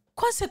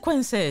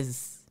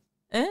 consequences.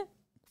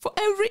 For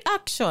every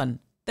action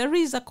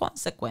there is a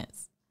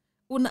consequence.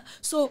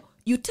 So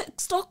you take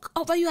stock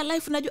over your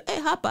life. Unajua,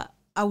 hapa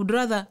I would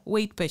rather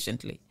wait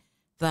patiently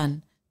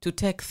than to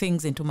take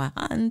things into my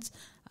hands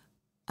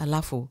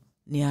alafu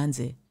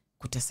nianze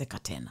kuteseka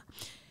tena.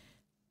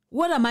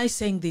 What am I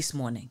saying this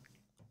morning?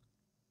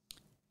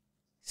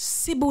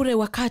 Sibure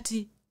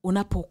wakati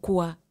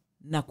unapokuwa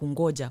na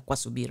kungoja kwa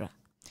subira.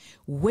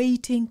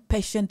 Waiting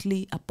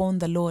patiently upon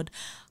the Lord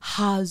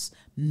has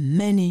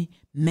many,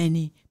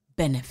 many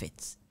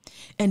benefits.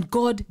 And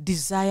God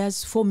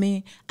desires for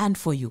me and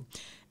for you.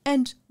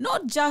 And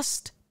not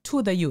just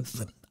to the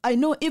youth. I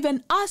know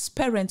even us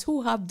parents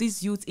who have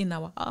these youth in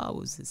our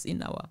houses,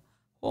 in our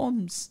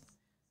homes,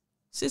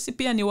 sisi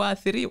pia ni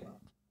waathiriwa.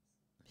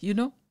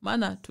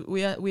 Maana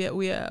we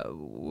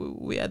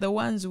are the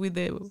ones with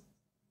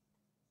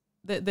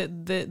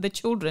the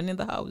children in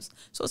the house.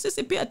 So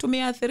sisi pia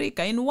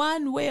tumeathirika in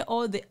one way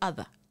or the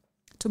other.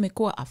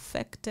 Tumekuwa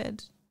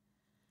affected.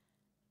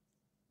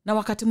 Na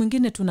wakati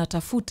mwingine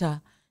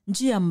tunatafuta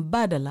njia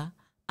mbadala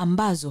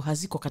ambazo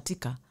haziko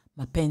katika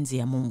mapenzi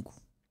ya Mungu.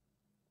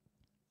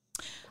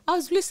 I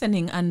was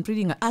listening and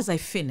reading as I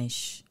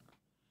finish.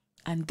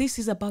 And this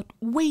is about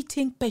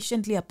waiting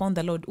patiently upon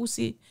the Lord.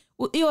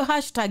 Iyo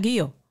hashtag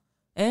hiyo.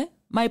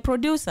 My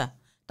producer,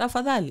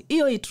 tafadhali,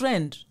 iyo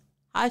itrend.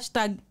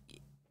 Hashtag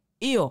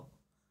iyo.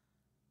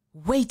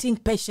 Waiting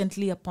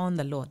patiently upon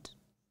the Lord.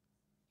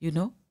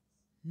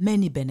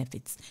 Many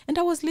benefits. And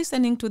I was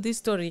listening to this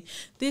story.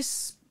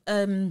 This,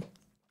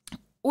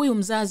 huyu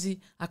mzazi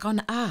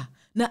akaona,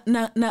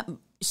 na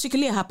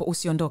shikilia hapo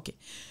usiondoke.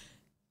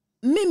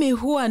 mimi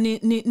huwa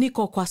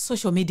niko kwa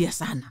social media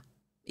sana.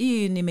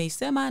 Hii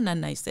nimeisema na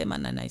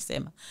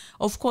naisema.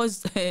 Of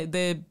course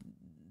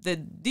the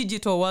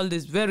digital world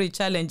is very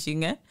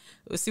challenging.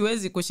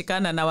 Siwezi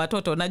kushikana na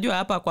watoto. Najua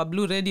hapa kwa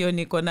Blue Radio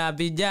niko na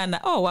vijana.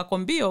 Wako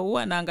mbio,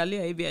 huwa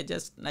naangalia hivi I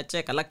just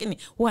nacheka, lakini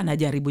huwa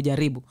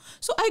najaribu.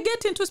 So I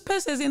get into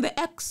spaces in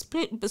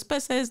the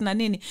spaces na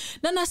nini.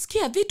 Na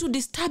nasikia vitu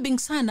disturbing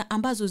sana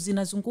ambazo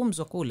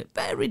zinazungumzwa kule.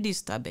 Very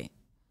disturbing.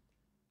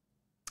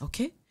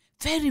 Okay?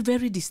 Very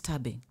very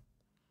disturbing.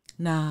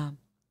 Na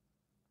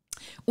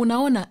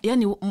unaona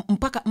yani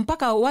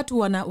mpaka watu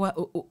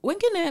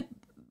wengine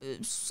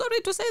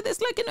sorry to say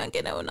this, lakini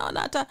wengine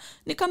unaona hata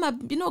ni kama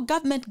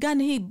government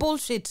gani hii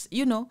bullshit,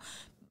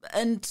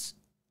 and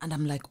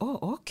I'm like,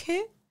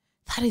 okay,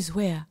 that is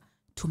where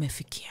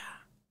tumefikia.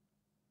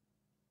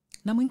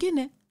 Na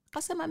mwingine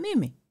akasema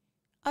mimi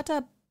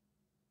hata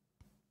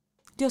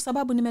ndio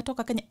sababu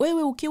nimetoka Kenya.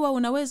 Wewe ukiwa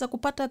unaweza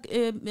kupata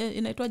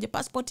inaitwaje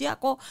passport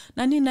yako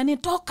na nini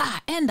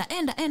toka,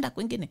 enda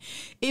kwingine.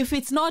 If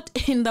it's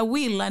not in the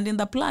will and in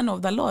the plan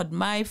of the Lord,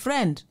 my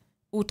friend,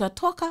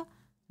 utatoka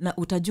na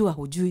utajua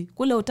hujui.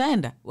 Kule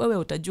utaenda, wewe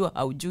utajua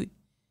haujui.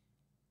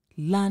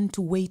 Learn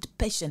to wait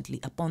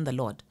patiently upon the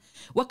Lord.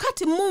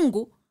 Wakati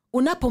Mungu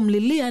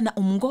unapomlilia na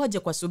umngoje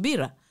kwa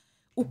subira,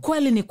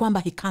 ukweli ni kwamba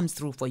he comes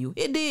through for you.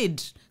 He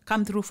did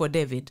come through for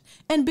David.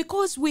 And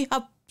because we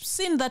have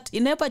seen that he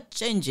never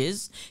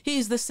changes, he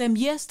is the same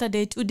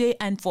yesterday, today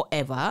and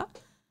forever.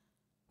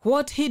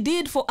 What he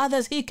did for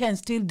others, he can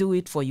still do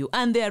it for you.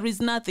 And there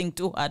is nothing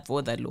too hard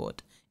for the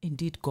Lord.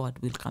 Indeed, God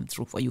will come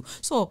through for you.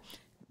 So,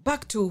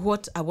 back to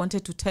what I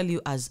wanted to tell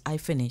you as I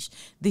finish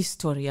this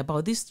story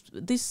about this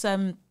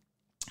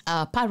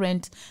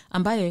parent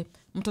ambaye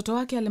mtoto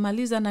wake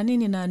alimaliza na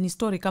nini, na ni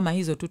story kama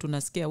hizo tu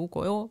tunasikia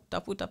huko,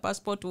 tafuta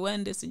passport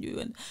uende sijui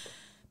uende,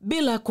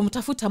 bila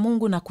kumtafuta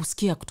Mungu na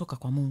kusikia kutoka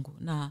kwa Mungu.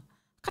 Na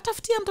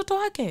katafutia mtoto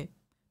wake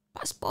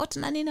passport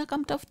na nini,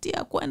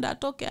 akamtafutia kwenda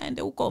atoke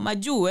aende huko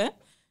majuu,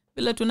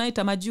 bila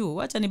tunaita majuu,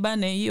 wacha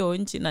nibane hiyo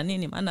nchi na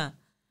nini, maana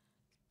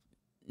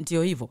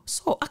ndio hivyo.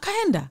 So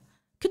akaenda,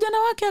 kijana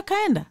wake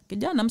akaenda,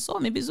 kijana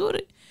msomi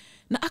vizuri,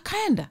 na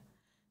akaenda.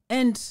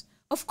 And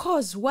of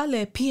course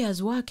wale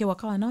peers wake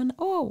wakawa naona,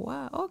 wow,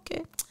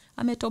 okay,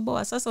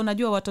 ametoboa. Sasa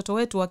unajua watoto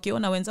wetu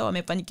wakiona wenzao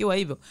wamefanikiwa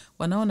hivyo,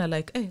 wanaona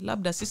like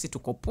labda sisi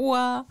tuko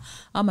poa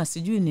ama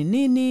sijui ni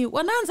nini,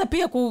 wanaanza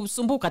pia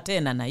kusumbuka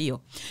tena na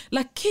hiyo.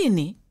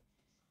 Lakini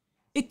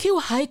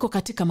ikiwa haiko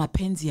katika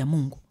mapenzi ya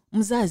Mungu,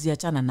 mzazi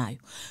achana nayo.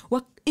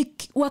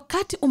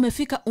 Wakati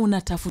umefika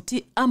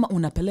unatafuti ama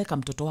unapeleka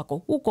mtoto wako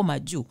huko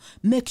majuu,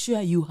 make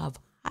sure you have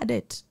had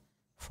it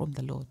from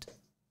the Lord.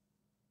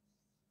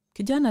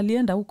 Kijana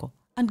alienda huko,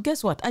 and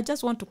guess what, I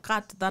just want to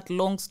cut that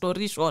long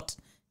story short.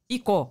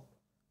 Iko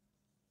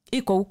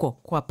huko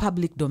kwa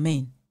public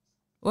domain.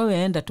 Wewe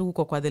enda tu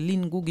huko kwa the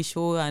Lean Googie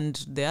show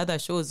and the other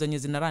shows zenye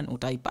zinarun,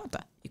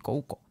 utaipata. Iko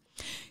huko.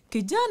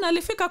 Kijana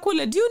alifika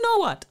kule, do you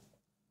know what,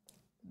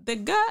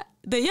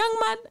 the young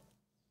man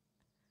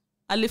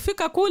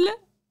alifika kule,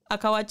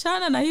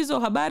 akawachana na hizo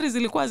habari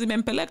zilikuwa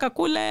zimempeleka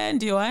kule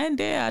ndio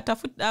aende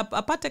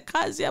apate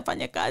kazi,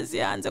 afanye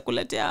kazi, aanze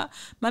kuletea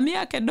mami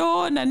yake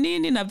do na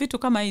nini na vitu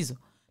kama hizo.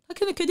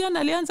 Lakini kijana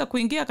alianza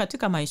kuingia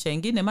katika maisha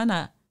mengine,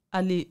 maana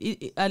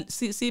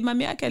si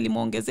mami yake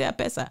alimuongezea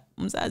pesa,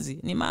 mzazi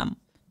ni mama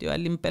ndio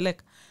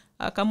alimpeleka,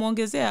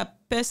 akamuongezea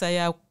pesa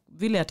ya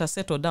vile ata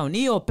settle down.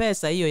 Hiyo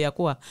pesa hiyo ya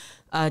kuwa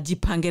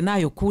jipange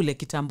nayo kule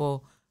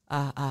kitambo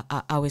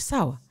awe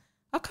sawa,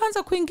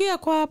 akaanza kuingia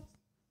kwa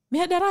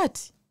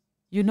mihadarati,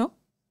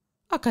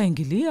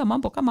 akaingilia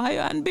mambo kama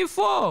hayo. And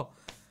before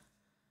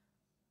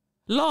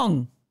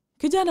long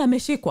kijana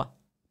ameshikwa,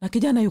 na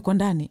kijana yuko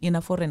ndani in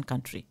a foreign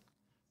country.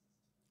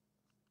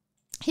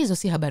 Hizo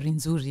si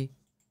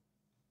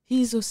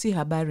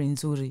habari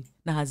nzuri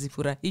na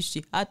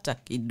hazifurahishi hata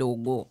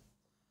kidogo.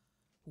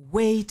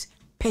 Wait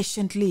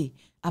patiently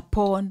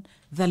upon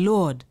the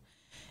Lord.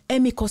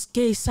 Amy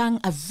Koskei sang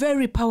a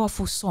very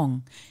powerful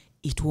song,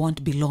 It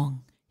Won't Be Long,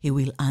 He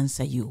Will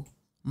Answer You.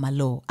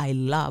 Malo, I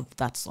love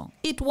that song.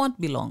 It won't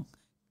be long.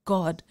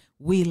 God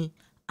will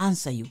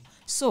answer you.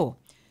 So,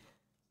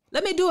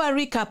 let me do a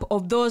recap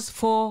of those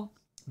 4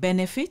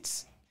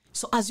 benefits.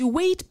 So, as you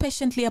wait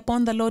patiently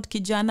upon the Lord,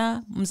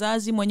 kijana,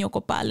 mzazi mwenye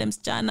uko pale,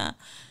 msichana,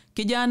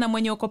 kijana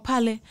mwenye uko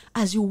pale,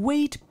 as you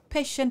wait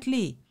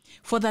patiently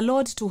for the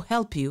Lord to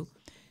help you,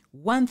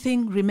 one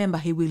thing, remember,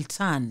 He will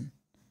turn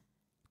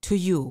to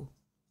you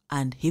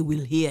and He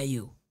will hear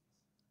you.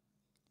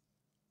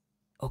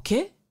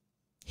 Okay?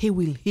 He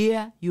will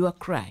hear your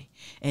cry,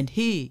 and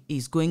He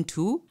is going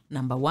to,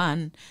 number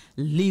 1,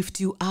 lift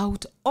you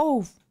out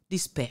of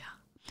despair.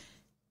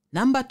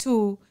 Number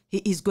 2, He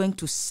is going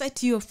to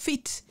set your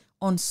feet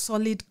on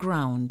solid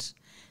ground.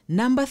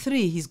 Number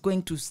 3, He's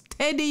going to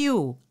steady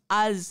you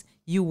as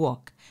you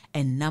walk.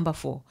 And number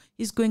 4,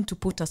 He's going to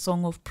put a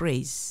song of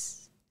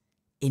praise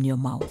in your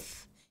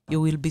mouth.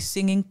 You will be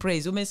singing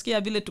praise.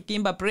 Umesikia vile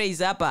tukiimba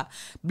praise hapa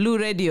Blue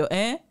Radio,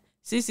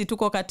 Sisi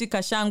tuko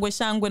katika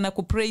shangwe na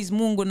kupraise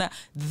Mungu, na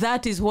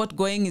that is what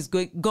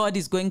God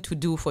is going to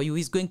do for you.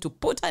 He's going to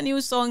put a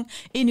new song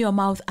in your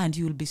mouth and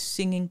you'll be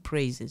singing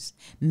praises.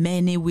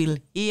 Many will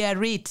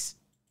hear it,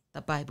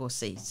 the Bible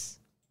says,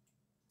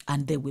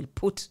 and they will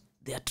put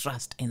their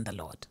trust in the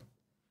Lord.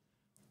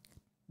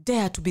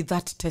 Dare to be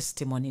that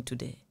testimony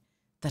today,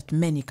 that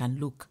many can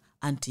look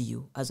unto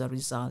you as a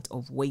result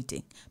of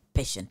waiting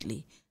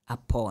patiently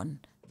upon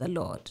the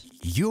Lord.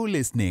 You're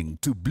listening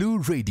to Blue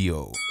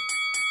Radio,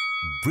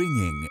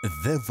 bringing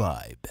the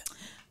vibe.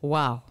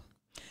 Wow.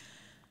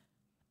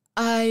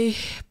 I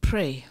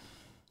pray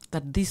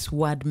that this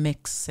word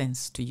makes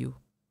sense to you.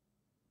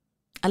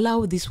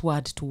 Allow this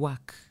word to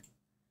work.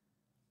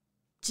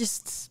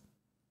 Just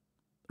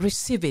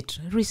receive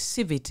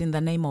it in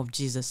the name of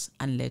Jesus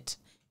and let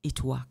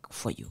it work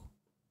for you.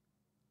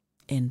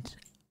 And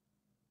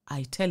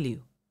I tell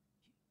you,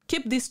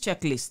 keep this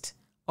checklist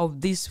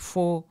of these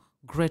 4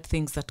 great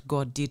things that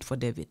God did for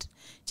David.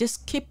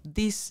 Just keep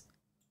this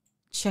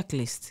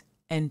checklist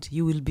and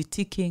you will be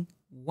ticking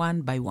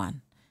one by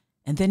one.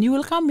 And then you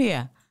will come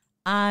here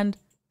and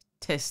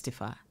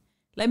testify.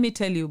 Let me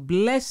tell you,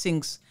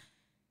 blessings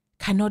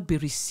cannot be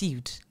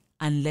received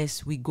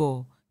unless we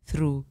go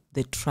through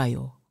the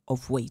trial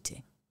of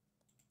waiting.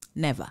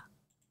 Never.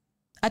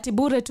 Ati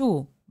bure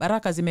tu,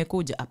 baraka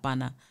zimekuja,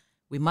 hapana.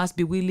 We must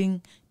be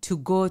willing to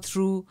go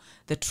through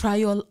the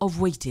trial of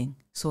waiting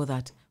so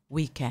that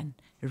we can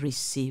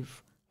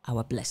receive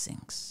our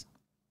blessings.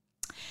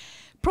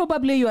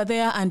 Probably you are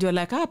there and you're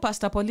like,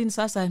 Pastor Pauline,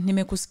 sasa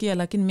nimekusikia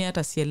lakini mimi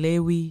hata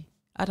sielewi,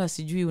 hata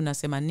sijui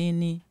unasema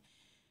nini.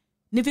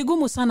 Ni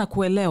vigumu sana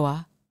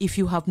kuelewa if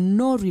you have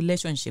no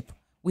relationship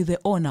with the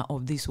owner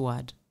of this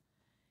word.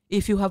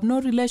 If you have no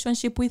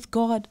relationship with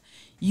God,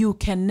 you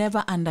can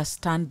never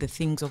understand the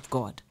things of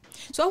God.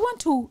 So I want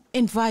to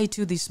invite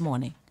you this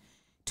morning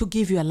to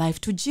give your life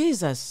to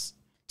Jesus.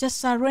 Just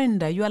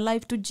surrender your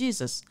life to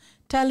Jesus.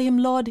 Tell him,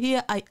 Lord,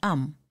 here I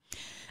am.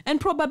 And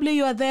probably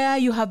you are there,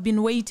 you have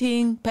been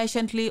waiting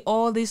patiently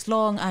all this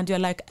long and you're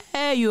like,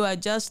 hey, you are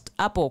just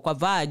hapo kwa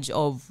verge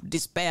of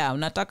despair.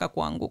 Unataka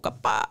kuanguka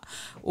pa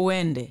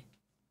uende.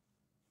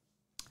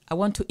 I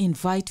want to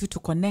invite you to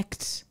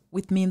connect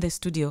with me in the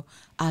studio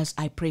as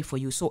I pray for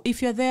you. So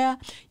if you're there,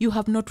 you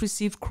have not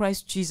received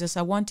Christ Jesus,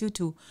 I want you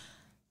to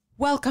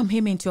welcome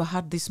him into your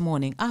heart this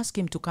morning. Ask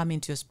him to come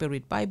into your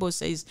spirit. Bible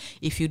says,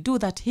 if you do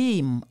that,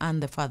 him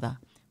and the Father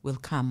will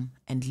come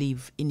and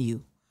live in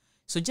you.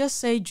 So just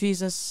say,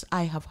 Jesus,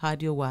 I have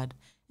heard your word,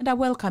 and I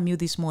welcome you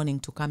this morning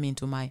to come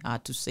into my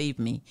heart to save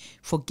me.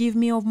 Forgive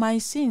me of my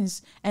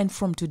sins, and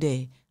from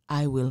today,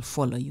 I will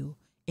follow you.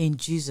 In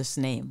Jesus'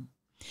 name.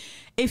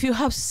 If you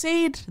have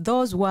said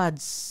those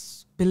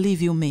words,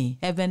 believe you me,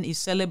 heaven is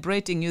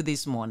celebrating you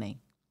this morning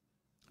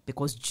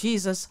because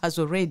Jesus has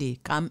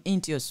already come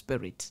into your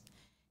spirit.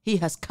 He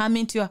has come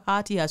into your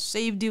heart. He has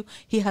saved you.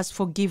 He has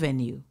forgiven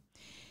you.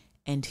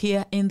 And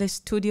here in the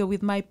studio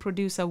with my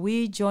producer,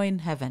 we join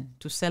heaven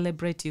to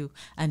celebrate you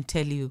and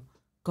tell you,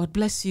 God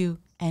bless you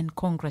and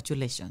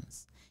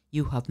congratulations.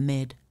 You have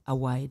made a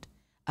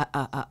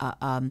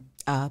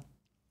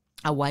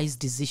wise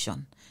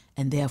decision,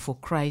 and therefore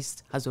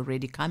Christ has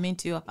already come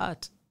into your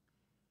heart.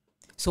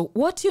 So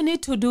what you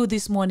need to do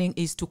this morning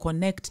is to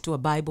connect to a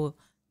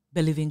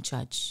Bible-believing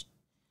church.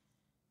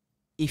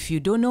 If you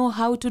don't know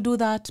how to do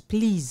that,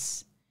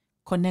 please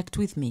connect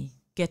with me.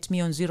 Get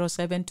me on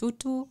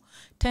 0722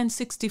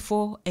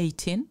 1064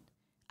 18.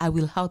 I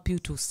will help you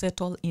to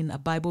settle in a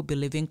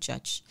Bible-believing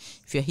church.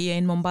 If you're here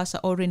in Mombasa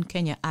or in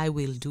Kenya, I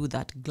will do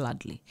that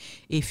gladly.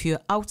 If you're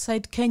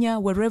outside Kenya,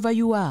 wherever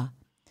you are,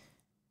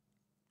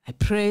 I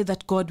pray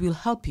that God will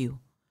help you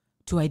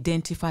to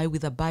identify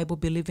with a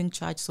Bible-believing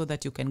church so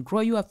that you can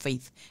grow your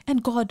faith.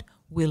 And God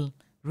will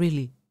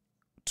really,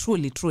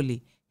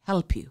 truly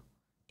help you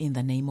in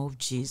the name of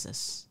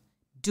Jesus.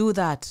 Do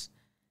that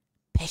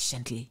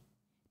patiently.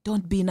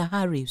 Don't be in a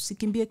hurry.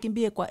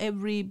 Usikimbie kwa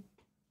every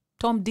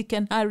Tom, Dick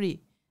and Harry.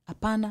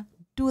 Apana,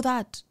 do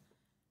that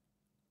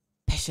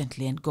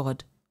patiently and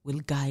God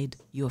will guide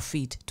your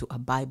feet to a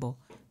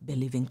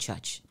Bible-believing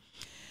church.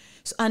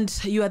 So, and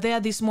you are there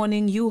this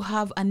morning, you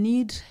have a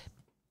need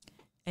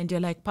and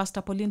you're like,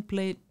 Pastor Pauline,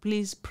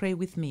 please pray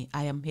with me.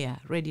 I am here,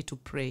 ready to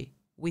pray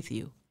with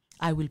you.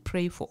 I will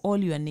pray for all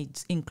your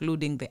needs,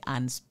 including the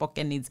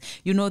unspoken needs.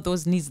 You know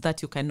those needs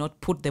that you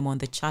cannot put them on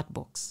the chat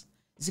box.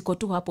 Ziko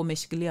tu hapo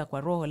umeshikilia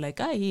kwa roho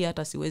like, hii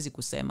hata siwezi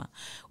kusema.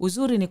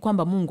 Uzuri ni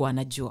kwamba Mungu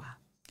anajua.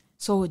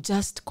 So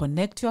just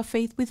connect your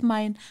faith with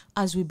mine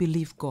as we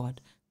believe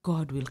God.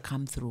 God will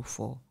come through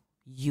for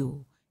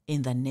you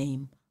in the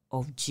name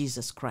of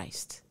Jesus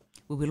Christ.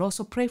 We will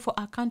also pray for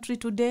our country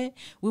today.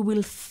 We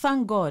will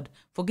thank God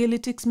for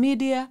Gilitix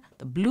Media,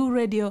 the Blue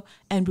Radio,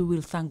 and we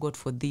will thank God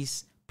for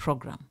this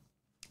program.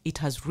 It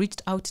has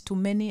reached out to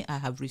many. I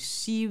have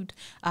received,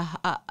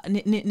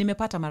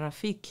 nimepata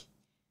marafiki.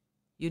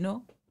 You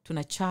know,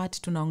 tuna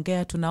chat,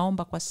 tunaongea,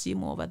 tunaomba kwa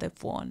simu over the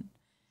phone.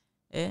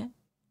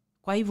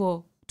 Kwa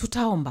hivyo,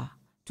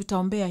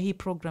 tutaombea hii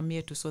program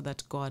yetu so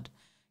that God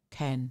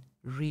can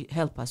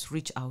help us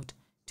reach out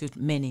to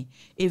many,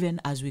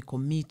 even as we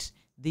commit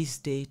this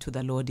day to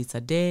the Lord. It's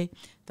a day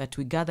that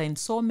we gather in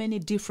so many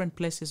different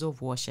places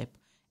of worship,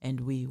 and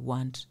we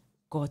want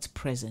God's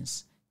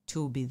presence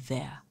to be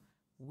there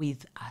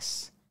with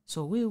us.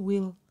 So we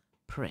will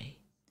pray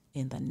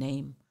in the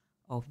name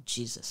of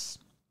Jesus.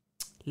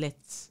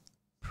 Let's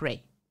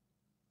pray.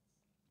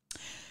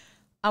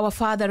 Our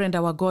Father and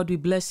our God, we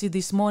bless you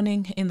this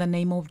morning in the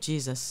name of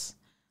Jesus.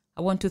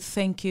 I want to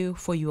thank you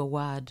for your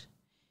word.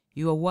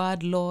 Your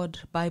word, Lord,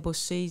 Bible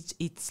says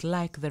it's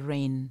like the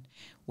rain.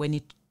 When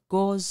it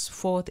goes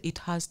forth, it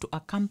has to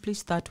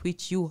accomplish that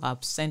which you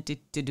have sent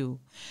it to do.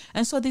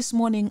 And so this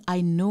morning,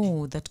 I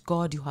know that,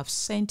 God, you have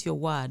sent your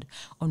word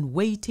on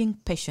waiting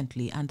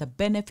patiently and the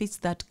benefits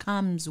that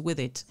comes with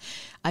it.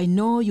 I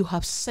know you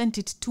have sent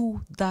it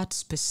to that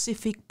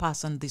specific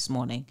person this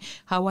morning.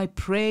 How I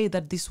pray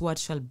that this word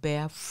shall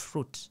bear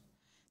fruit,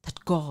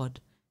 that,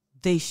 God,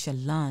 they shall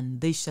learn,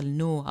 they shall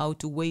know how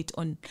to wait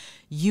on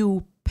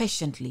you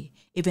patiently,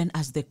 even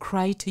as they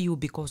cry to you,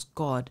 because,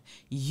 God,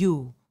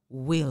 you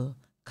will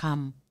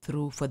come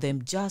through for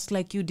them just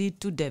like you did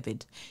to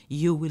David.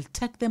 You will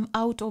take them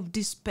out of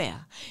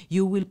despair.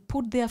 You will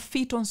put their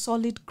feet on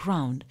solid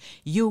ground.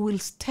 You will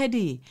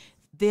steady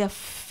their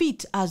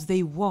feet as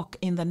they walk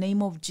in the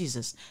name of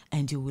Jesus,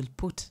 and you will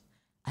put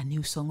a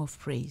new song of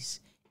praise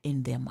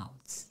in their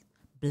mouths.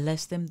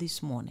 Bless them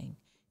this morning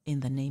in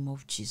the name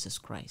of Jesus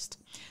Christ.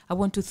 I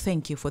want to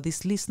thank you for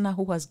this listener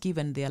who has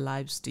given their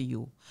lives to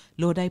you.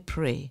 Lord, I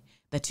pray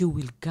that you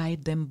will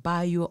guide them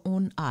by your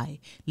own eye.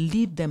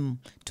 Lead them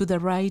to the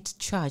right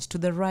church, to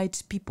the right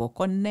people.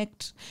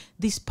 Connect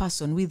this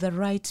person with the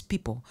right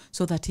people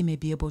so that he may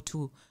be able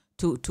to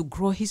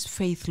grow his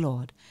faith,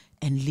 Lord,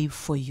 and live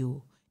for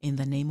you in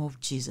the name of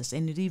Jesus,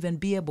 and even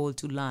be able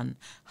to learn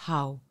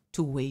how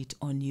to wait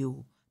on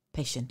you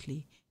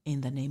patiently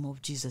in the name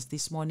of Jesus.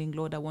 This morning,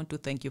 Lord, I want to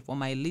thank you for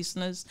my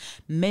listeners.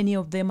 Many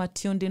of them are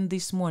tuned in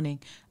this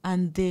morning,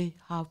 and they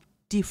have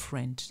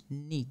different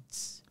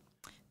needs.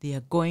 They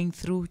are going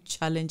through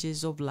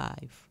challenges of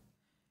life.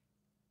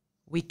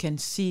 We can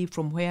see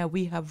from where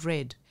we have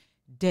read,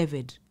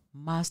 David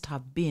must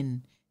have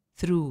been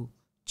through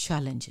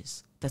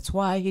challenges. That's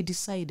why he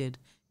decided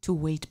to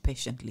wait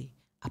patiently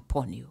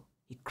upon you.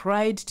 He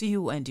cried to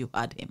you and you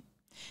heard him.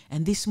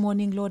 And this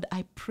morning, Lord,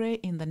 I pray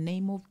in the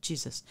name of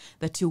Jesus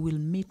that you will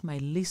meet my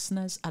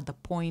listeners at the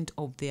point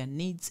of their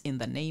needs in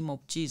the name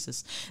of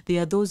Jesus. They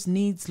are those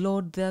needs,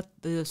 Lord, that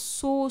they're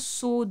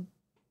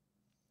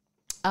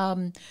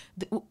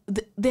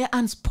they're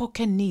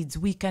unspoken needs.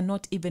 We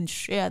cannot even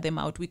share them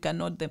out. We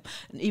cannot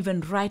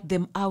even write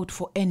them out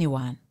for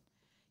anyone.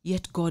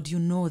 Yet, God, you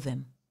know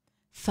them.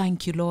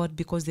 Thank you, Lord,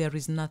 because there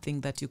is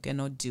nothing that you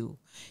cannot do.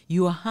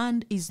 Your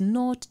hand is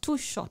not too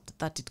short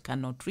that it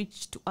cannot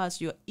reach to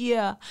us. Your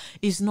ear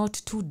is not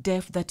too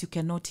deaf that you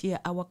cannot hear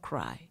our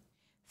cry.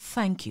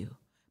 Thank you,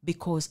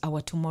 because our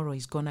tomorrow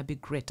is going to be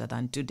greater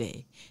than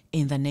today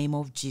in the name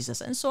of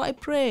Jesus. And so I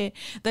pray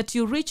that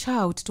you reach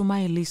out to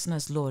my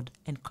listeners, Lord,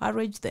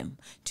 encourage them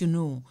to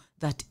know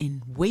that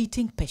in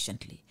waiting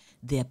patiently,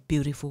 there are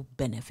beautiful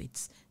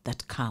benefits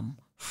that come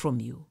from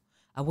you.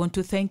 I want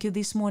to thank you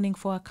this morning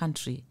for our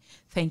country.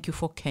 Thank you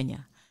for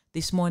Kenya.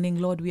 This morning,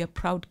 Lord, we are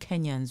proud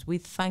Kenyans. We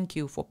thank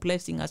you for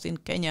placing us in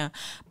Kenya.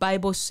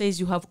 Bible says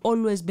you have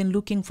always been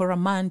looking for a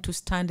man to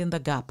stand in the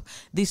gap.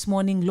 This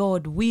morning,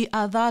 Lord, we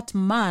are that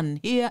man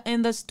here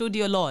in the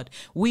studio, Lord.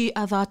 We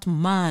are that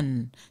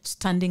man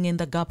standing in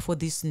the gap for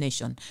this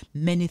nation.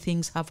 Many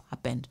things have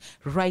happened.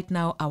 Right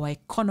now, our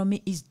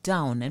economy is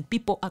down and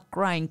people are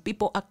crying.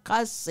 People are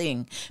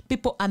cursing.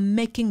 People are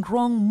making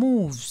wrong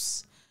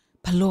moves.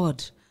 But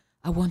Lord,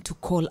 I want to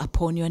call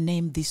upon your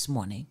name this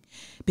morning,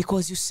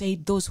 because you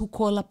said those who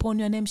call upon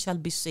your name shall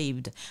be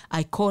saved.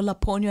 I call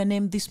upon your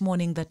name this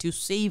morning that you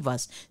save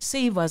us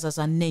as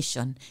a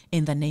nation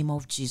in the name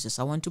of Jesus.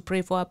 I want to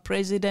pray for our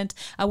president.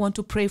 I want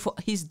to pray for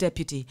his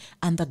deputy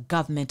and the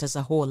government as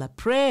a whole. I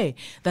pray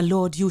the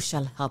Lord, you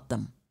shall help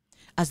them.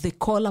 As they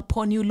call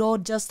upon you,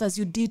 Lord, just as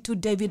you did to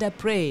David, I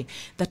pray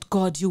that,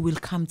 God, you will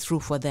come through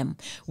for them.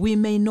 We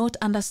may not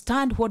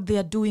understand what they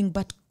are doing,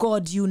 but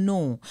God, you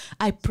know.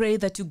 I pray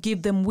that you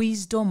give them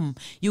wisdom,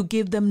 you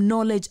give them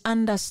knowledge,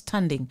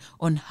 understanding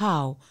on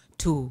how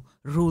to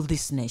rule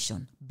this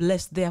nation.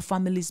 Bless their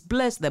families,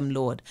 bless them,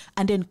 Lord,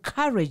 and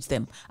encourage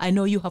them. I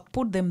know you have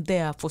put them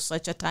there for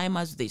such a time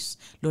as this.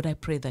 Lord, I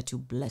pray that you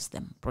bless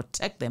them,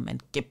 protect them,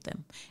 and keep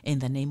them in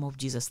the name of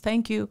Jesus.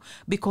 Thank you,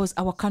 because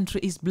our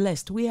country is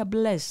blessed. We are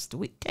blessed.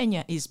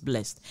 Kenya is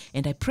blessed.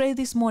 And I pray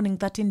this morning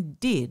that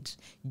indeed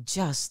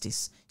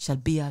justice shall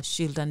be our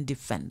shield and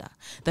defender,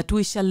 that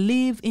we shall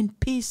live in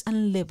peace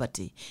and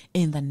liberty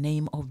in the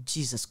name of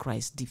Jesus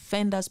Christ.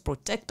 Defend us,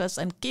 protect us,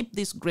 and keep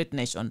this great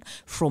nation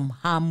from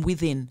harm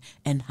within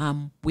and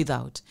harm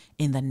without,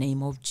 in the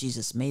name of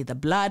Jesus. May the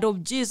blood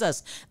of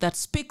Jesus that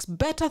speaks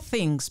better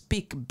things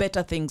speak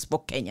better things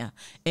for Kenya,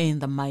 in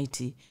the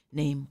mighty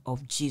name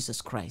of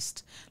Jesus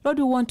Christ. Lord,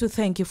 we want to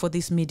thank you for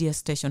this media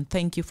station.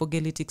 Thank you for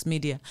Gelitix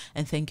Media,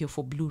 and thank you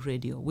for Blue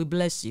Radio. We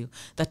bless you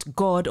that,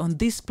 God, on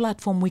this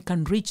platform we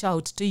can reach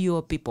out to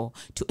your people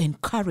to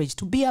encourage,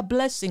 to be a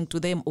blessing to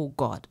them, oh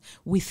God.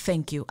 We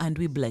thank you and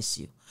we bless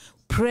you.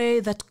 Pray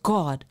that,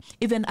 God,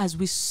 even as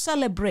we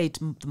celebrate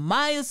the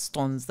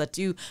milestones that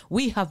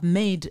we have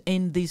made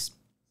in this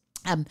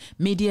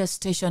media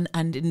station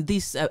and in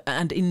this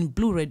and in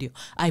Blue Radio,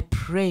 I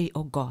pray,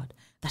 oh God,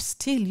 that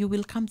still you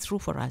will come through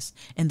for us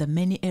in the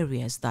many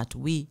areas that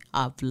we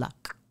have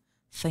lack.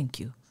 Thank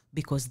you,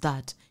 because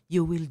that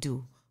you will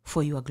do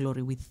for your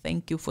glory. We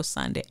thank you for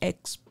Sunday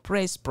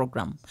Express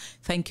program.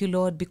 Thank you,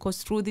 Lord,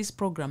 because through this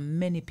program,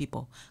 many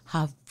people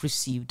have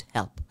received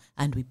help.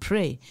 And we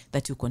pray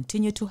that you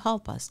continue to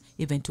help us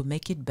even to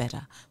make it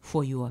better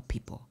for your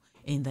people.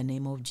 In the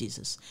name of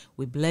Jesus,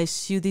 we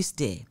bless you this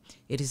day.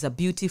 It is a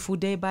beautiful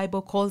day.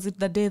 Bible calls it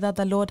the day that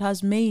the Lord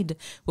has made.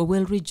 We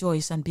will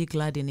rejoice and be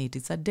glad in it.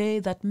 It's a day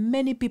that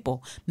many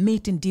people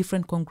meet in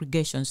different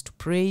congregations to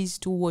praise,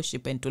 to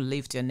worship, and to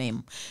lift your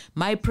name.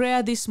 My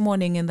prayer this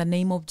morning in the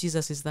name of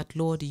Jesus is that,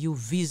 Lord, you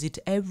visit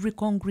every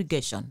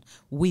congregation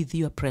with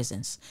your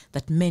presence,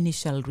 that many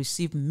shall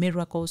receive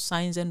miracles,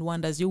 signs, and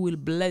wonders. You will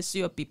bless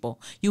your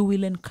people. You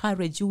will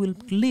encourage, you will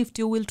lift,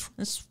 you will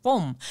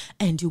transform,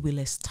 and you will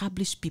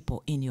establish people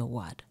in your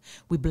word.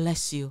 We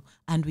bless you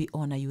and we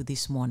honor you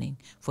this morning,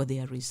 for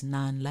there is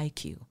none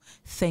like you.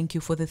 Thank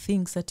you for the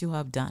things that you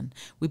have done.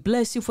 We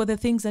bless you for the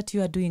things that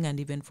you are doing and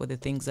even for the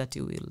things that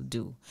you will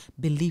do.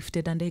 Be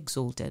lifted and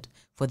exalted,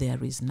 for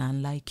there is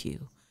none like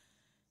you.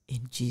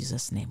 In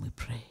Jesus' name we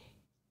pray.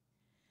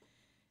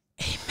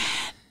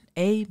 Amen.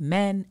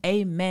 Amen.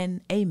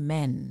 Amen.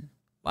 Amen.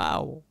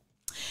 Wow.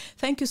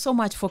 Thank you so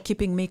much for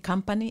keeping me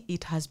company.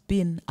 It has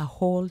been a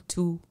whole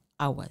 2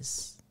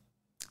 hours.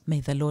 May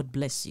the Lord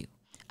bless you.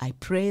 I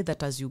pray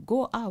that as you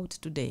go out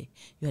today,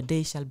 your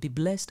day shall be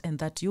blessed, and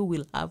that you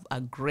will have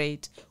a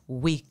great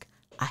week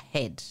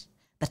ahead.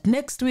 That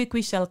next week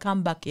we shall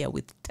come back here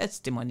with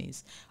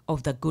testimonies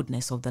of the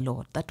goodness of the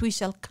Lord. That we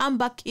shall come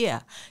back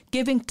here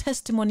giving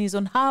testimonies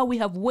on how we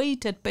have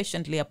waited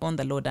patiently upon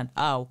the Lord and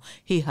how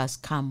he has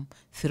come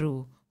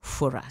through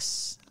for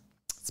us.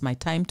 It's my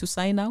time to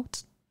sign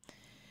out.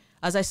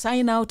 As I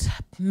sign out,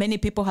 many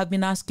people have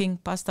been asking,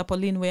 Pastor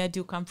Pauline, where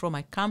do you come from?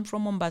 I come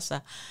from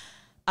Mombasa.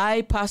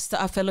 I pastor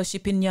a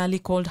fellowship in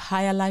Nyali called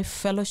Higher Life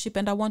Fellowship,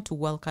 and I want to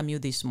welcome you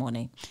this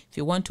morning. If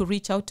you want to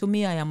reach out to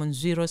me, I am on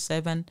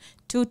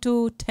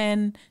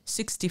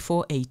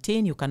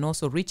 0722106418. You can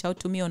also reach out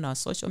to me on our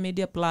social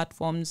media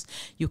platforms.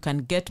 You can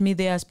get me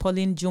there as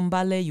Pauline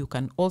Jumbale. You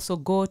can also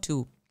go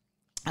to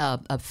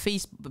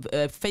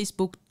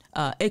Facebook,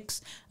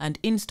 X,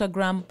 and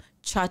Instagram.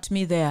 Chat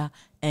me there,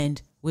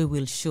 and we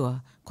will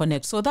sure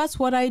connect. So that's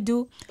what I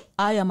do.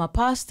 I am a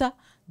pastor.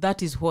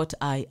 That is what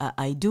I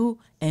do,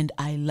 and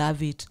I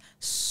love it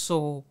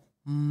so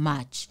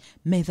much.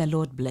 May the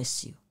Lord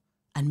bless you,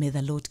 and may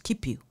the Lord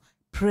keep you.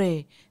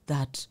 Pray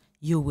that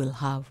you will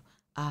have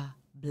a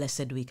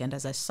blessed week. And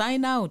as I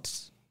sign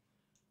out,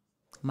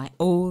 my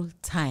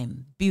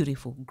all-time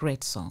beautiful,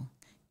 great song,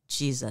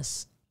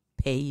 Jesus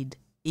Paid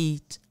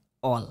It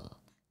All.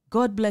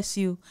 God bless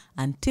you.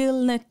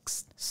 Until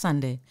next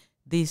Sunday,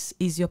 this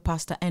is your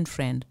pastor and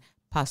friend,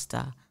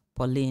 Pastor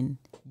Pauline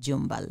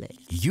Jumbale.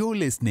 You're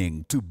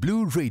listening to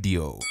Blue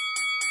Radio,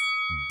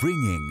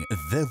 bringing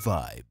the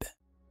vibe.